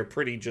say they're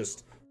pretty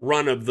just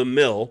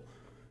run-of-the-mill,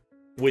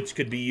 which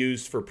could be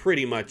used for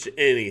pretty much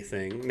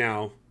anything.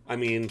 Now, I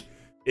mean,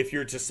 if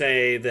you're to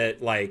say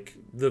that, like,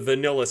 the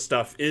vanilla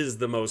stuff is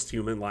the most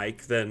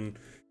human-like, then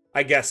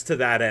I guess to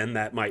that end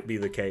that might be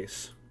the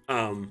case.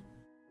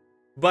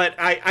 But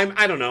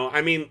I don't know.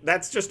 I mean,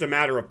 that's just a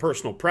matter of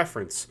personal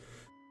preference.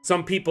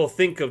 Some people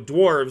think of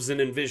dwarves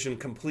and envision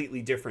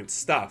completely different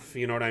stuff,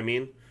 you know what I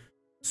mean?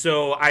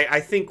 So I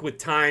think with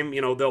time,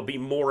 you know, there'll be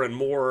more and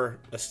more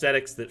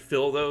aesthetics that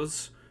fill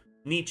those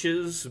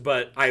niches,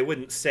 but I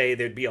wouldn't say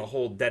there'd be a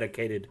whole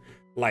dedicated,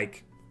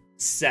 like,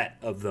 set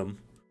of them.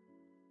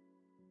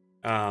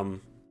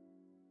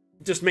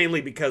 Just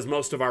mainly because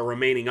most of our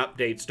remaining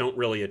updates don't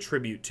really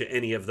attribute to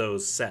any of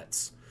those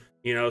sets.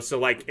 You know, so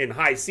like in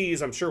High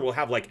Seas, I'm sure we'll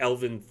have like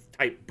elven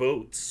type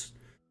boats,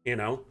 you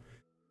know.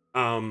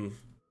 But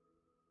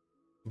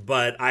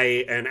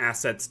and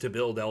assets to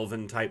build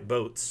elven type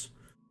boats,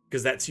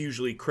 because that's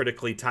usually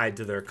critically tied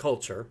to their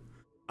culture.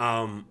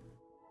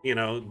 You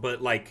know,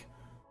 but like,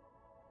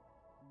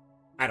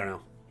 I don't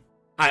know.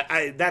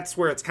 That's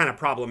where it's kind of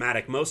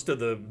problematic. Most of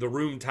the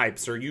room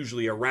types are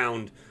usually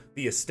around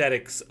the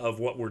aesthetics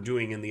of what we're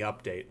doing in the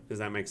update. Does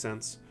that make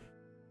sense?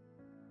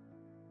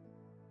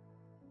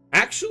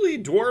 Actually,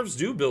 dwarves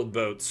do build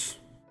boats.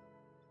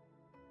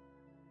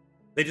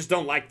 They just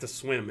don't like to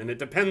swim, and it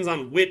depends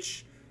on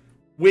which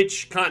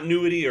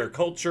continuity or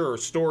culture or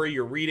story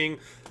you're reading.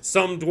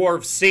 Some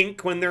dwarves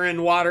sink when they're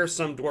in water,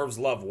 some dwarves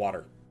love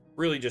water.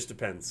 Really just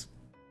depends.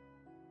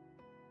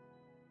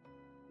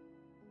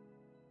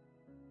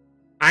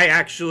 I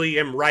actually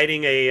am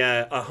writing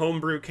a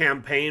homebrew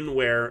campaign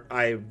where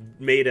I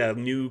made a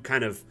new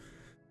kind of...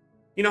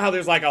 You know how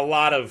there's like a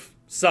lot of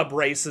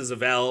sub-races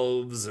of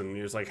elves, and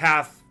there's like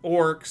half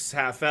orcs,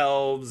 half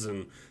elves,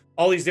 and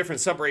all these different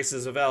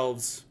sub-races of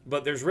elves,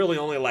 but there's really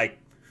only like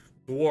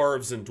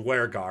dwarves and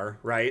dwergar,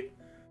 right?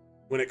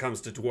 When it comes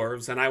to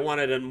dwarves, and I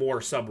wanted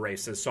more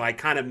sub-races, so I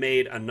kind of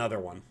made another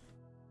one.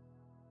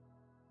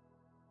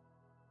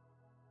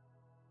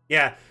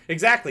 Yeah,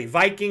 exactly.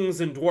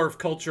 Vikings and dwarf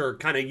culture are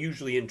kind of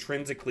usually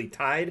intrinsically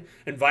tied,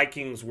 and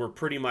Vikings were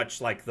pretty much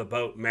like the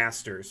boat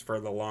masters for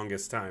the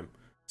longest time.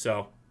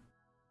 So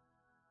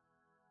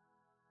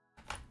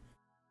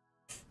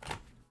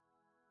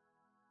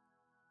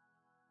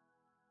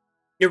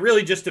it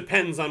really just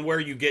depends on where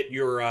you get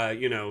your,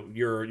 you know,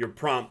 your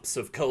prompts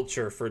of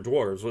culture for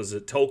dwarves. Was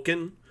it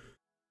Tolkien?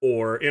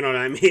 Or, you know what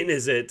I mean?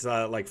 Is it,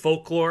 like,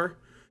 folklore?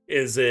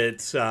 Is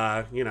it,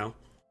 you know,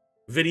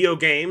 video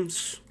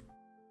games?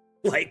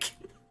 Like...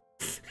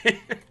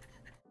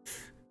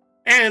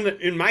 And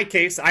in my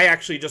case, I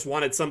actually just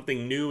wanted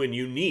something new and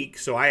unique,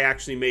 so I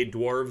actually made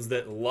dwarves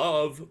that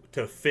love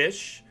to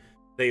fish.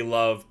 They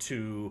love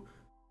to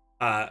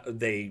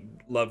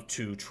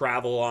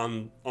travel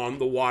on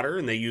the water,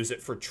 and they use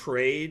it for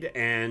trade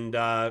and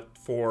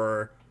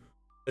for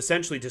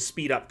essentially to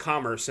speed up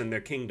commerce in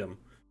their kingdom.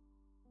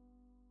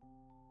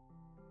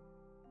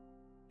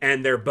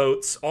 And their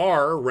boats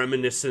are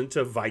reminiscent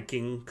of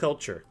Viking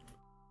culture.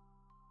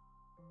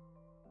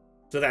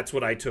 So that's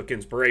what I took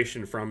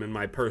inspiration from in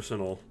my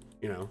personal,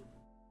 you know,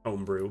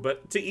 homebrew.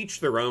 But to each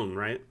their own,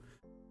 right?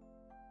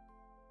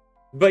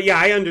 But yeah,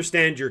 I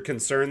understand your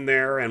concern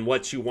there and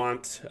what you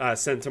want,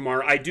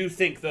 Centimar. I do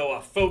think, though,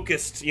 a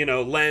focused, you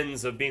know,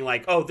 lens of being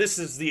like, oh, this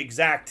is the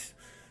exact,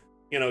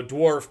 you know,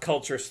 dwarf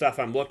culture stuff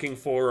I'm looking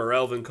for, or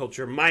elven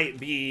culture, might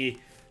be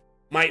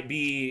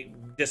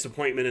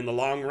disappointment in the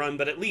long run,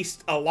 but at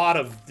least a lot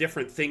of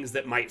different things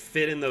that might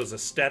fit in those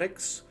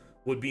aesthetics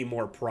would be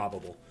more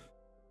probable.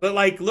 But,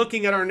 like,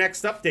 looking at our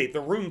next update, the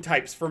room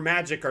types for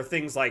magic are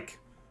things like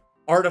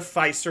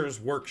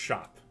Artificer's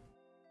Workshop,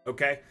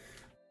 okay?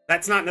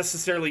 That's not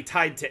necessarily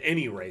tied to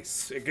any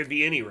race. It could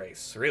be any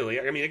race, really.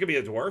 I mean, it could be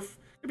a dwarf,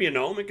 it could be a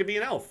gnome, it could be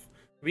an elf,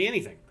 it could be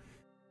anything.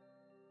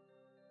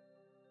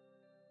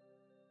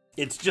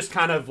 It's just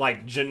kind of,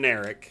 like,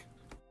 generic.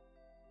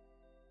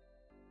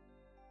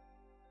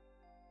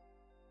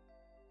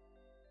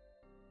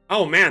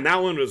 Oh, man,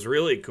 that one was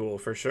really cool,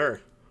 for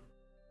sure.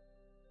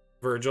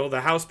 Virgil, the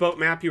houseboat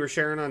map you were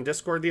sharing on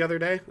Discord the other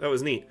day? That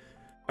was neat.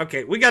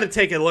 Okay, we got to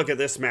take a look at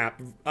this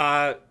map.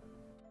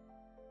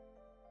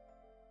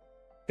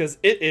 Because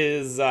it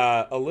is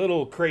a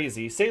little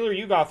crazy. Sailor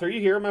Yugoth, are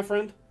you here, my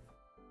friend?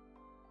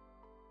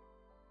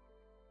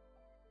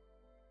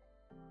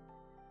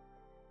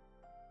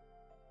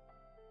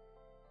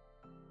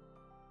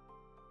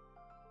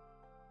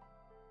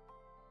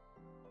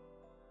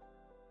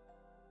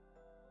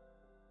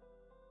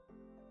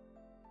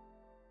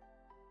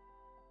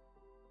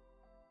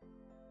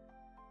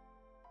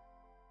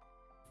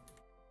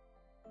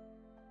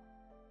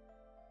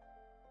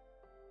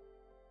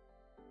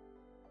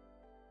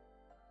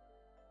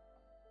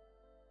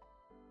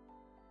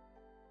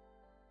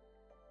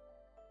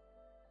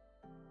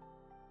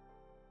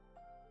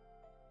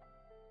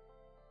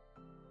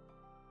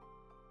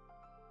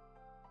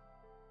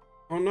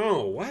 Oh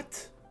no,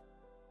 what?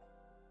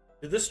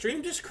 Did the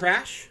stream just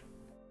crash?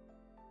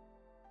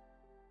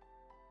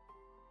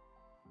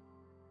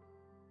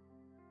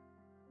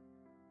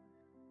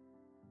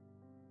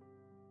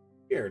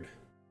 Weird.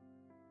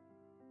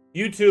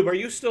 YouTube, are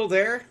you still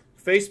there?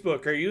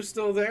 Facebook, are you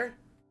still there?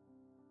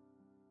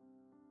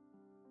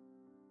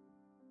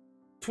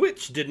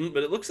 Twitch didn't,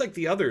 but it looks like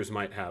the others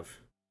might have.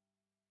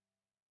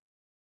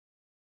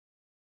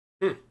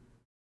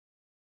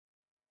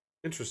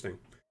 Interesting.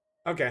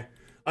 Okay.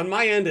 On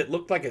my end, it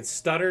looked like it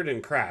stuttered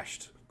and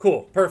crashed.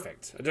 Cool.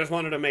 Perfect. I just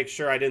wanted to make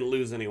sure I didn't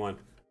lose anyone.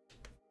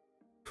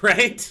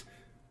 Right?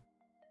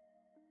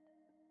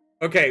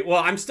 Okay,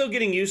 well, I'm still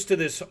getting used to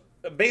this.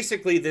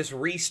 Basically, this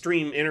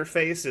Restream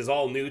interface is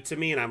all new to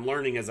me, and I'm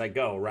learning as I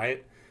go,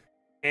 right?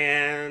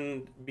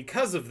 And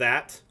because of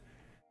that,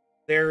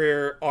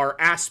 there are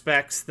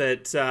aspects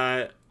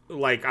that,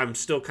 like, I'm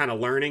still kind of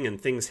learning, and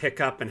things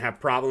hiccup and have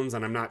problems,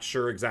 and I'm not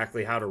sure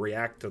exactly how to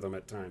react to them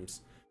at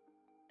times.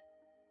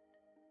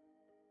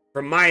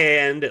 From my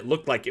end, it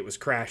looked like it was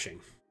crashing.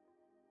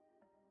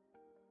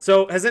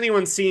 So, has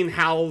anyone seen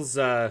Howl's,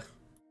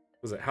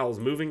 was it Howl's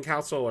Moving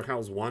Castle or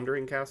Howl's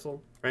Wandering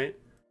Castle, right?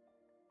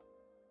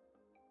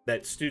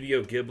 That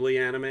Studio Ghibli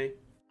anime?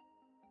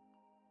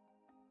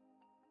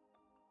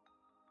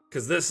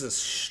 Because this is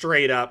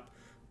straight up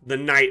the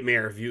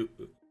Nightmare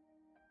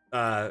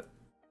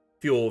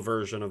Fuel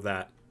version of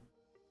that.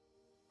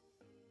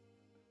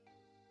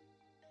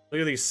 Look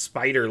at these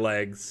spider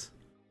legs.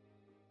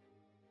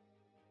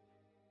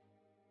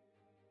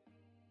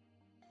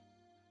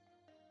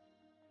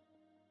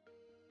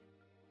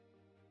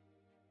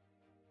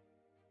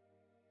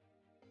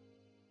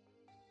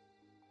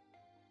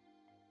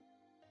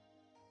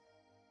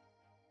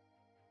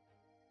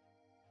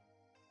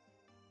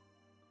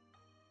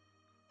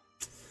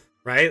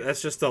 Right?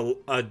 That's just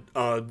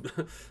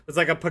it's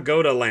like a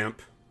pagoda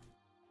lamp.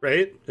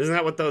 Right? Isn't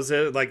that what those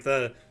is? Like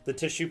the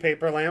tissue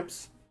paper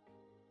lamps?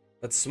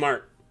 That's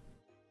smart.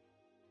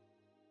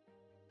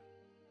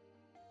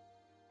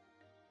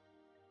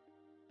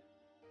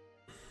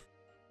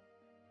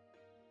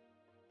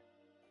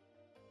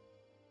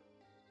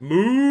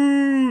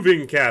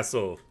 Moving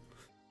castle.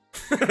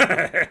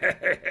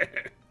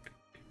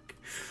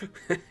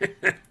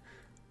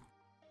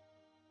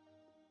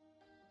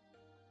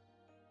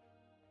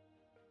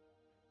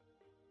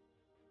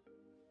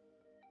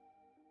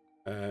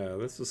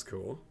 This is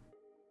cool.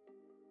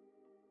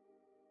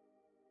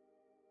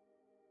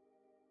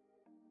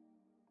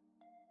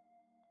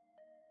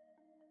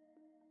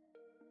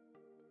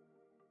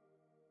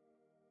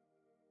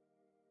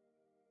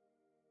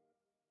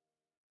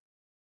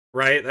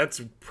 Right?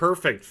 That's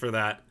perfect for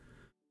that.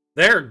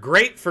 They're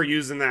great for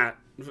using that.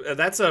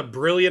 That's a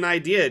brilliant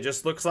idea. It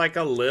just looks like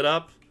a lit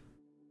up,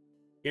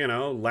 you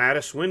know,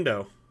 lattice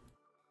window.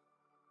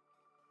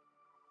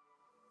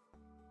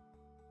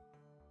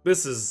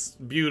 This is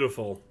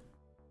beautiful,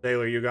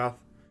 Sailor Yugoth.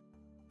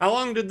 How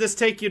long did this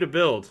take you to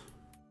build?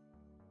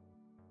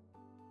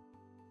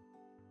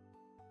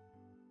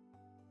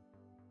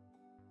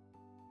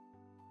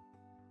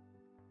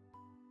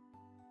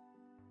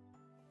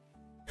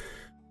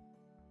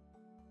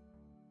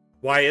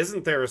 Why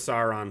isn't there a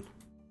Sauron?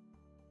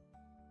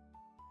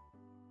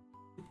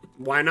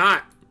 Why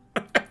not?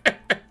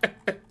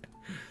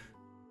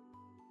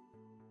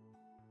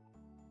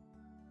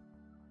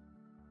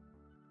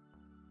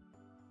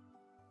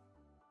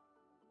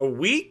 A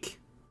week?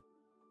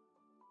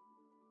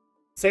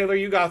 Sailor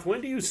Yugoth, when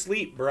do you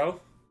sleep,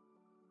 bro?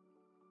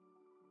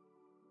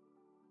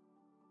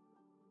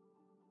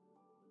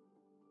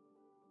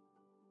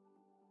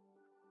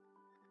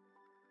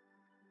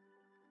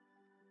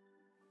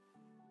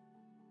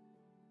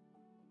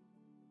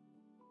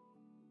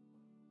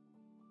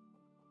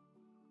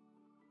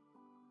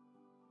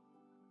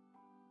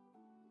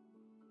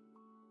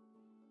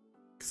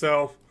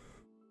 So,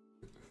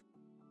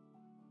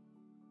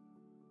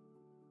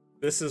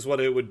 this is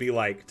what it would be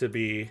like to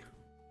be...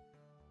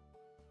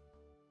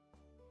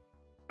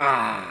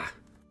 Ah!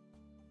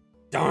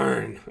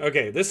 Darn.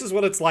 Okay, this is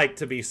what it's like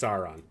to be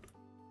Sauron.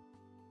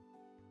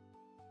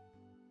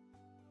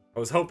 I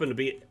was hoping to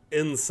be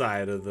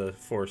inside of the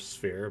Force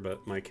Sphere,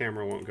 but my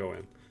camera won't go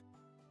in.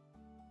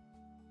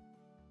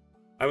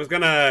 I was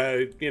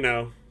gonna, you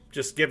know,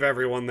 just give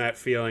everyone that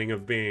feeling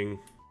of being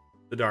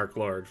the Dark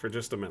Lord for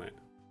just a minute.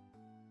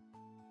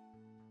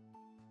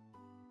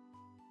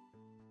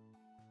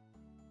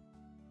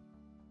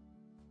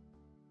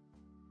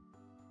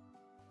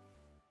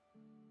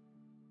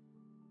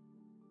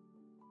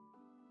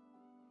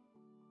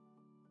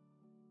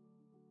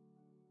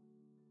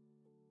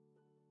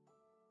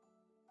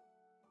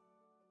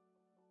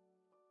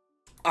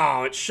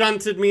 Oh, it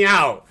shunted me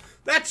out.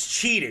 That's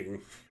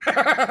cheating.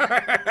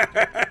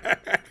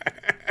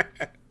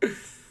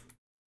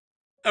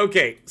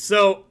 Okay,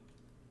 so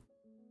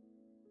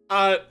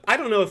I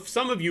don't know if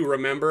some of you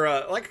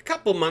remember, like a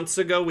couple months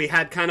ago, we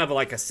had kind of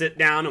like a sit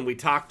down and we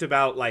talked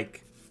about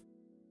like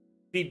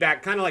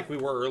feedback, kind of like we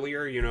were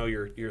earlier. You know,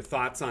 your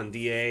thoughts on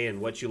DA and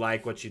what you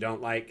like, what you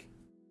don't like.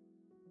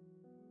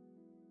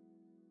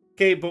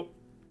 Okay, but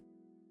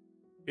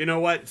you know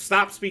what?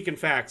 Stop speaking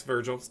facts,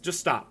 Virgil. Just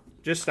stop.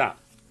 Just stop.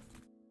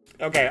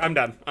 Okay, I'm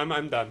done.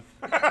 I'm done.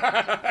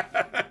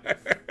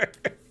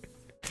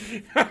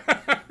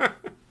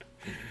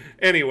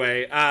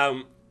 Anyway,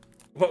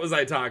 what was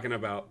I talking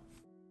about?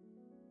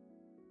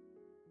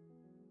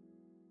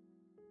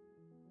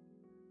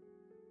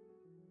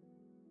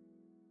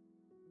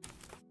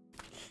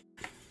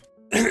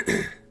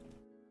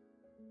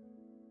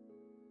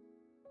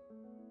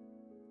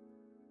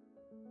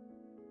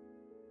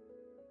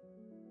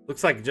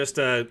 Looks like just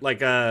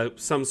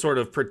some sort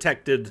of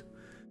protected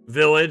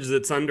village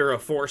that's under a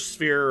force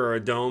sphere or a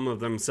dome of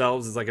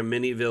themselves. It's like a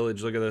mini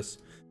village. Look at this.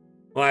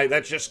 Well,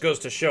 that just goes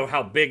to show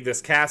how big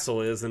this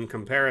castle is in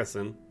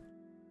comparison.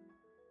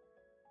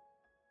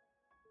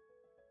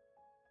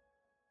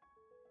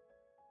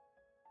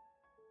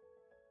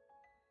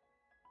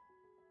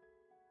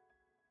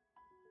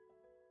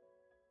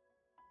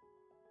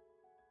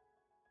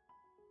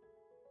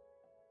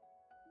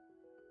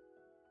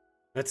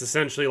 That's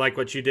essentially like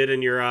what you did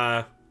in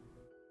your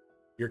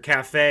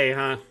cafe,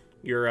 huh?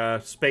 Your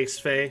space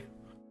fae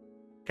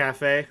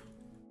cafe.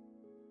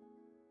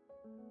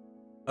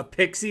 A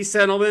pixie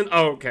settlement?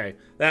 Oh, okay.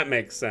 That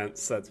makes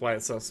sense. That's why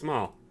it's so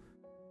small.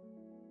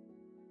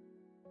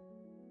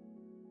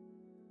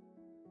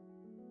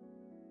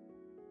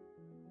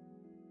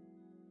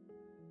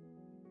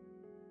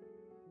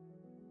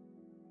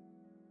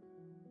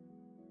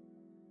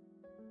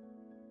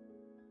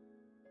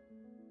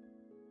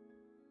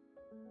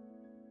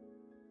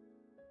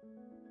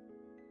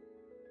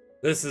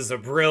 This is a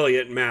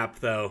brilliant map,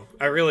 though.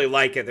 I really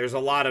like it. There's a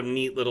lot of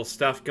neat little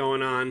stuff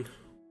going on.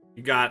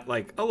 You got,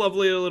 like, a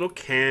lovely little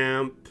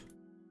camp.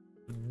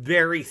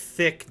 Very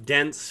thick,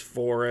 dense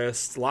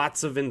forest.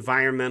 Lots of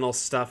environmental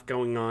stuff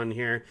going on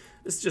here.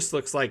 This just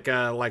looks like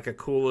a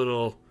cool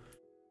little,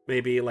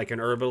 maybe like an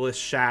herbalist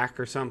shack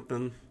or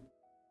something.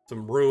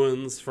 Some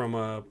ruins from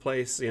a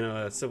place, you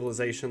know, a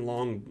civilization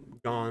long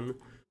gone.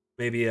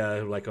 Maybe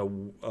like a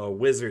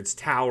wizard's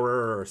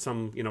tower or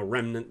some, you know,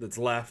 remnant that's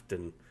left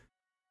and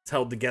it's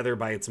held together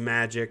by its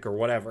magic or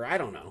whatever. I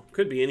don't know.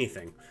 Could be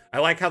anything. I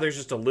like how there's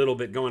just a little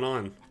bit going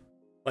on.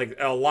 Like,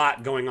 a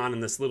lot going on in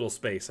this little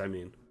space, I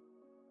mean.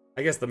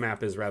 I guess the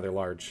map is rather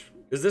large.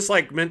 Is this,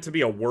 like, meant to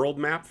be a world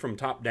map from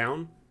top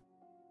down?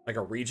 Like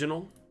a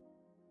regional?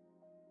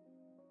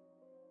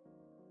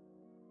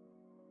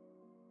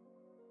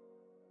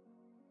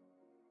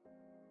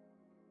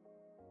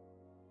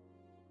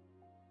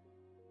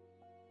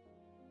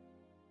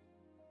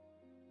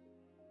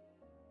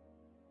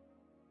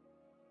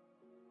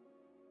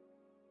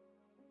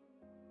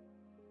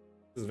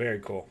 This is very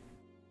cool.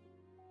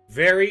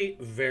 Very,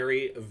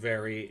 very,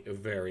 very,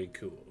 very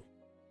cool.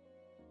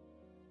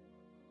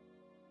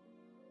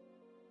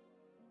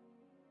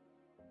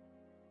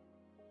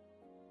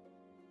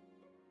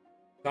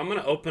 So I'm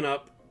gonna open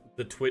up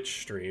the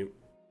Twitch stream.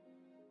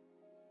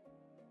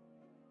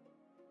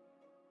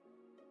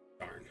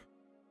 Darn.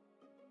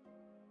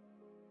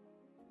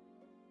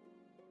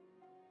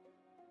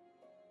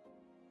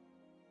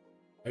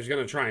 I was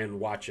gonna try and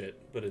watch it,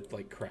 but it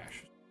like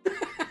crashed.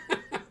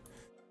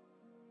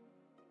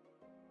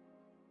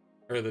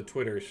 Or the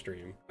Twitter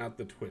stream, not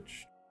the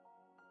Twitch.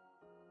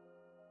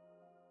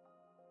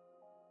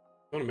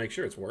 I want to make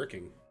sure it's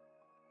working.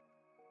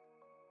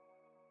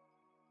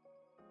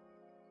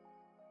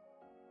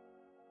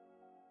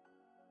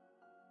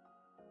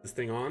 This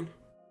thing on?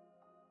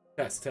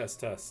 Test,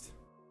 test, test.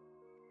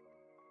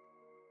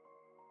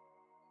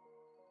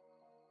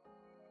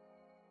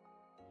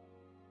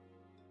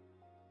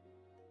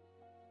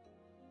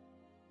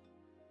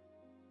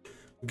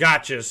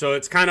 Gotcha. So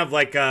it's kind of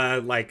like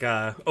a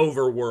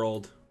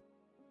overworld.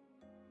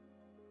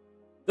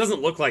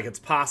 Doesn't look like it's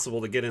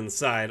possible to get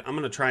inside. I'm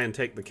gonna try and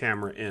take the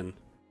camera in.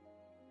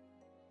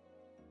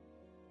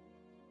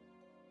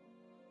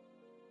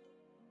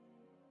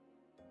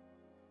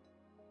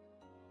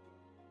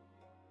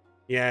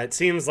 Yeah, it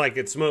seems like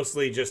it's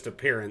mostly just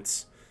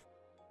appearance.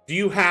 Do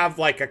you have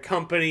like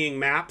accompanying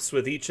maps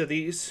with each of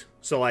these?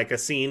 So like a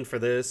scene for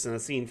this and a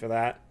scene for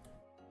that?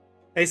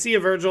 Hey, see you,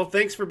 Virgil.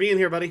 Thanks for being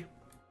here, buddy.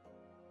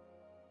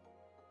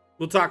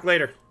 We'll talk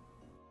later.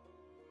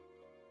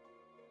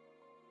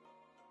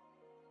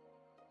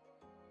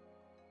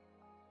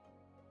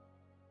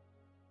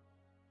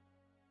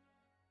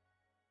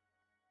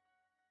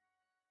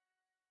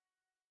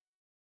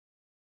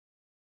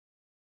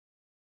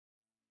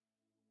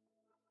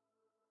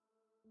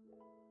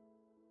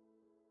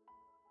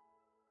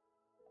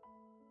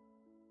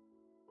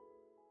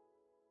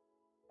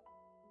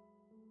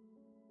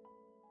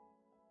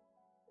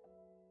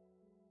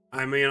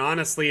 I mean,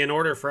 honestly, in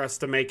order for us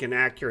to make an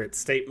accurate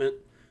statement,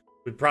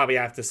 we'd probably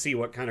have to see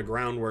what kind of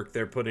groundwork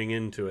they're putting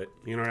into it.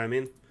 You know what I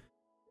mean?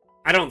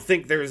 I don't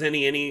think there's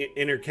any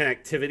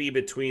interconnectivity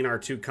between our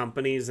two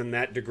companies in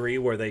that degree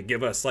where they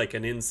give us like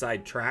an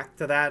inside track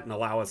to that and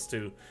allow us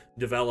to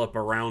develop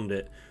around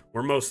it.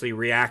 We're mostly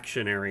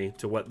reactionary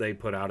to what they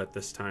put out at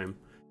this time.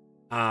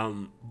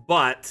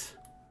 But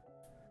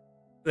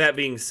that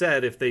being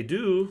said, if they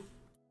do,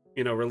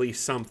 you know, release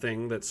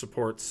something that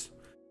supports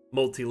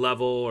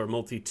multi-level or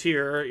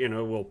multi-tier, you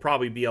know, we'll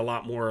probably be a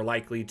lot more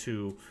likely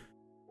to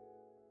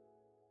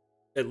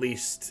at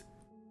least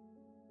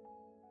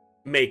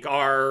make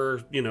our,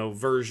 you know,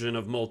 version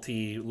of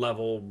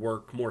multi-level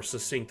work more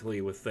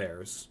succinctly with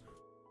theirs.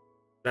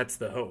 That's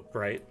the hope,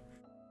 right?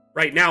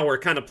 Right now, we're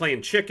kind of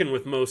playing chicken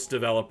with most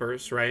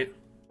developers, right?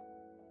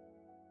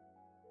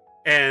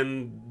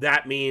 And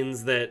that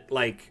means that,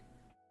 like,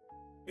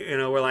 you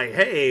know, we're like,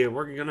 hey,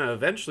 we're gonna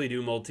eventually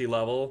do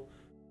multi-level,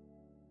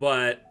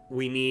 but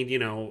we need, you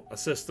know, a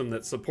system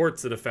that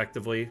supports it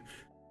effectively.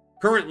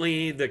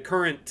 Currently, the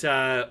current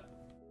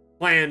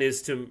plan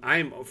is to,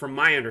 from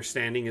my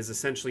understanding, is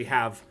essentially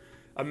have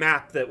a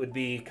map that would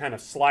be kind of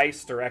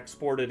sliced or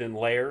exported in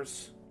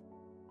layers.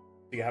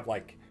 You have,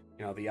 like,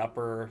 you know, the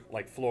upper,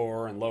 like,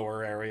 floor and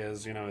lower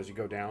areas, you know, as you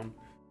go down.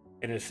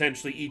 And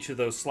essentially each of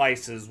those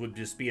slices would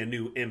just be a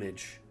new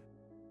image.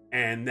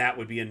 And that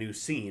would be a new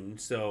scene.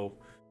 So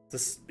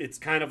it's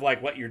kind of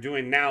like what you're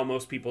doing now.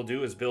 Most people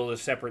do is build a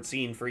separate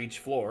scene for each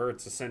floor.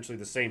 It's essentially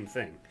the same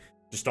thing,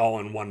 just all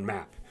in one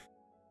map.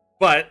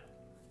 But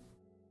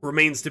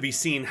remains to be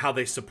seen how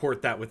they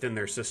support that within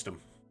their system.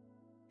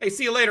 Hey,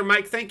 see you later,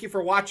 Mike. Thank you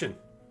for watching.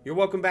 You're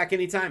welcome back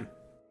anytime.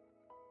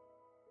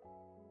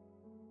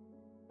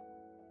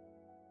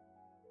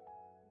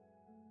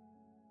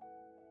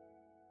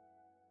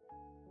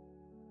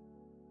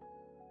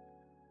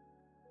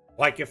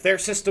 Like, if their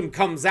system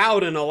comes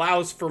out and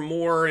allows for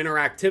more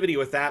interactivity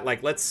with that,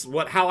 like,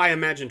 how I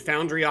imagine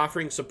Foundry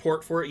offering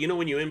support for it. You know,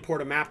 when you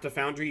import a map to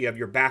Foundry, you have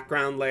your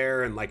background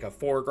layer and, like, a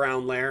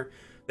foreground layer.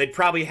 They'd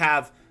probably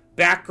have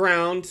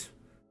background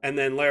and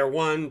then layer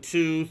 1,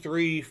 2,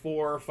 3,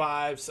 4,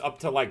 5, up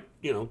to, like,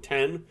 you know,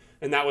 10.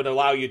 And that would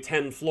allow you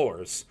 10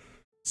 floors.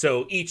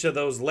 So each of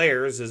those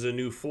layers is a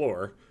new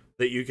floor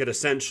that you could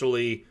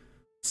essentially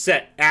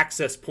set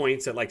access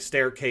points at, like,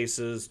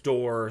 staircases,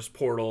 doors,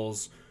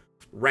 portals,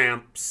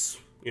 ramps,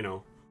 you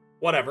know,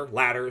 whatever,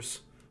 ladders,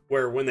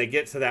 where when they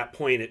get to that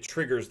point, it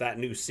triggers that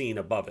new scene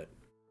above it.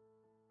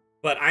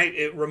 But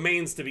it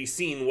remains to be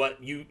seen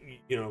what you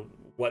know,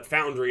 what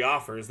Foundry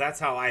offers.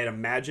 That's how I'd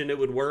imagine it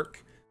would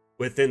work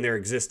within their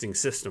existing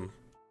system.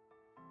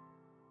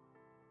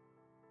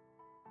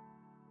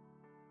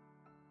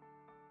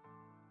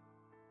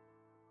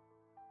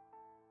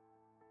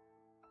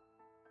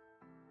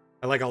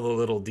 I like all the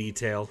little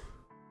detail.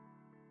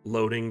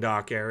 Loading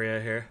dock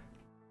area here.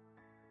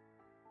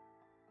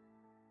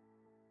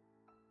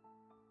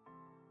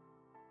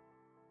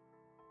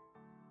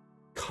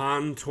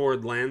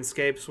 Contoured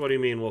landscapes? What do you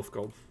mean,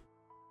 Wolfgold?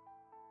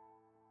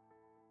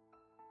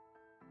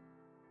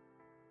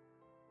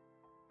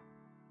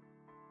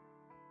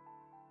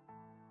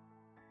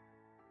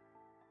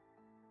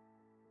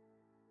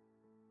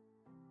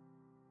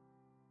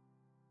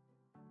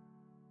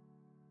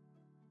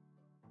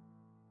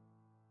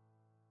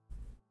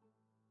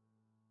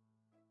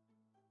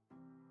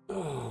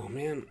 Oh,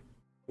 man.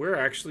 We're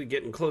actually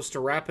getting close to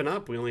wrapping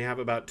up. We only have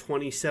about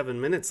 27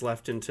 minutes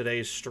left in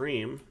today's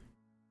stream.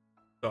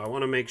 So I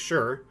want to make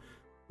sure,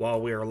 while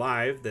we are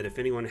live, that if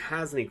anyone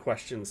has any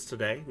questions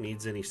today,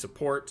 needs any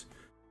support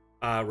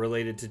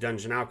related to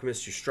Dungeon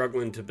Alchemist, you're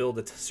struggling to build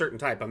a certain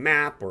type of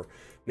map, or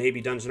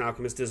maybe Dungeon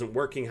Alchemist isn't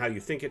working how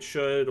you think it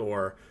should,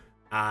 or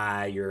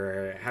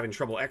you're having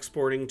trouble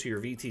exporting to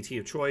your VTT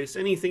of choice,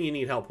 anything you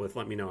need help with,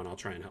 let me know and I'll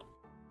try and help.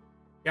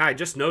 Yeah, I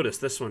just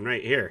noticed this one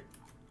right here.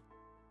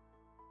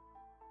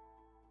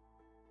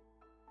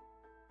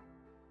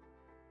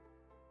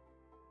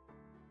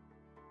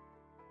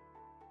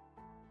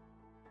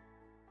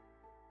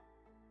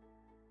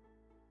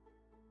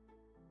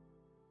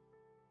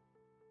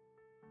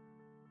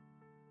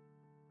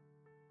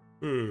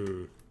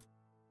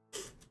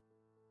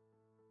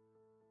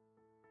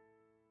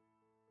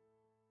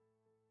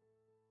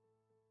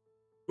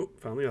 Oh,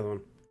 found the other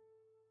one.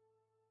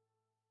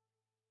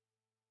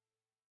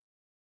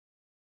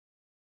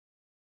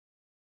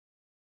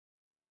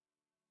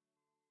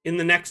 In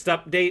the next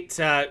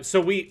update,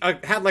 so we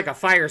had like a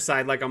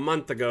fireside like a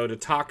month ago to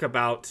talk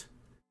about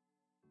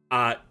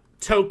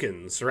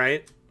tokens,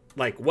 right?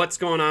 Like what's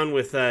going on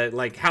with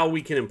like how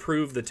we can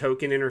improve the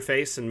token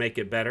interface and make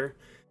it better.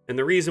 And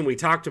the reason we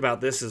talked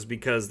about this is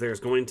because there's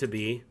going to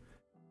be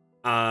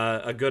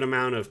a good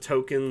amount of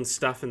token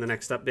stuff in the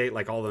next update,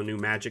 like all the new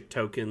magic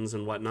tokens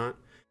and whatnot.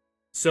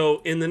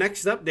 So in the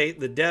next update,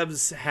 the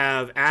devs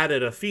have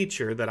added a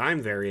feature that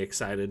I'm very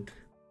excited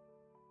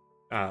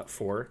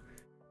for.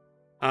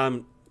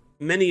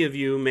 Many of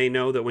you may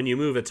know that when you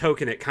move a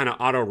token, it kind of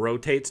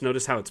auto-rotates.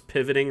 Notice how it's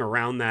pivoting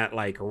around that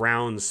like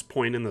round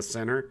point in the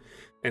center.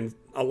 And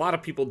a lot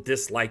of people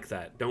dislike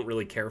that, don't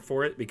really care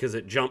for it, because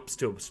it jumps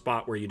to a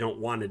spot where you don't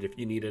want it if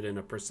you need it in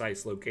a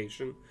precise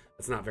location.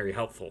 That's not very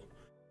helpful.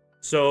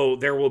 So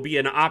there will be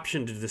an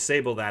option to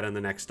disable that in the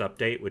next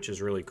update, which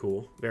is really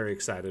cool. Very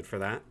excited for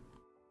that.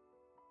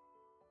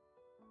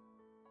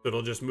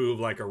 It'll just move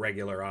like a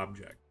regular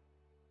object.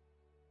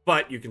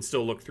 But you can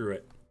still look through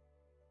it.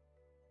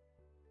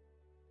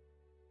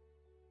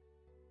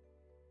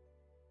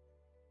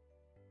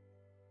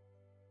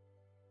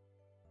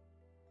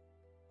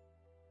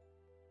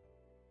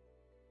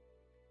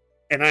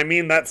 And I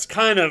mean, that's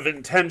kind of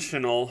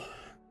intentional.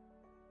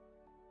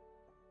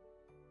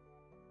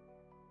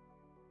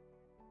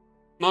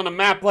 On a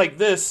map like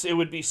this, it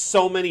would be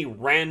so many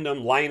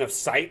random line of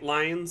sight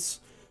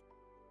lines.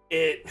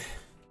 It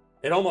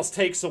almost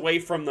takes away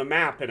from the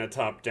map in a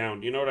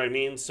top-down, you know what I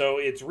mean? So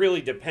it's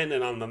really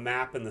dependent on the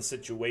map and the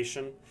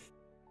situation.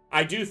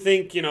 I do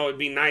think, you know, it'd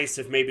be nice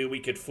if maybe we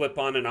could flip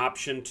on an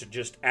option to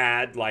just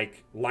add,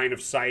 like, line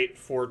of sight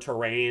for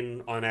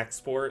terrain on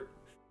export.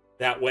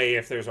 That way,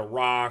 if there's a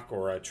rock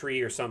or a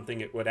tree or something,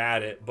 it would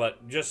add it.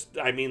 But just,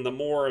 I mean, the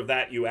more of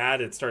that you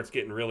add, it starts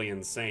getting really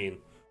insane.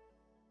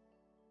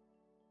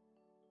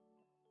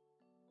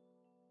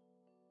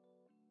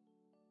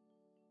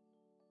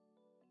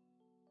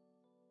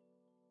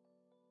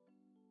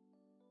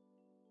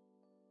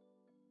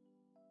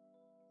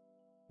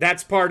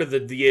 That's part of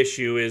the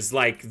issue, is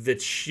like the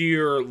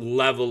sheer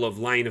level of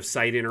line of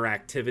sight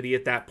interactivity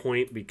at that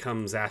point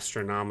becomes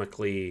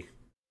astronomically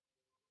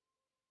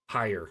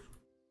higher.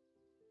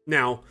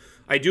 Now,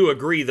 I do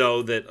agree,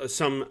 though, that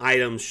some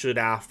items should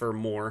offer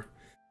more.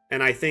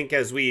 And I think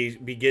as we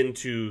begin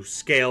to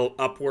scale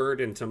upward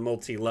into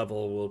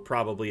multi-level, we'll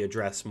probably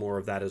address more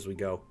of that as we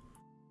go.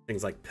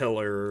 Things like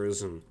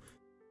pillars and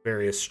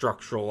various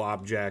structural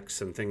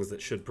objects and things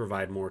that should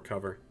provide more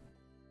cover.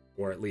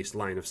 Or at least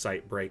line of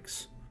sight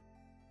breaks.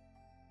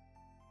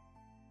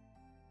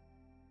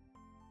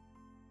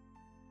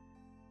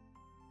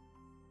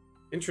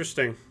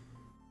 Interesting.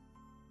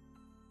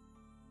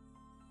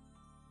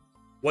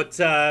 You're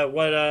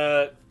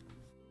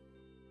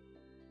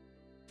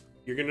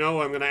gonna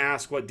know I'm gonna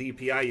ask what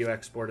DPI you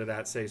exported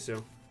at,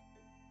 Seisu.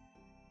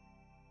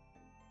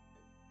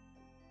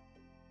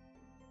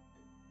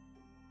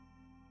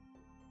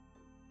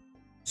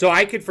 So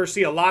I could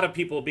foresee a lot of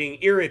people being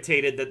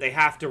irritated that they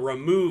have to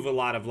remove a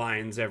lot of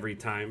lines every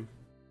time.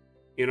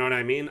 You know what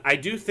I mean? I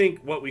do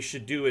think what we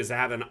should do is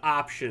have an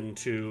option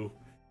to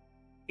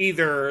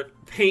either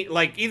paint,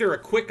 like either a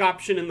quick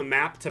option in the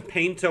map to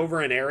paint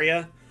over an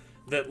area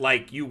that,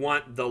 like, you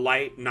want the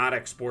light not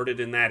exported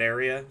in that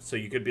area. So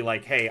you could be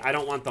like, hey, I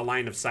don't want the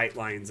line of sight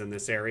lines in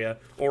this area,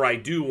 or I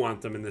do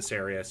want them in this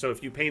area. So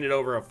if you painted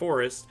over a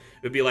forest,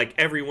 it would be like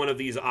every one of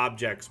these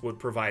objects would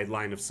provide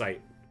line of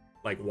sight,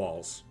 like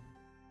walls.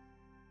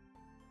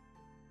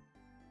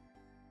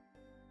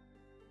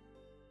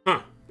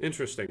 Huh,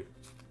 interesting.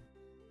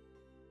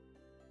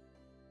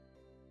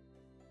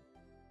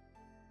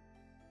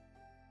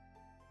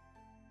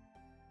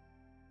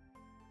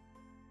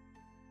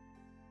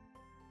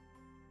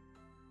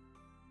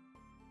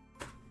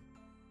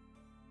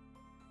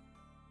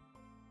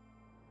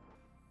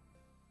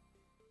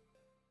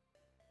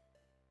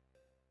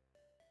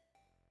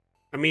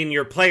 I mean,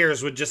 your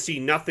players would just see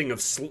nothing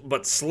of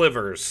but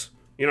slivers.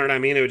 You know what I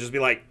mean? It would just be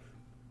like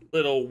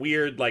little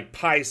weird, like,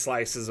 pie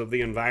slices of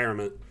the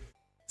environment.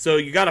 So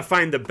you got to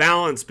find the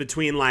balance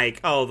between, like,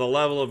 oh, the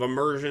level of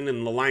immersion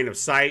and the line of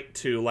sight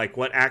to, like,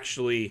 what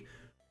actually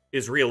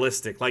is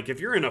realistic. Like, if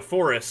you're in a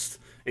forest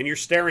and you're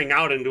staring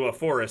out into a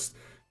forest,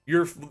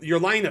 your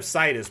line of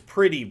sight is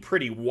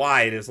pretty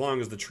wide, as long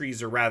as the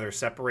trees are rather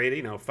separated,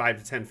 you know, 5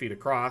 to 10 feet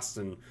across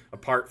and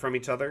apart from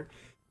each other.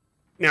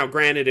 Now,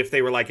 granted, if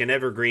they were like an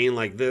evergreen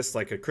like this,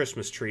 like a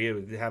Christmas tree, it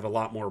would have a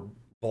lot more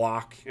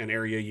block and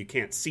area you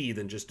can't see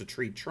than just a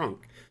tree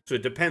trunk. So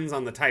it depends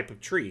on the type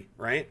of tree,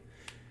 right?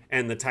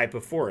 And the type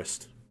of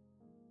forest.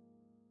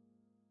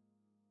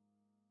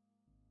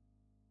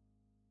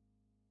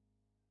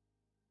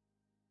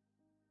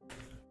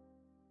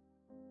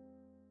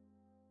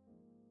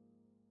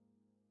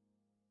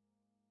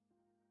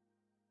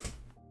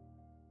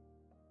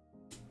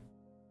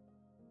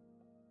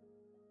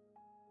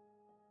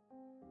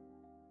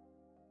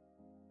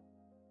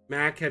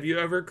 Mac, have you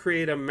ever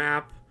created a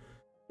map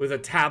with a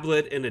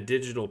tablet and a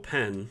digital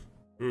pen?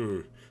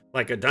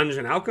 Like a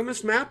Dungeon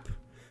Alchemist map?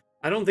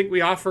 I don't think we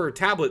offer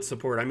tablet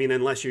support. I mean,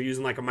 unless you're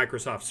using like a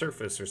Microsoft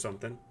Surface or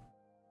something.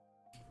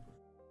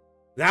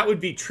 That would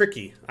be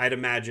tricky, I'd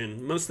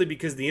imagine. Mostly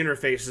because the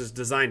interface is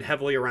designed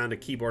heavily around a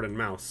keyboard and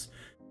mouse.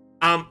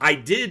 I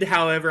did,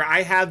 however,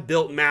 I have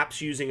built maps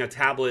using a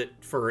tablet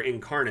for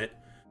Incarnate.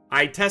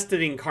 I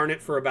tested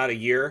Incarnate for about a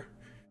year.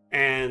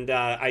 And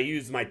I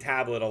used my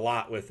tablet a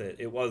lot with it.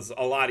 It was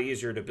a lot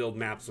easier to build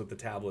maps with the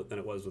tablet than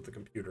it was with the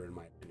computer, in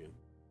my opinion.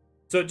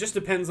 So it just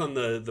depends on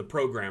the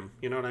program,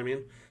 you know what I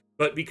mean?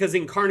 But because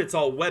Incarnate's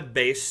all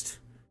web-based,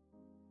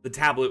 the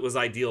tablet was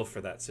ideal for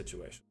that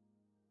situation.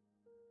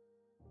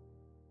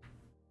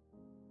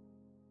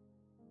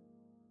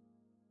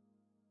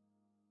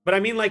 But I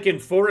mean, like in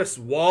forests,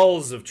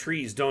 walls of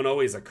trees don't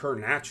always occur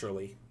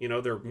naturally. You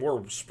know, they're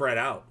more spread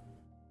out.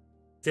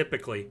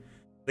 Typically,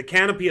 the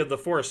canopy of the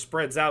forest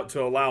spreads out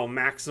to allow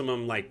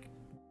maximum like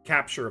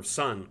capture of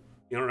sun.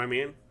 You know what I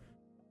mean?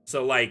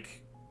 So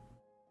like,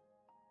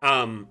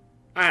 I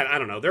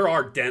don't know. There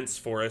are dense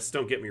forests.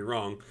 Don't get me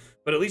wrong,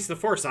 but at least the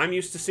forests I'm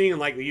used to seeing in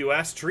like the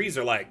U.S., trees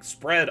are like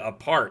spread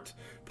apart.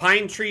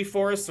 Pine tree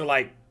forests are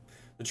like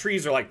the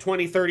trees are like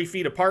 20, 30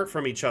 feet apart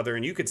from each other,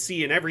 and you could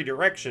see in every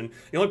direction.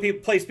 The only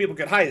place people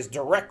could hide is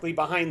directly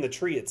behind the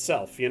tree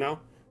itself, you know?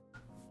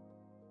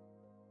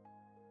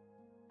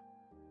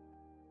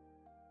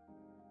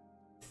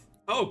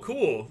 Oh,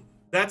 cool.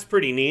 That's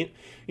pretty neat.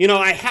 You know,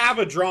 I have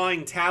a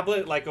drawing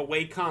tablet, like a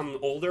Wacom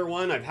older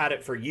one. I've had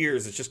it for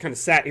years. It's just kind of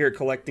sat here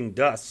collecting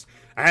dust.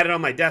 I had it on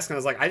my desk, and I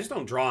was like, I just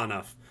don't draw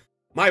enough.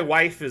 My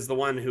wife is the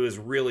one who is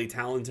really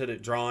talented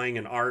at drawing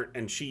and art,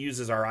 and she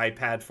uses our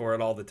iPad for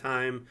it all the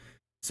time.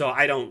 So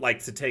I don't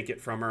like to take it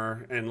from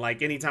her. And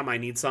like anytime I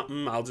need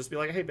something, I'll just be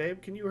like, hey,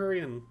 babe, can you hurry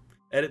and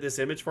edit this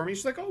image for me?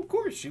 She's like, oh, of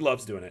course. She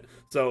loves doing it.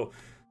 So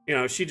you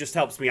know, she just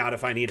helps me out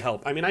if I need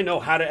help. I mean, I know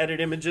how to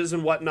edit images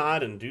and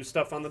whatnot and do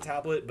stuff on the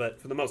tablet,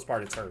 but for the most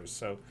part, it's hers.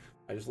 So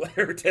I just let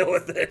her deal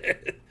with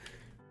it.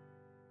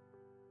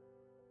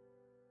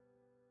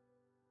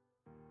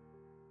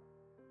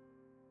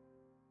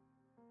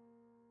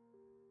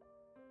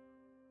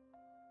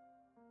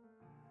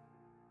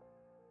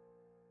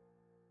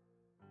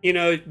 You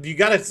know, you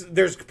gotta,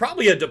 there's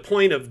probably a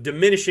point of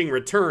diminishing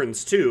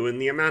returns too in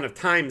the amount of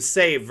time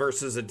saved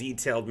versus a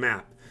detailed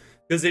map.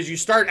 Because as you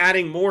start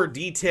adding more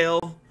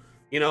detail,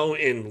 you know,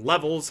 in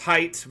levels,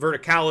 height,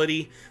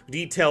 verticality,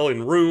 detail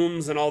in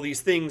rooms and all these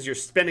things, you're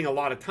spending a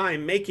lot of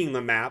time making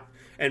the map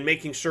and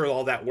making sure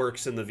all that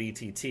works in the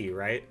VTT,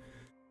 right?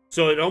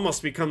 So it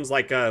almost becomes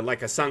like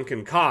a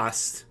sunken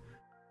cost,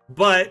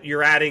 but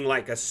you're adding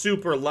like a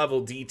super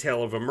level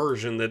detail of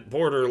immersion that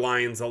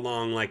borderlines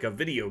along like a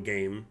video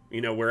game,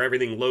 you know, where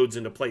everything loads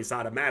into place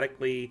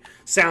automatically,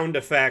 sound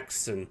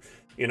effects and,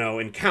 you know,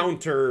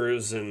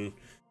 encounters and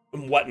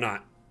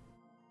whatnot.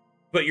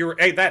 But you're,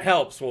 hey, that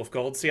helps, Wolf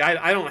Gold. See,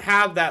 I don't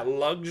have that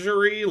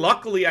luxury.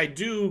 Luckily, I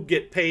do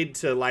get paid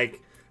to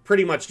like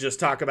pretty much just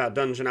talk about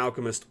Dungeon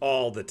Alchemist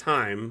all the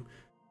time.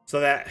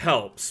 So that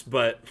helps,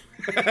 but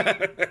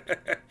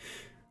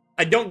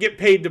I don't get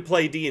paid to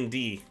play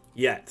D&D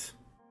yet.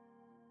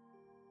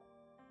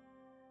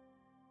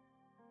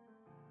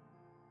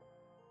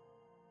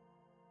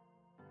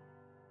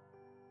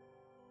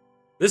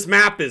 This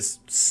map is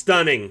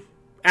stunning.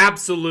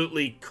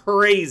 Absolutely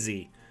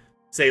crazy,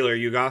 Sailor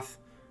Yugoth.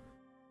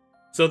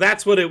 So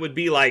that's what it would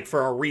be like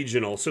for a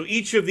regional. So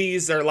each of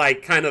these are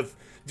like kind of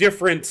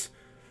different,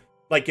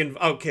 like in,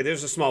 okay,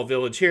 there's a small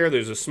village here,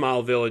 there's a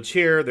small village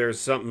here, there's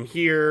something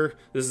here.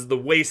 This is the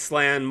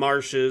wasteland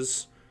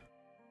marshes.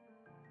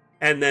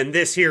 And then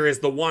this here is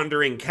the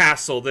wandering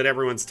castle that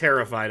everyone's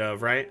terrified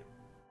of, right?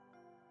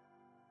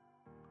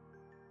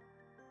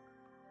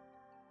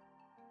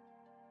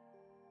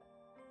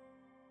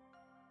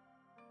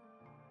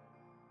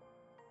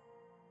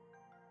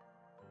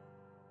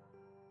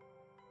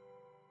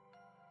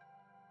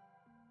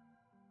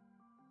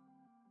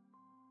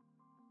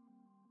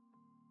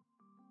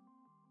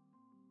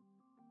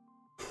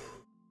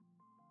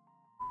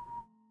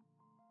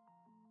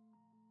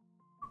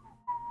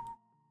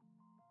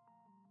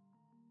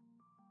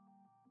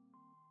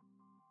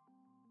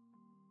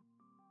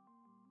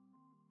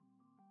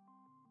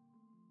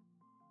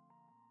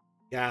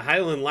 Yeah,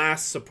 Highland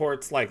Lass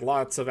supports like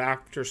lots of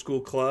after school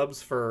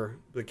clubs for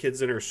the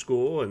kids in her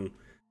school and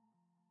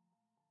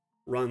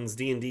runs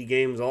D&D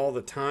games all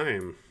the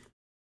time.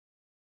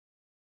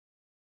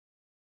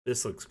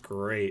 This looks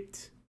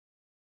great.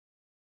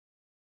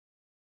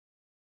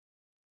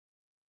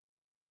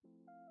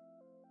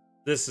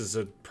 This is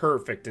a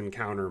perfect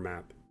encounter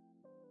map.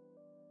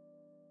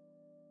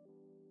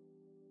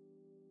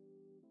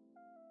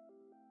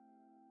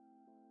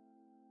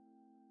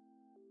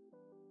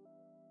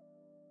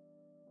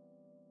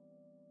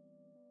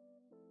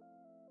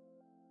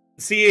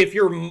 See, if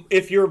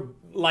you're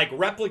like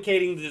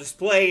replicating the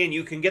display and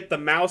you can get the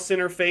mouse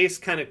interface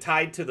kind of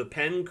tied to the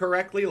pen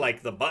correctly,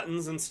 like the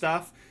buttons and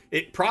stuff,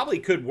 it probably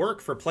could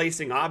work for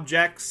placing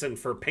objects and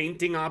for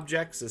painting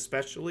objects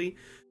especially.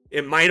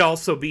 It might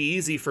also be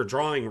easy for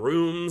drawing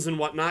rooms and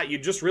whatnot. You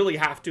just really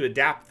have to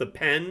adapt the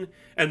pen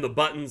and the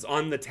buttons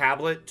on the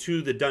tablet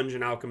to the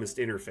Dungeon Alchemist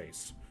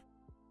interface.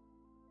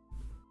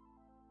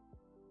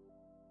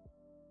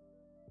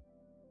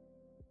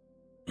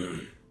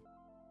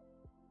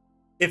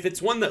 If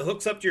it's one that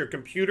hooks up to your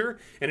computer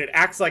and it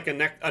acts like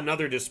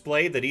another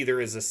display that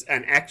either is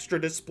an extra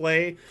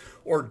display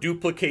or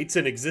duplicates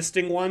an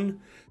existing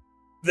one,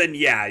 then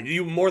yeah,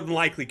 you more than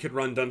likely could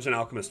run Dungeon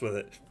Alchemist with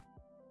it.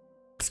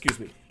 Excuse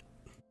me.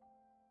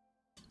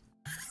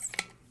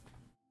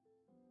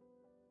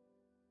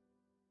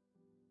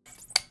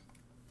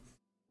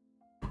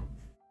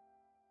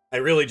 I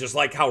really just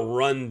like how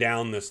run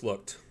down this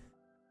looked.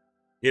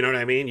 You know what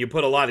I mean? You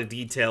put a lot of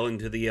detail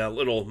into the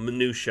little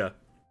minutia.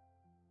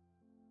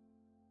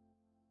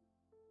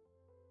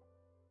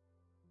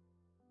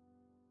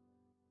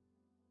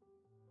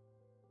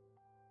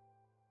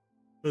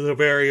 The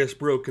various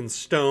broken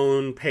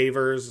stone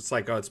pavers. It's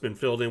like, oh, it's been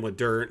filled in with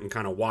dirt and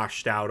kind of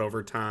washed out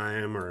over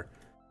time, or...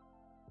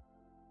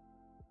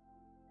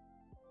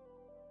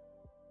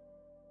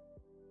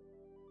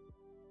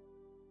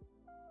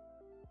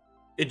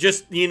 It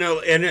just, you know,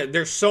 and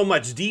there's so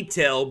much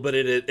detail, but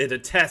it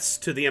attests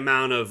to the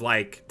amount of,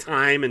 like,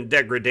 time and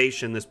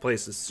degradation this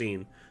place has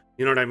seen.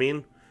 You know what I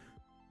mean?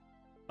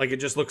 Like, it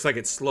just looks like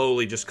it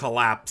slowly just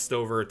collapsed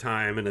over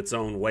time in its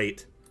own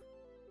weight,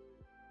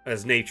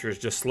 as nature's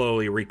just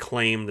slowly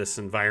reclaimed this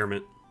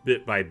environment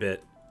bit by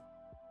bit.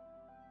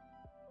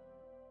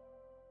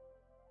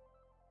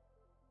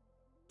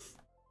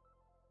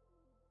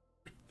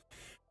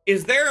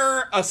 Is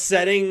there a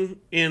setting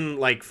in,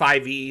 like,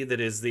 5e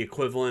that is the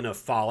equivalent of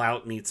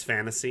Fallout meets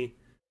fantasy?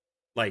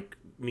 Like,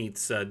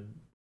 meets,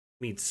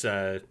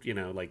 you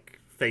know, like,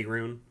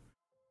 Faerun?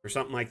 Or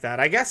something like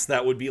that? I guess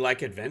that would be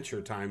like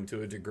Adventure Time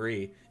to a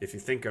degree, if you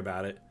think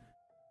about it.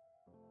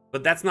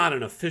 But that's not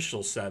an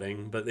official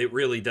setting, but it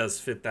really does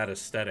fit that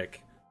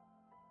aesthetic.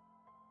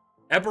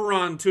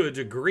 Eberron to a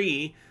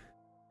degree,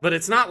 but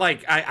it's not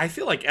like... I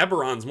feel like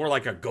Eberron's more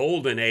like a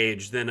golden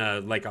age than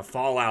like a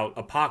Fallout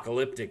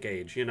apocalyptic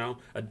age, you know?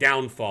 A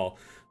downfall.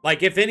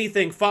 Like, if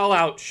anything,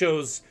 Fallout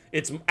shows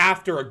it's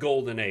after a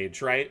golden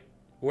age, right?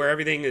 Where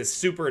everything is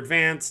super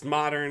advanced,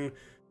 modern.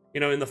 You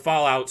know, in the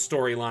Fallout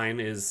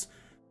storyline is...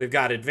 They've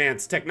got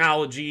advanced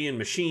technology and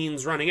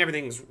machines running.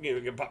 Everything's,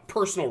 you know,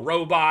 personal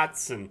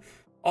robots and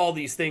all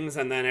these things,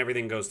 and then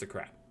everything goes to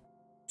crap.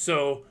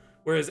 So,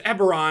 whereas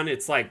Eberron,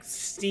 it's like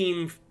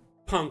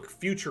steampunk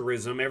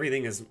futurism.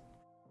 Everything is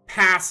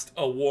past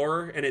a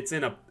war, and it's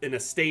in a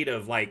state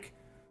of, like,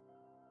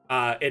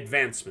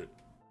 advancement.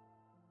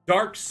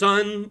 Dark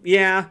Sun,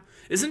 yeah.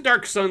 Isn't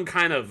Dark Sun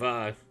kind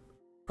of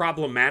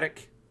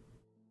problematic?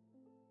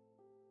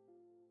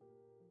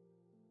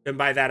 And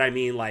by that I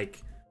mean,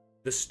 like,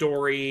 the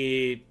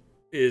story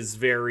is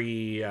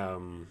very,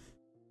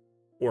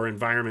 or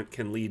environment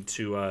can lead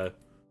to, I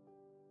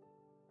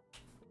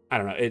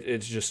don't know,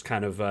 it's just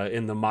kind of,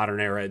 in the modern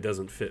era, it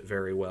doesn't fit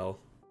very well.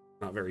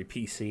 Not very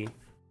PC,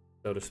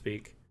 so to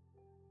speak.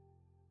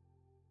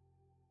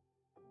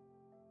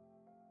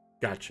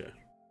 Gotcha.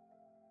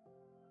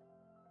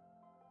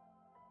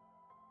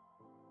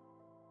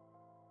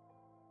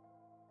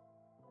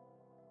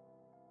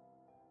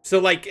 So,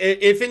 like,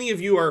 if any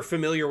of you are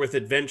familiar with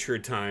Adventure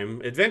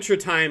Time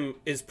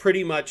is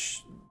pretty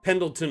much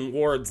Pendleton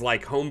Ward's,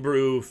 like,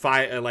 homebrew,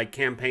 like,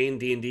 campaign,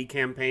 D&D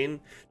campaign,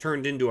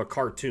 turned into a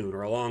cartoon,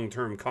 or a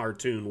long-term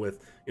cartoon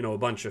with, you know, a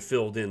bunch of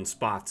filled-in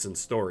spots and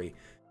story.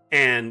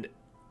 And,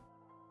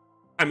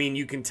 I mean,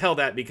 you can tell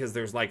that because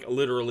there's, like,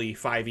 literally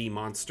 5e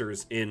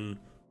monsters in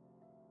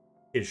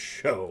his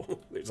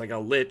show. There's, like, a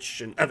lich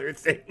and other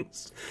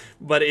things.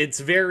 But it's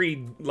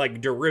very,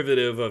 like,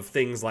 derivative of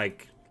things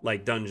like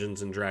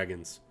Dungeons and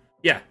Dragons.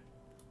 Yeah.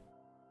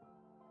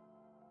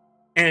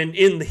 And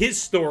in his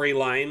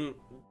storyline,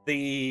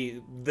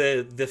 the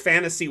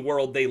fantasy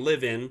world they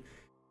live in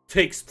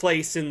takes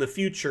place in the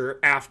future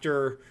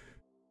after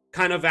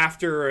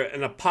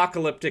an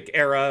apocalyptic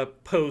era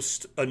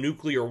post a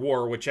nuclear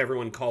war, which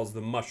everyone calls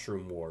the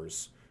Mushroom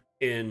Wars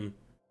in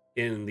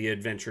the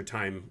Adventure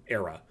Time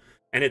era.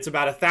 And it's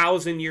about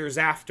 1,000 years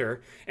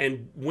after,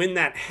 and when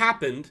that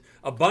happened,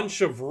 a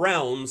bunch of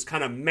realms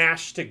kind of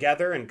mashed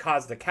together and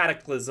caused a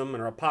cataclysm,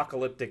 an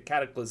apocalyptic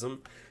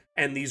cataclysm,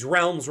 and these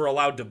realms were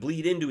allowed to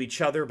bleed into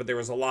each other, but there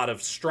was a lot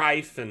of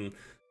strife and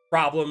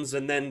problems,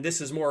 and then this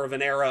is more of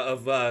an era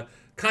of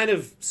kind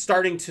of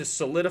starting to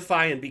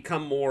solidify and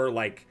become more,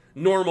 like,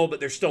 normal, but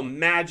there's still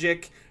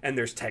magic, and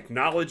there's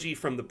technology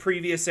from the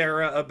previous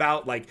era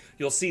about, like,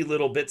 you'll see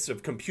little bits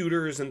of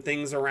computers and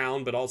things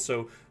around, but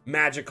also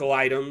magical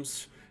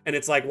items. And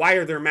it's like, why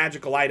are there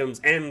magical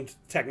items and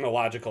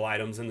technological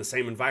items in the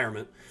same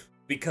environment?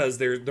 Because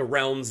they're the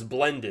realms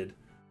blended.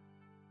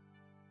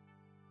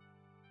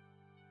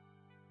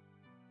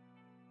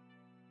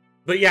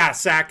 But yeah,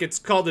 Sack, it's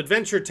called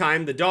Adventure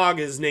Time. The dog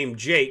is named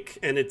Jake,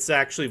 and it's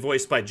actually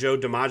voiced by Joe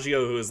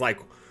DiMaggio, who is, like,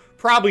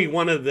 probably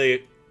one of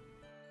the...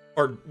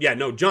 Or, yeah,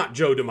 no, John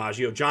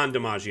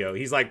DiMaggio.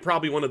 He's, like,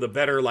 probably one of the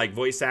better, like,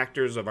 voice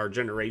actors of our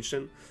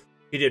generation.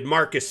 He did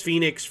Marcus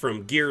Phoenix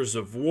from Gears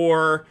of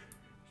War.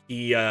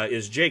 He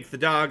is Jake the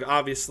dog,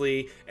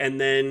 obviously. And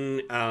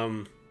then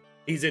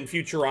he's in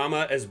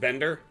Futurama as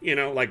Bender. You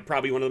know, like,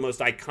 probably one of the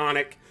most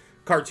iconic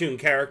cartoon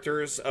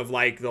characters of,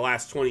 like, the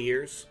last 20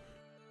 years.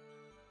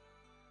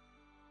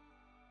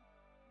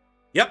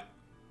 Yep.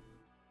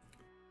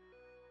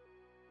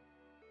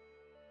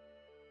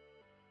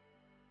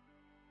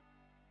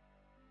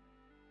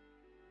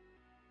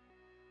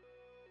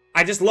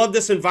 I just love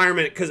this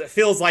environment because it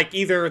feels like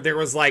either there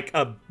was, like,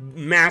 a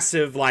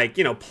massive, like,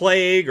 you know,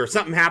 plague or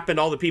something happened,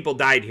 all the people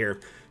died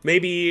here.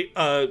 Maybe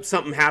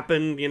something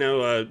happened, you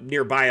know,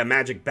 nearby a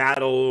magic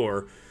battle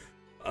or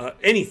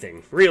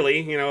anything, really.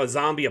 You know, a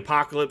zombie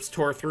apocalypse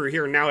tore through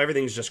here, and now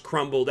everything's just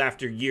crumbled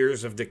after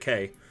years of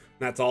decay.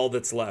 That's all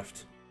that's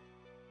left.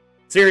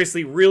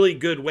 Seriously, really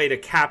good way to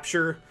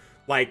capture,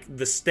 like,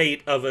 the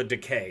state of a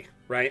decay,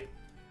 right?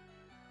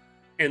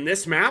 And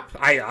this map,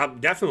 I'm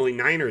definitely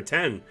 9 or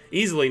 10.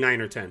 Easily 9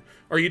 or 10.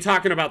 Or are you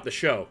talking about the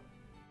show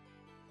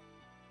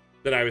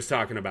that I was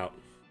talking about?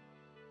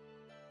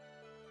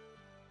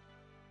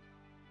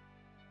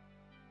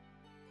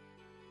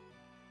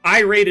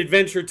 I rate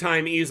Adventure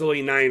Time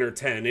easily 9 or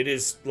 10. It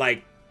is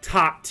like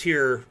top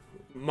tier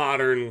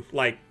modern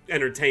like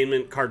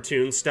entertainment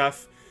cartoon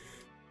stuff.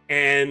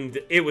 And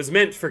it was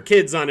meant for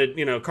kids on a,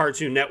 you know,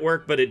 Cartoon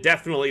Network, but it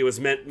definitely was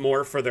meant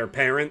more for their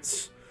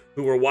parents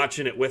who were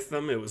watching it with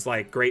them. It was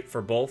like great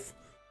for both.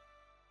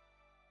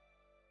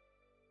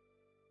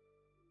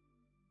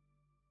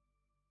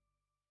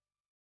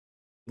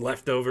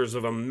 Leftovers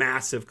of a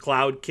massive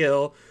cloud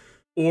kill.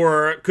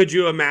 Or could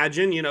you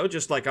imagine, you know,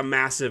 just like a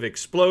massive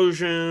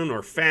explosion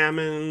or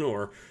famine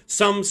or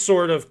some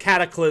sort of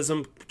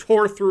cataclysm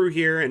tore through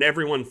here and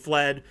everyone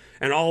fled,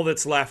 and all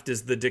that's left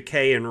is the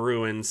decay and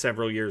ruin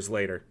several years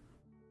later.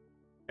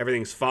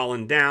 Everything's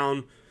fallen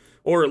down.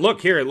 Or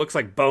look here, it looks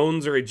like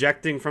bones are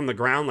ejecting from the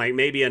ground, like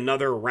maybe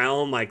another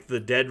realm, like the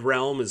dead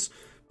realm is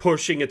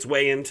pushing its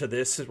way into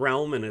this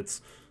realm, and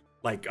it's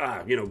like,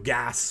 you know,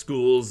 gas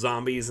schools,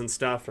 zombies and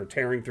stuff are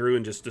tearing through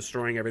and just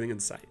destroying everything in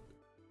sight.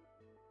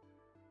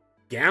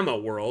 Gamma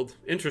World.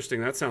 Interesting,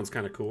 that sounds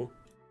kind of cool.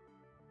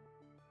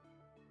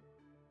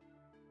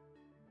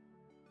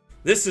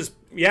 This is,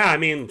 yeah, I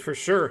mean, for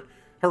sure.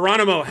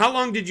 Geronimo, how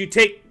long did you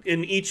take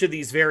in each of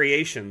these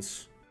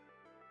variations?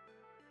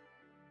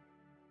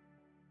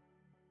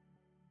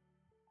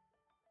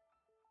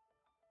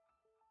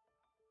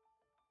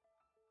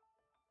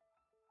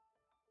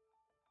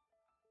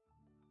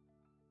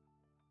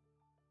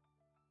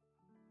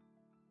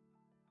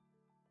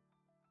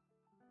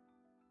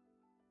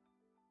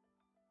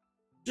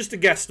 Just a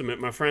guesstimate,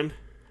 my friend.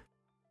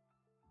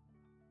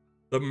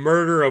 The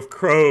murder of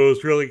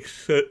crows really,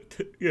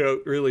 you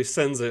know, really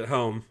sends it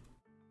home.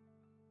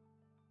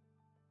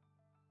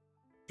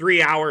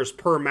 3 hours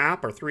per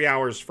map or 3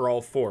 hours for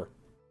all 4?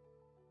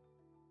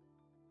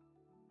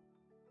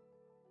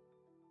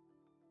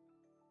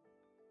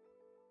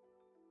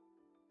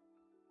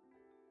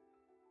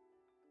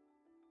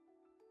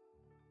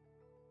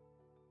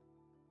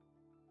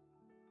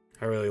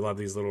 I really love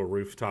these little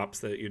rooftops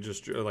that you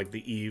just, like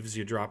the eaves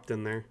you dropped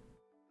in there.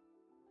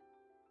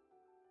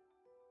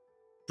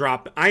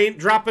 I ain't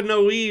dropping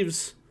no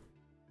eaves,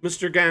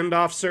 Mr.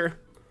 Gandalf, sir.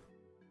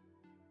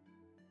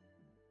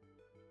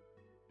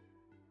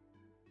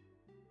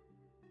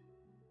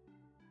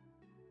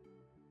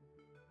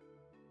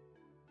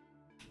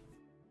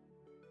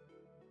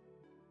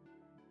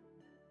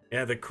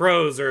 Yeah, the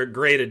crows are a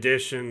great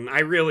addition.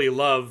 I really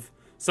love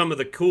some of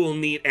the cool,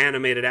 neat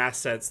animated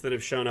assets that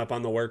have shown up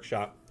on the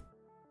workshop.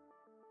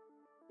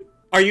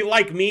 Are you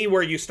like me,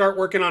 where you start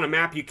working on a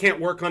map, you can't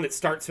work on it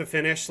start to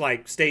finish,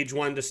 like stage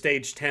 1 to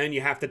stage 10,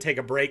 you have to take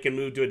a break and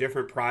move to a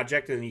different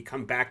project, and then you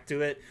come back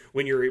to it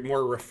when you're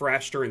more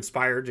refreshed or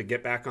inspired to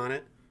get back on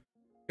it?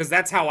 Because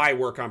that's how I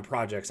work on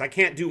projects. I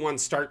can't do one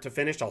start to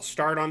finish. I'll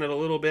start on it a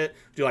little bit,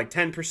 do like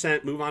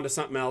 10%, move on to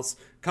something else,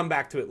 come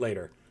back to it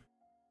later.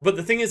 But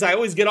the thing is, I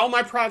always get all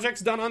my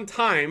projects done on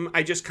time.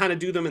 I just kind of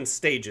do them in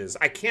stages.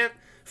 I can't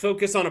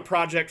focus on a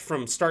project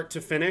from start to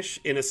finish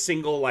in a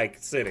single, like,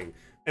 sitting.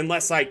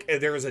 Unless, like,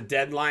 there is a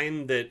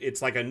deadline that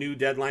it's like a new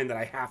deadline that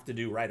I have to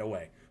do right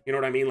away. You know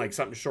what I mean? Like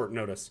something short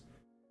notice.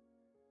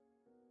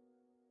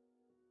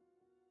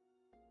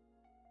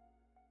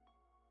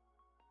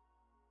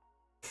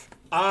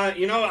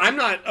 You know, I'm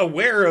not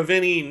aware of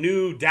any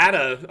new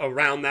data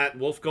around that,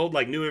 Wolf Gold,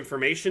 like new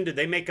information. Did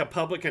they make a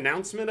public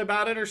announcement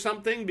about it or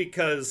something?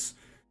 Because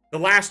the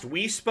last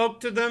we spoke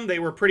to them, they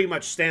were pretty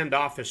much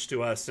standoffish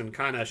to us and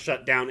kind of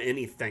shut down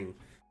anything.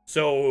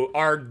 So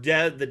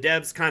the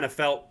devs kind of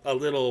felt a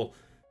little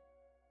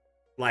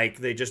like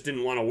they just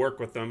didn't want to work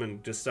with them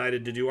and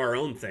decided to do our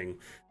own thing.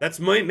 That's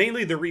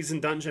mainly the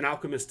reason Dungeon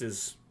Alchemist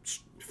is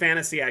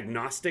fantasy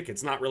agnostic.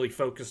 It's not really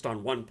focused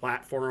on one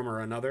platform or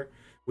another.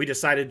 We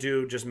decided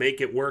to just make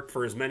it work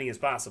for as many as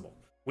possible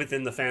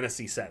within the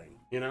fantasy setting,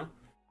 you know?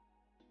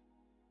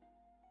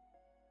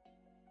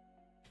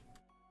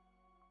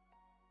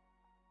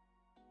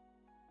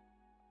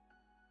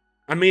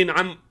 I mean,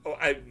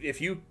 if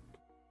you...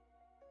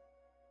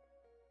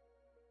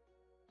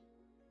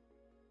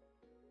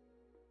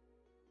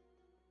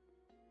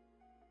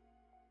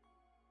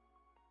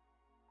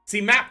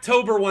 See,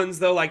 Maptober ones,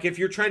 though, like, if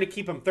you're trying to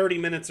keep them 30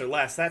 minutes or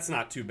less, that's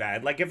not too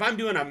bad. Like, if I'm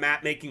doing a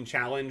map-making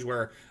challenge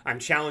where I'm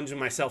challenging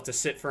myself to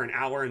sit for an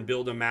hour and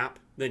build a map,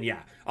 then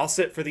yeah, I'll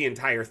sit for the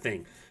entire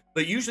thing.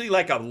 But usually,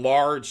 like, a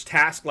large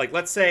task, like,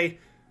 let's say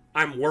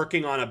I'm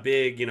working on a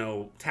big, you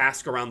know,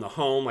 task around the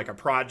home, like a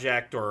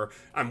project, or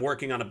I'm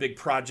working on a big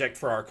project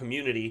for our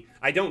community,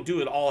 I don't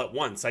do it all at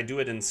once. I do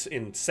it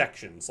in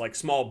sections, like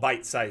small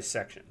bite-sized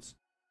sections.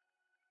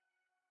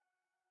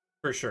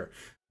 For sure.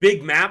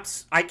 Big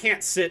maps, I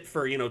can't sit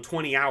for, you know,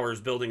 20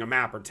 hours building a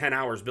map or 10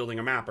 hours building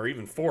a map or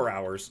even 4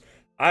 hours.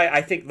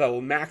 I think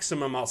the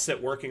maximum I'll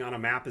sit working on a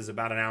map is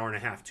about an hour and a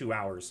half, 2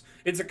 hours.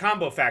 It's a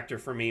combo factor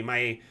for me.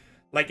 My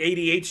like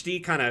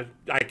ADHD kind of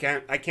I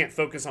can't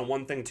focus on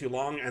one thing too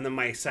long, and then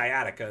my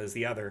sciatica is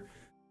the other.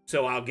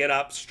 So I'll get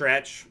up,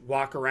 stretch,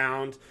 walk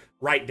around,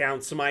 write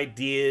down some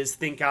ideas,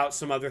 think out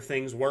some other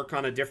things, work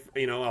on a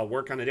different, I'll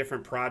work on a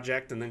different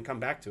project and then come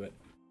back to it.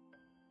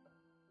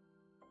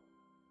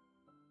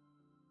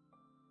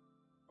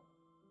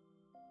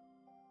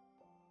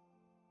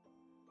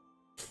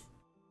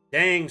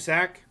 Dang,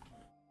 Zach.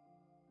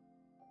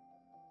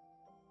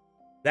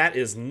 That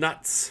is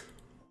nuts.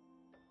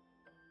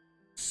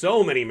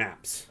 So many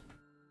maps.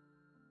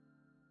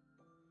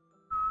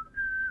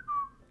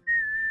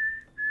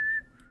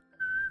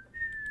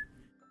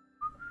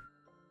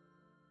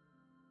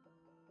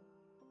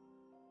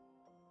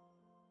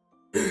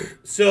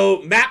 So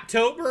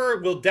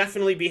Maptober will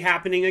definitely be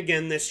happening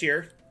again this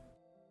year.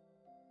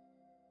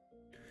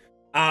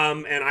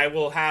 And I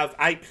will have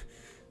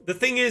the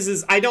thing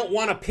is I don't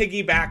want to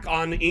piggyback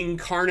on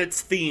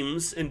Incarnate's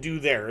themes and do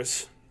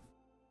theirs.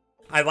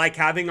 I like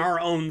having our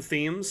own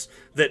themes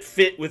that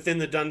fit within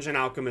the Dungeon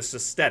Alchemist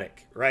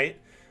aesthetic, right?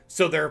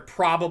 So they're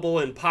probable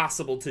and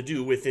possible to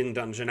do within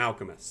Dungeon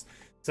Alchemist.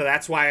 So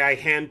that's why I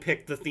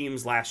handpicked the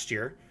themes last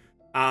year.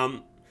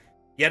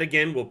 Yet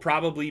again, we'll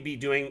probably be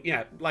doing,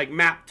 like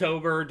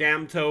Maptober,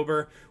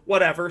 Damtober,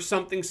 whatever,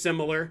 something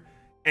similar.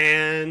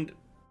 And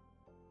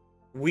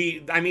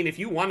if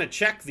you want to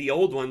check the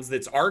old ones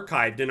that's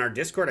archived in our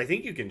Discord, I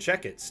think you can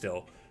check it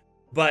still.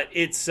 But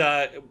it's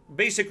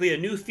basically a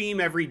new theme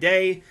every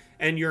day,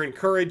 and you're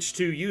encouraged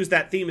to use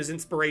that theme as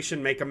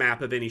inspiration, make a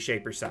map of any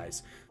shape or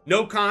size.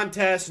 No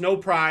contest, no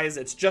prize,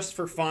 it's just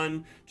for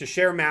fun to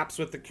share maps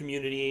with the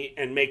community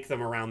and make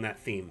them around that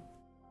theme.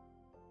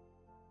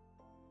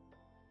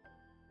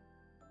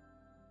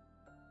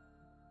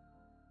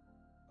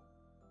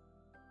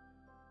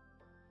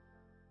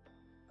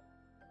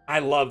 I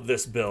love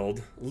this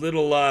build.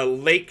 Little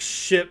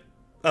lakeside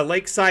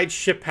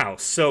ship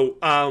house. So,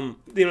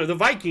 the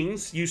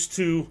Vikings used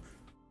to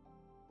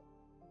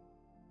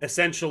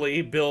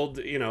essentially build,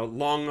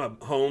 long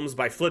homes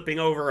by flipping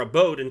over a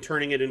boat and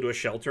turning it into a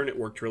shelter, and it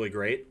worked really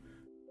great.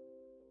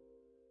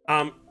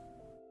 And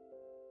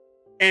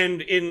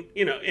in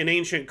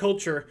ancient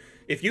culture,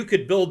 if you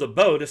could build a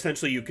boat,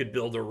 essentially you could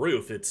build a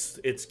roof.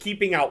 It's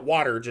keeping out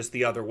water just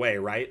the other way,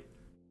 right?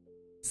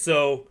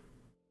 So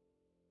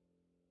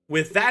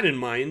with that in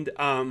mind,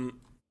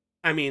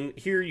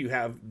 here you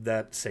have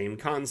that same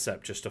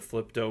concept, just a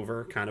flipped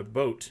over kind of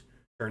boat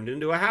turned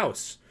into a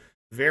house.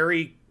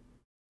 Very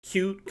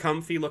cute,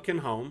 comfy looking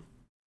home.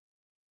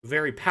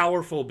 Very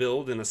powerful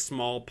build in a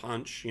small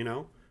punch,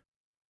 Let's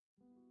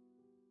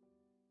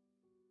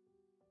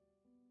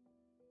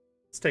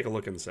take a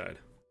look inside.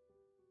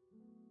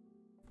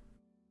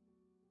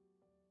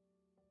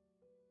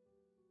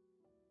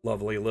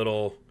 Lovely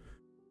little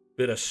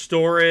bit of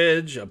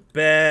storage, a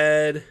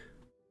bed,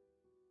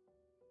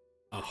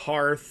 a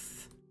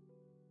hearth,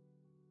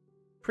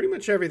 pretty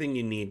much everything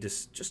you need to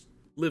just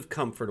live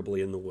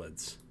comfortably in the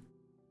woods.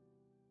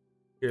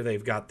 Here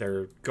they've got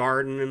their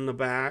garden in the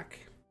back.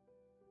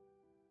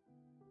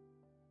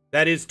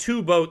 That is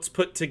 2 boats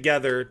put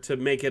together to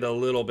make it a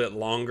little bit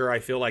longer. I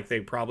feel like they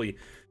probably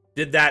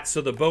did that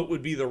so the boat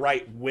would be the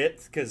right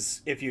width,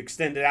 because if you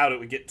extend it out, it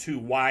would get too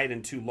wide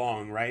and too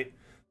long, right?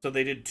 So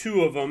they did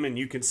 2 of them, and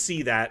you can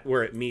see that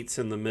where it meets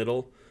in the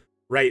middle.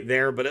 Right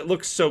there, but it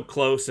looks so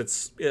close,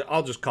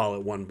 I'll just call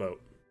it 1 boat.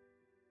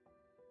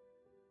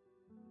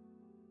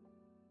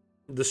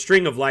 The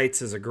string of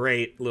lights is a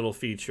great little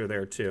feature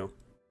there, too.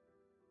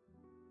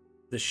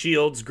 The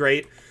shield's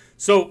great.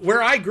 So,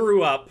 where I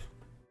grew up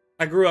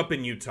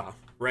in Utah,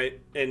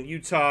 right? In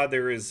Utah,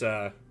 there is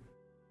a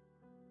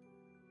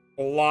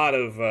lot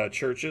of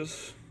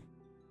churches.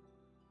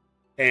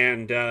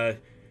 And there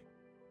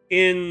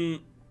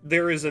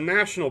is a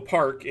national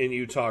park in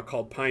Utah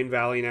called Pine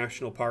Valley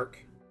National Park.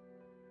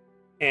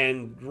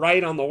 And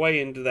right on the way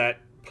into that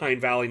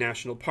Pine Valley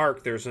National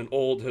Park, there's an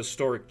old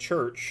historic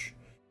church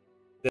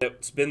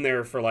that's been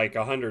there for like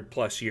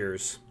 100+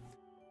 years.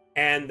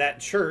 And that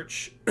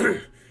church,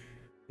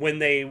 when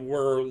they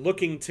were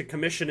looking to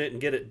commission it and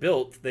get it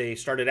built, they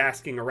started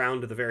asking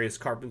around to the various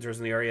carpenters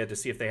in the area to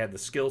see if they had the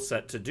skill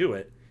set to do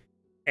it.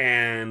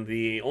 And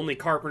the only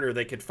carpenter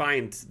they could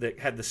find that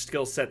had the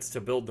skill sets to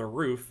build the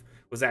roof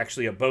was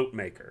actually a boat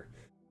maker.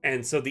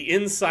 And so the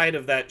inside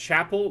of that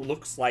chapel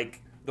looks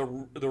like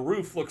the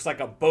roof looks like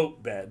a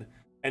boat bed,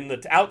 and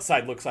the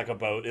outside looks like a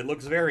boat. It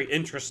looks very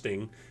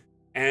interesting,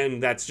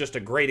 and that's just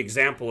a great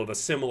example of a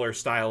similar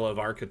style of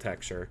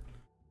architecture.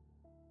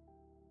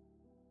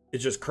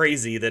 It's just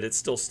crazy that it's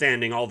still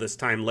standing all this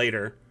time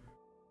later,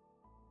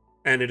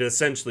 and it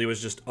essentially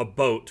was just a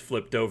boat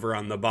flipped over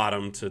on the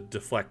bottom to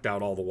deflect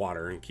out all the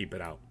water and keep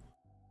it out.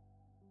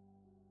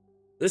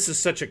 This is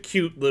such a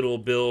cute little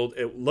build.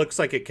 It looks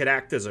like it could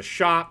act as a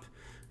shop.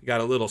 You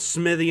got a little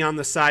smithy on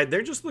the side.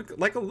 They just look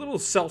like a little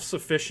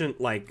self-sufficient,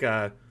 like,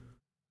 they've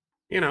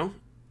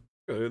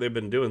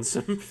been doing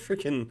some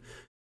freaking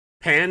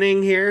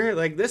panning here.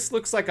 Like, this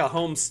looks like a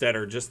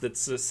homesteader, just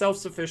that's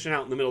self-sufficient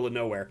out in the middle of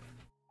nowhere.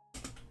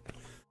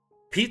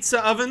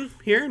 Pizza oven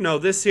here? No,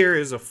 this here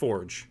is a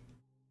forge.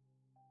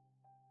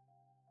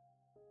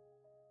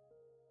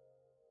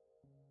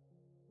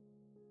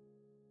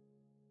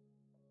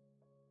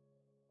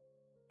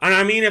 And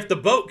I mean, if the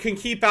boat can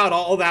keep out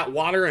all that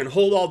water and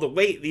hold all the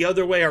weight the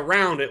other way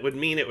around, it would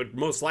mean it would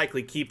most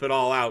likely keep it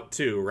all out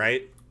too,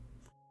 right?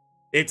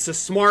 It's a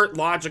smart,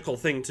 logical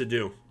thing to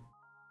do.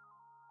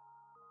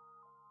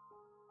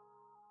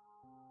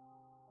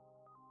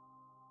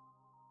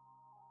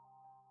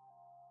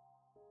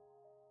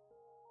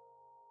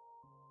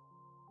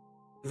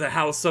 The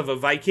house of a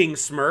Viking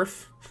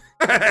Smurf.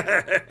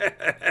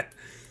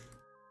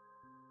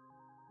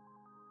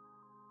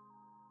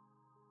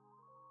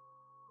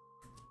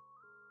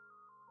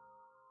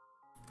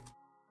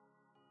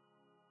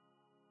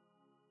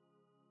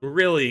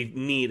 Really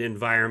neat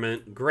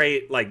environment.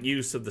 Great, like,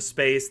 use of the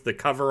space. The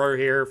cover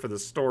here for the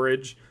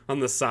storage on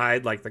the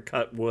side, like the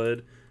cut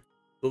wood.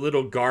 The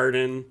little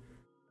garden.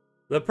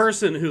 The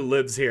person who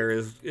lives here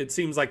it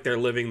seems like they're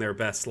living their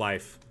best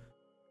life.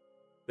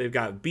 They've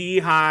got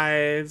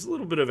beehives, a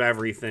little bit of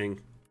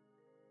everything.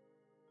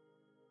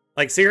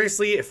 Like,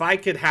 seriously, if I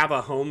could have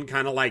a home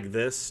kind of like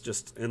this,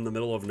 just in the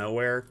middle of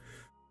nowhere,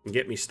 and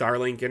get me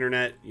Starlink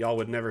internet, y'all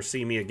would never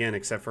see me again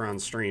except for on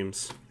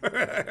streams.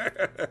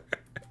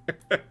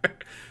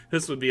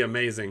 This would be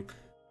amazing.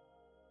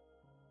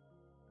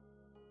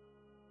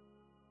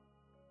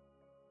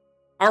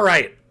 All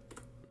right.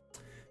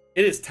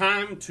 It is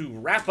time to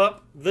wrap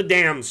up the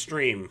damn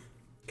stream.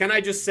 Can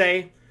I just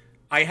say,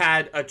 I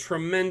had a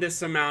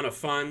tremendous amount of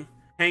fun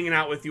hanging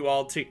out with you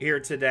all here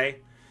today.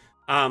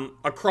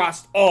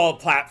 Across all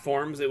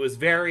platforms. It was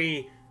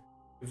very,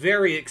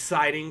 very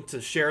exciting to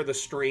share the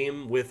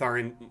stream with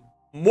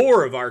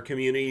more of our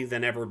community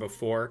than ever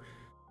before.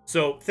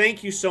 So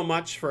thank you so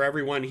much for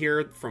everyone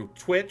here from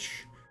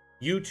Twitch,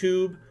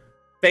 YouTube,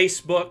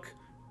 Facebook,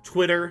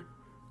 Twitter,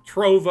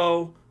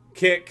 Trovo,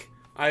 Kick.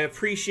 I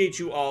appreciate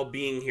you all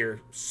being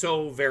here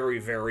so very,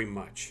 very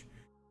much.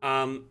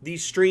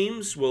 These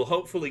streams will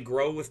hopefully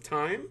grow with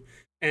time,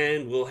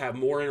 and we'll have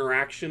more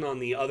interaction on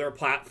the other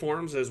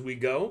platforms as we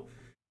go.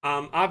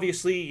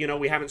 Obviously, you know,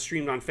 we haven't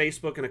streamed on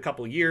Facebook in a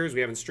couple years.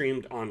 We haven't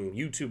streamed on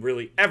YouTube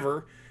really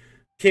ever.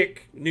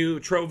 Kick, new,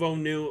 Trovo,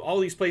 new. All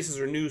these places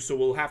are new, so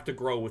we'll have to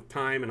grow with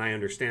time, and I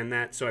understand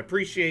that. So I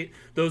appreciate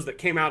those that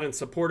came out and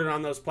supported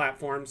on those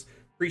platforms.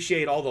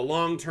 Appreciate all the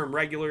long-term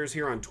regulars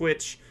here on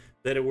Twitch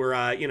that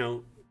were, you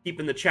know,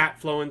 keeping the chat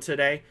flowing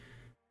today.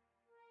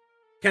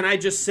 Can I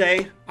just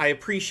say, I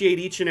appreciate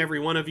each and every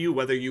one of you,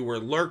 whether you were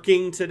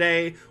lurking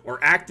today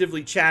or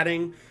actively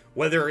chatting,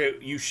 whether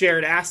you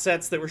shared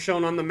assets that were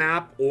shown on the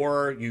map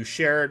or you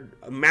shared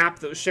a map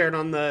that was shared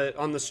on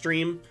the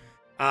stream.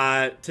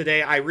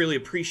 Today, I really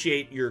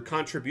appreciate your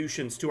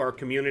contributions to our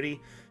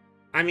community.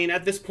 I mean,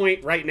 at this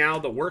point right now,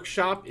 the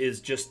workshop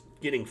is just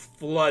getting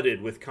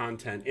flooded with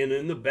content, and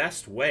in the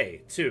best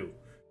way, too.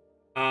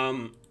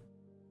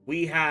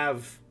 We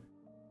have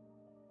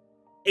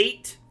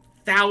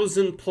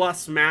 8,000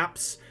 plus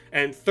maps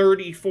and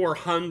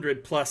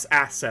 3,400 plus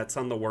assets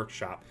on the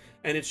workshop.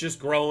 And it's just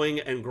growing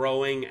and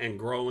growing and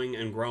growing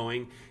and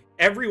growing.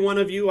 Every one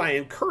of you, I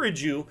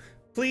encourage you,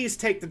 please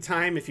take the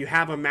time, if you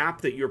have a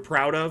map that you're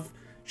proud of,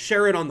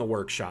 share it on the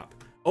workshop.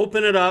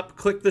 Open it up,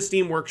 click the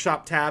Steam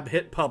Workshop tab,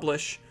 hit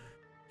publish,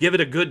 give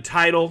it a good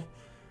title,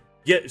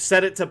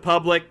 set it to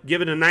public,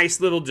 give it a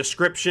nice little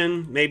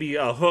description, maybe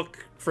a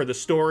hook for the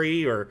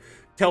story, or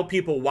tell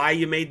people why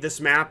you made this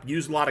map.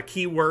 Use a lot of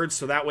keywords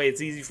so that way it's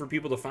easy for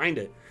people to find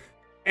it.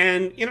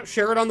 And, you know,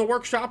 share it on the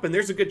workshop, and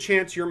there's a good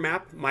chance your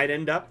map might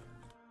end up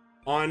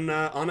on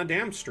a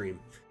damn stream.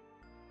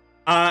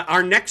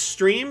 Our next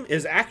stream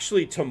is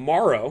actually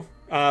tomorrow.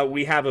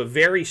 We have a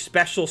very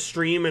special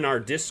stream in our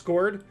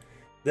Discord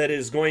that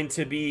is going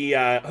to be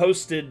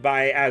hosted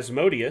by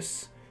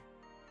Asmodeus.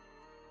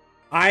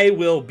 I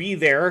will be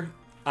there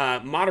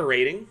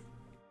moderating,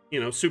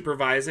 you know,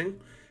 supervising.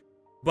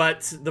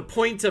 But the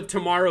point of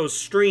tomorrow's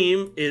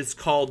stream is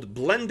called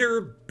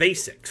Blender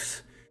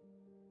Basics.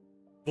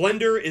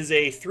 Blender is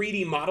a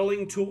 3D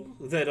modeling tool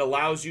that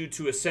allows you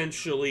to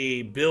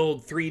essentially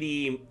build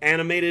 3D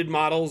animated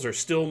models or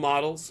still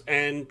models,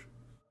 and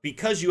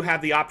because you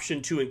have the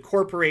option to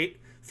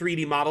incorporate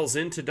 3D models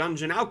into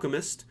Dungeon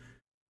Alchemist,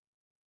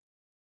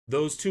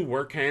 those two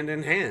work hand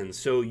in hand.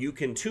 So you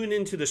can tune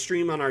into the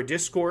stream on our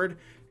Discord,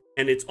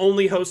 and it's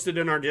only hosted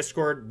in our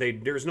Discord.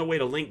 There's no way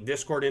to link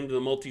Discord into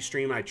the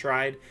multi-stream. I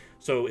tried,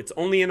 so it's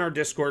only in our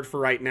Discord for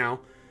right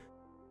now.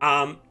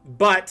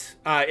 But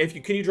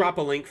can you drop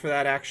a link for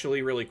that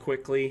actually really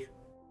quickly?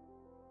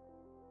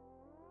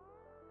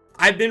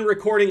 I've been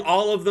recording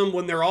all of them.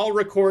 When they're all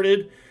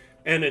recorded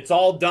and it's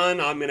all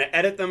done, I'm going to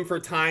edit them for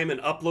time and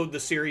upload the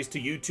series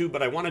to YouTube,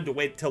 but I wanted to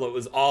wait till it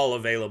was all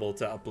available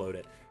to upload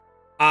it.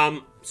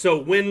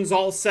 So when's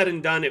all said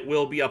and done, it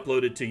will be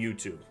uploaded to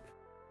YouTube.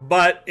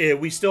 But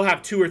we still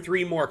have 2 or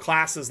 3 more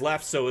classes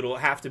left, so it'll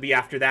have to be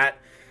after that.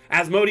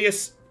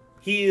 Asmodeus,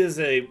 he is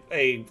a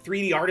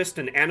 3D artist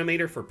and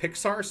animator for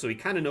Pixar, so he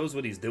kind of knows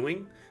what he's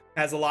doing.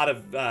 Has a lot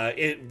of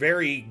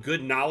very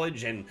good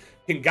knowledge and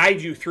can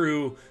guide you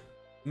through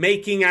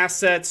making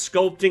assets,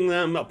 sculpting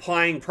them,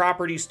 applying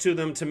properties to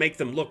them to make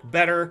them look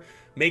better,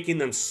 making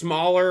them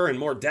smaller and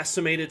more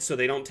decimated so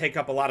they don't take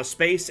up a lot of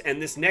space.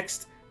 And this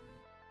next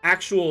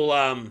actual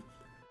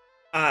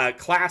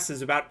class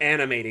is about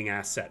animating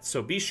assets,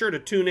 so be sure to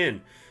tune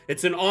in.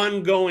 It's an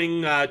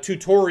ongoing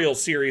tutorial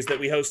series that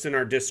we host in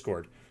our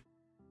Discord.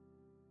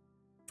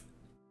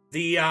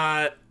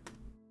 The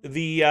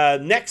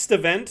next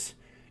event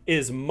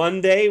is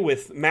Monday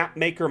with Map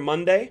Maker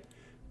Monday.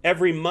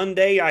 Every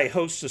Monday, I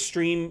host a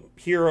stream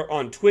here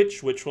on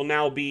Twitch, which will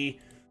now be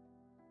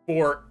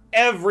for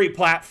every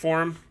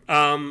platform.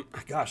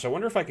 Gosh, I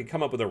wonder if I could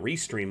come up with a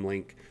restream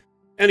link.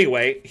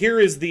 Anyway, here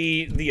is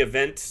the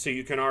event, so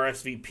you can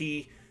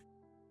RSVP.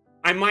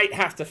 I might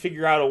have to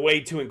figure out a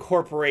way to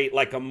incorporate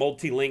like a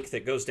multi-link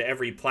that goes to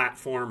every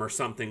platform or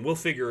something. We'll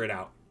figure it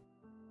out.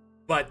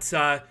 But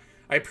I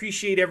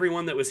appreciate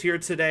everyone that was here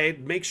today.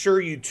 Make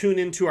sure you tune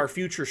into our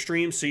future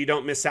streams so you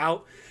don't miss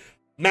out.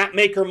 Map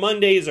Maker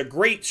Monday is a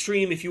great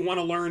stream if you want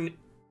to learn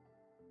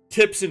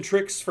tips and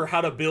tricks for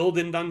how to build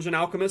in Dungeon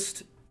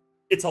Alchemist.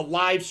 It's a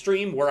live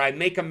stream where I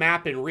make a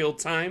map in real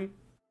time.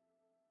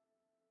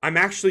 I'm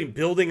actually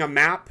building a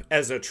map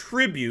as a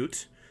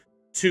tribute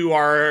to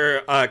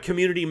our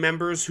community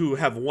members who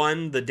have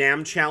won the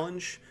Dam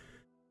Challenge.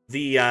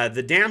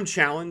 The Dam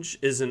Challenge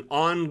is an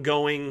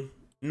ongoing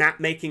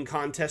map-making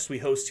contest we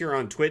host here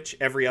on Twitch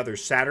every other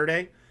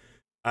Saturday.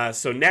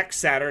 So next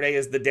Saturday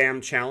is the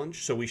Dam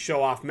Challenge. So we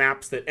show off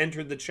maps that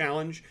entered the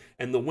challenge,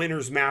 and the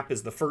winner's map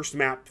is the first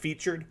map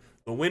featured.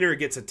 The winner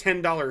gets a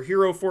 $10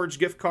 Hero Forge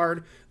gift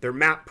card. Their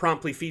map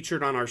promptly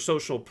featured on our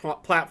social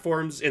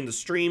platforms in the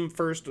stream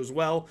first as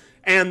well.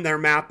 And their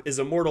map is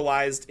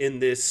immortalized in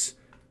this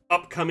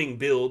upcoming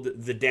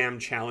build, the Dam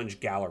Challenge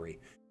Gallery,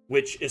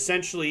 which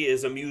essentially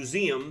is a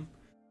museum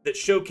that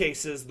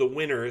showcases the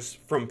winners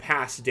from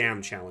past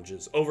Dam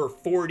Challenges. Over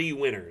 40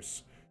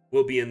 winners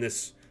will be in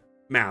this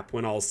map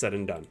when all's said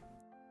and done.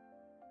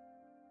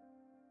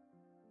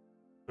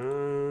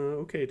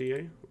 Okay,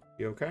 DA.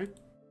 You okay?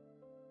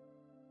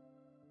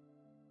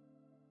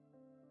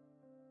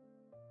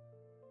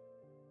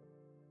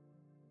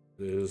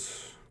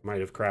 This might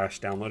have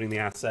crashed downloading the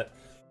asset.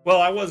 Well,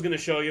 I was going to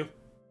show you.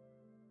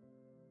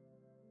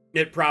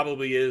 It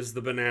probably is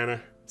the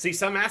banana. See,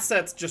 some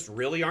assets just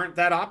really aren't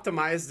that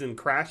optimized and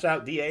crash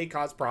out DA,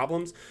 cause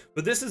problems.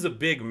 But this is a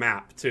big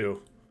map,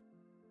 too.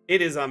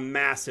 It is a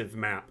massive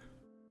map.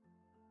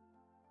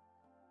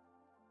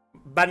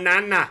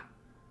 Banana.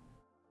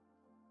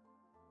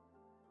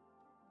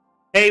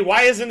 Hey,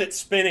 why isn't it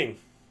spinning?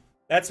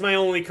 That's my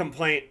only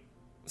complaint,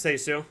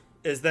 Seisu,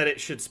 is that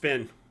it should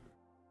spin.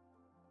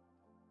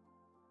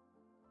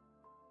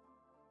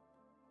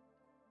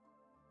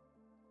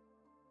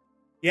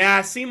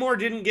 Yeah, Seymour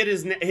didn't get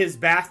his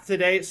bath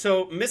today.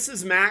 So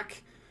Mrs.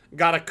 Mac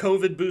got a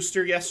COVID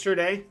booster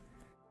yesterday,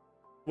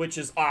 which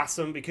is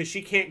awesome because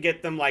she can't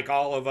get them like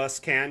all of us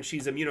can.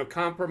 She's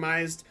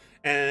immunocompromised,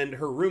 and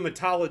her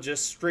rheumatologist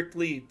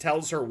strictly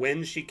tells her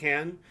when she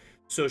can.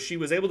 So she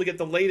was able to get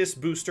the latest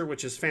booster,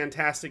 which is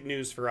fantastic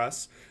news for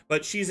us.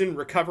 But she's in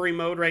recovery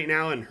mode right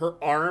now, and her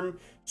arm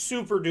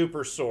super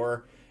duper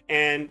sore.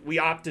 And we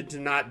opted to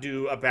not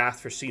do a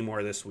bath for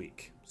Seymour this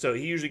week. So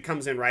he usually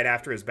comes in right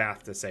after his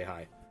bath to say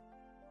hi.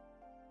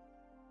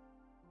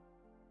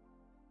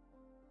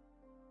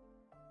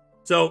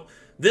 So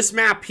this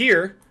map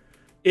here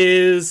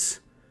is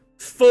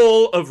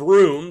full of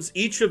rooms.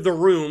 Each of the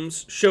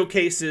rooms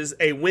showcases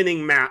a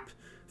winning map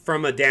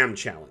from a Dam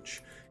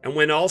Challenge. And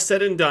when all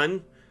said and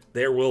done,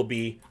 there will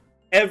be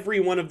every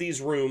one of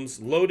these rooms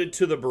loaded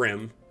to the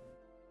brim.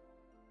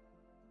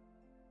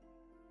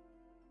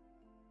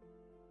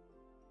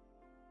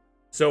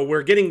 So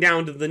we're getting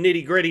down to the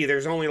nitty gritty.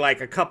 There's only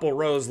like a couple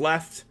rows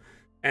left.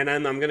 And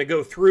then I'm going to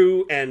go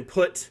through and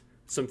put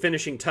some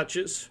finishing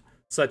touches,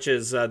 such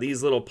as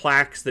these little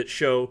plaques that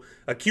show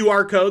a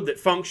QR code that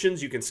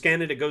functions. You can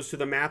scan it. It goes to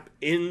the map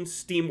in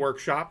Steam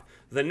Workshop.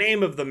 The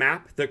name of the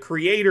map, the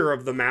creator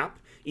of the map.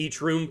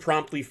 Each room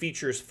promptly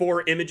features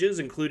 4 images,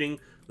 including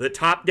the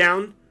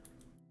top-down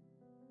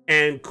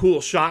and cool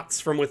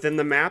shots from within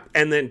the map,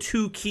 and then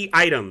 2 key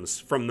items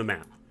from the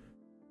map.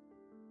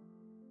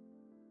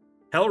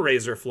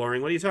 Hellraiser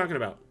flooring, what are you talking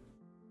about?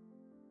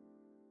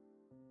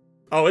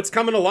 Oh, it's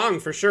coming along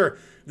for sure.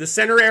 The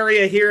center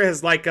area here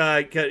has like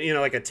a,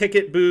 like a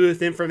ticket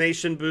booth,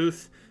 information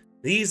booth.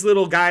 These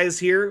little guys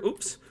here,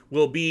 oops,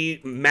 will be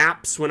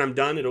maps when I'm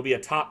done. It'll be a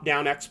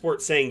top-down export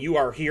saying you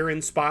are here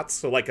in spots,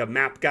 so like a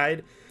map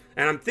guide.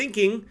 And I'm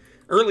thinking,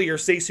 earlier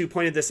Seisu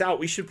pointed this out,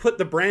 we should put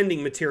the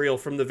branding material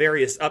from the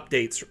various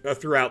updates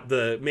throughout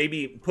the,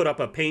 maybe put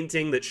up a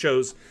painting that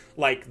shows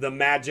like the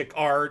magic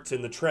art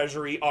and the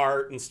treasury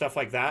art and stuff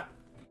like that.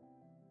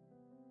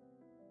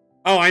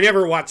 Oh, I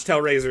never watched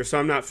Hellraiser, so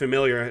I'm not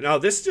familiar. No,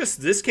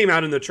 this came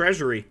out in the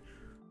treasury.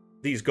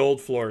 These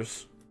gold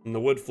floors and the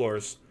wood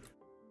floors.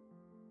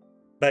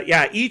 But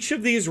yeah, each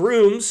of these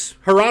rooms,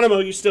 Geronimo,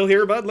 you still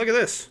here, bud? Look at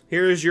this.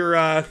 Here's your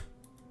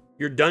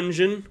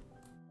dungeon.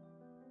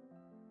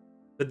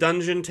 The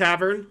Dungeon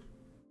Tavern.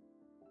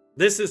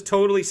 This is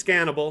totally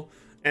scannable,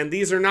 and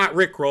these are not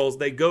Rickrolls.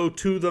 They go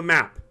to the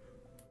map.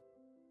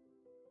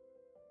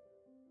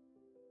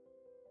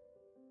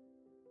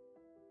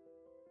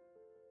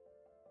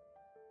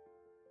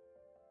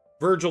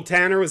 Virgil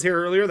Tanner was here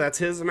earlier. That's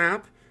his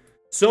map.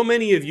 So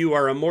many of you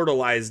are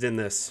immortalized in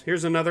this.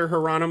 Here's another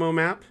Geronimo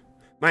map.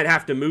 Might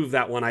have to move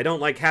that one. I don't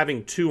like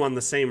having two on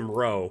the same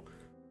row.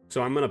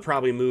 So I'm going to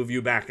probably move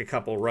you back a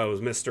couple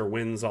rows. Mr.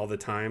 wins all the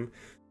time.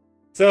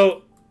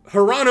 So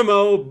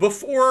Geronimo,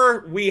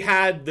 before we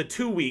had the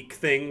 2-week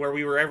thing where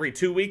we were every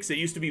 2 weeks, it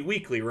used to be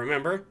weekly,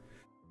 remember?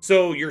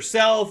 So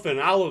yourself and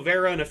Aloe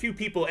Vera and a few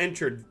people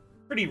entered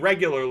pretty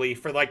regularly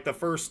for like the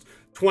first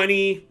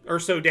 20 or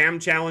so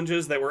damn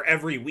challenges that were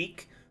every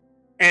week.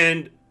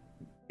 And,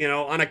 you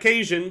know, on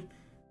occasion,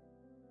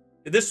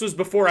 this was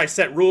before I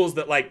set rules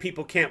that like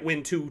people can't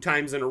win 2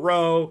 times in a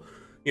row.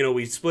 You know,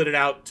 we split it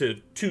out to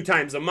 2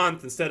 times a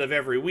month instead of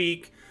every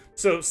week.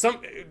 So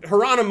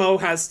Geronimo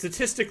has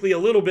statistically a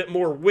little bit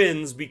more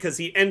wins because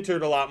he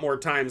entered a lot more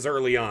times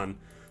early on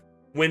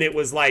when it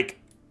was like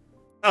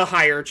a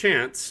higher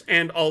chance.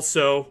 And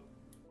also,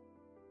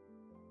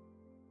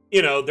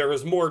 you know, there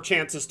was more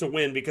chances to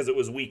win because it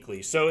was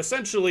weekly. So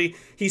essentially,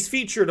 he's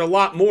featured a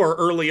lot more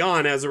early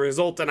on as a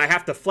result, and I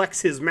have to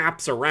flex his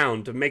maps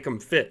around to make them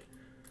fit.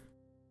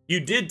 You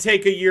did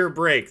take a year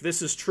break.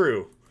 This is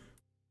true.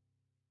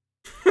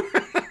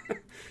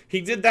 He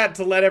did that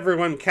to let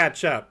everyone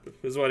catch up,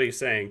 is what he's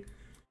saying.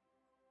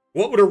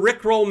 What would a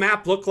Rickroll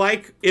map look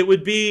like? It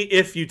would be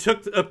if you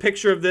took a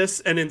picture of this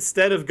and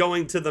instead of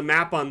going to the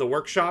map on the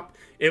workshop,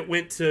 it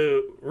went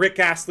to Rick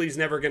Astley's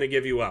Never Gonna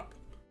Give You Up.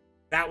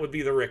 That would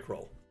be the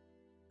Rickroll.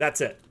 That's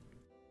it.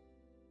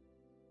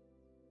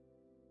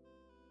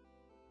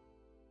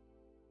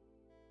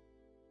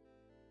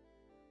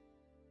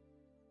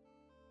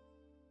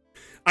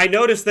 I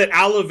noticed that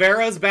Aloe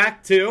Vera's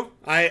back too.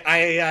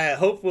 I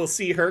hope we'll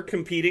see her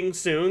competing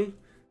soon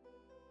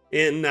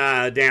in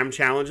Damn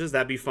Challenges.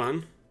 That'd be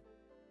fun.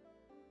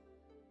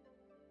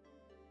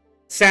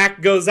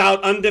 Sack goes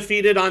out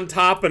undefeated on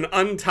top and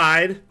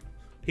untied.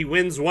 He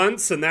wins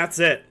once and that's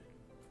it.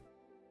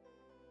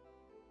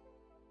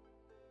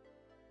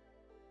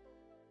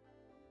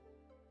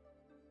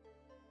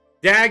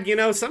 Dag, you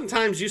know,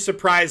 sometimes you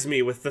surprise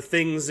me with the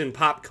things in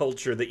pop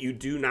culture that you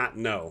do not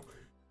know.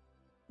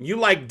 You,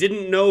 like,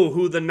 didn't know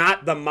who the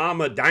Not the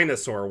Mama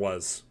dinosaur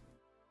was.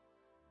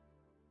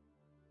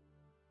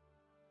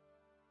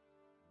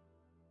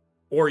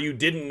 Or you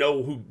didn't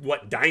know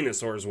what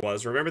dinosaurs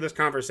was. Remember this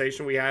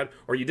conversation we had?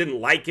 Or you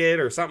didn't like it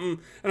or something?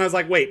 And I was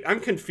like, wait,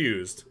 I'm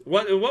confused.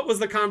 What was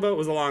the combo? It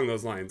was along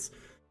those lines.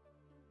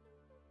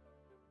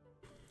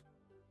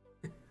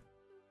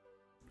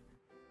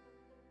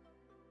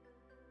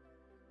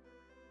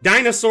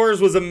 Dinosaurs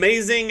was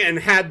amazing and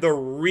had the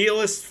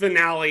realest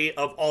finale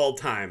of all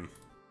time.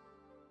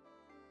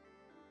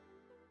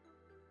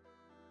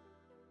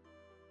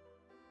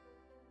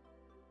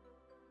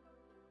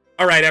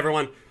 All right,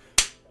 everyone.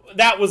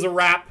 That was a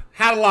wrap.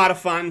 Had a lot of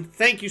fun.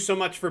 Thank you so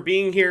much for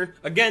being here.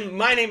 Again,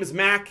 my name is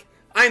Mac.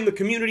 I'm the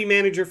community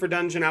manager for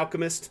Dungeon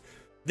Alchemist.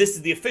 This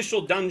is the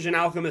official Dungeon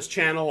Alchemist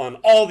channel on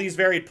all these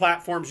varied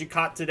platforms you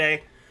caught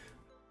today.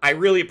 I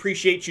really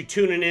appreciate you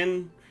tuning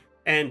in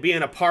and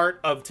being a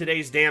part of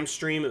today's damn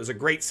stream. It was a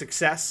great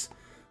success.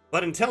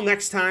 But until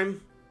next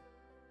time,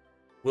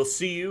 we'll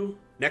see you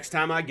next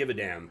time I give a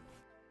damn.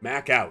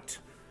 Mac out.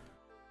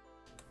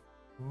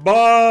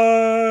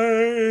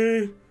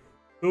 Bye.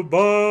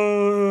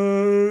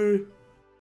 Goodbye.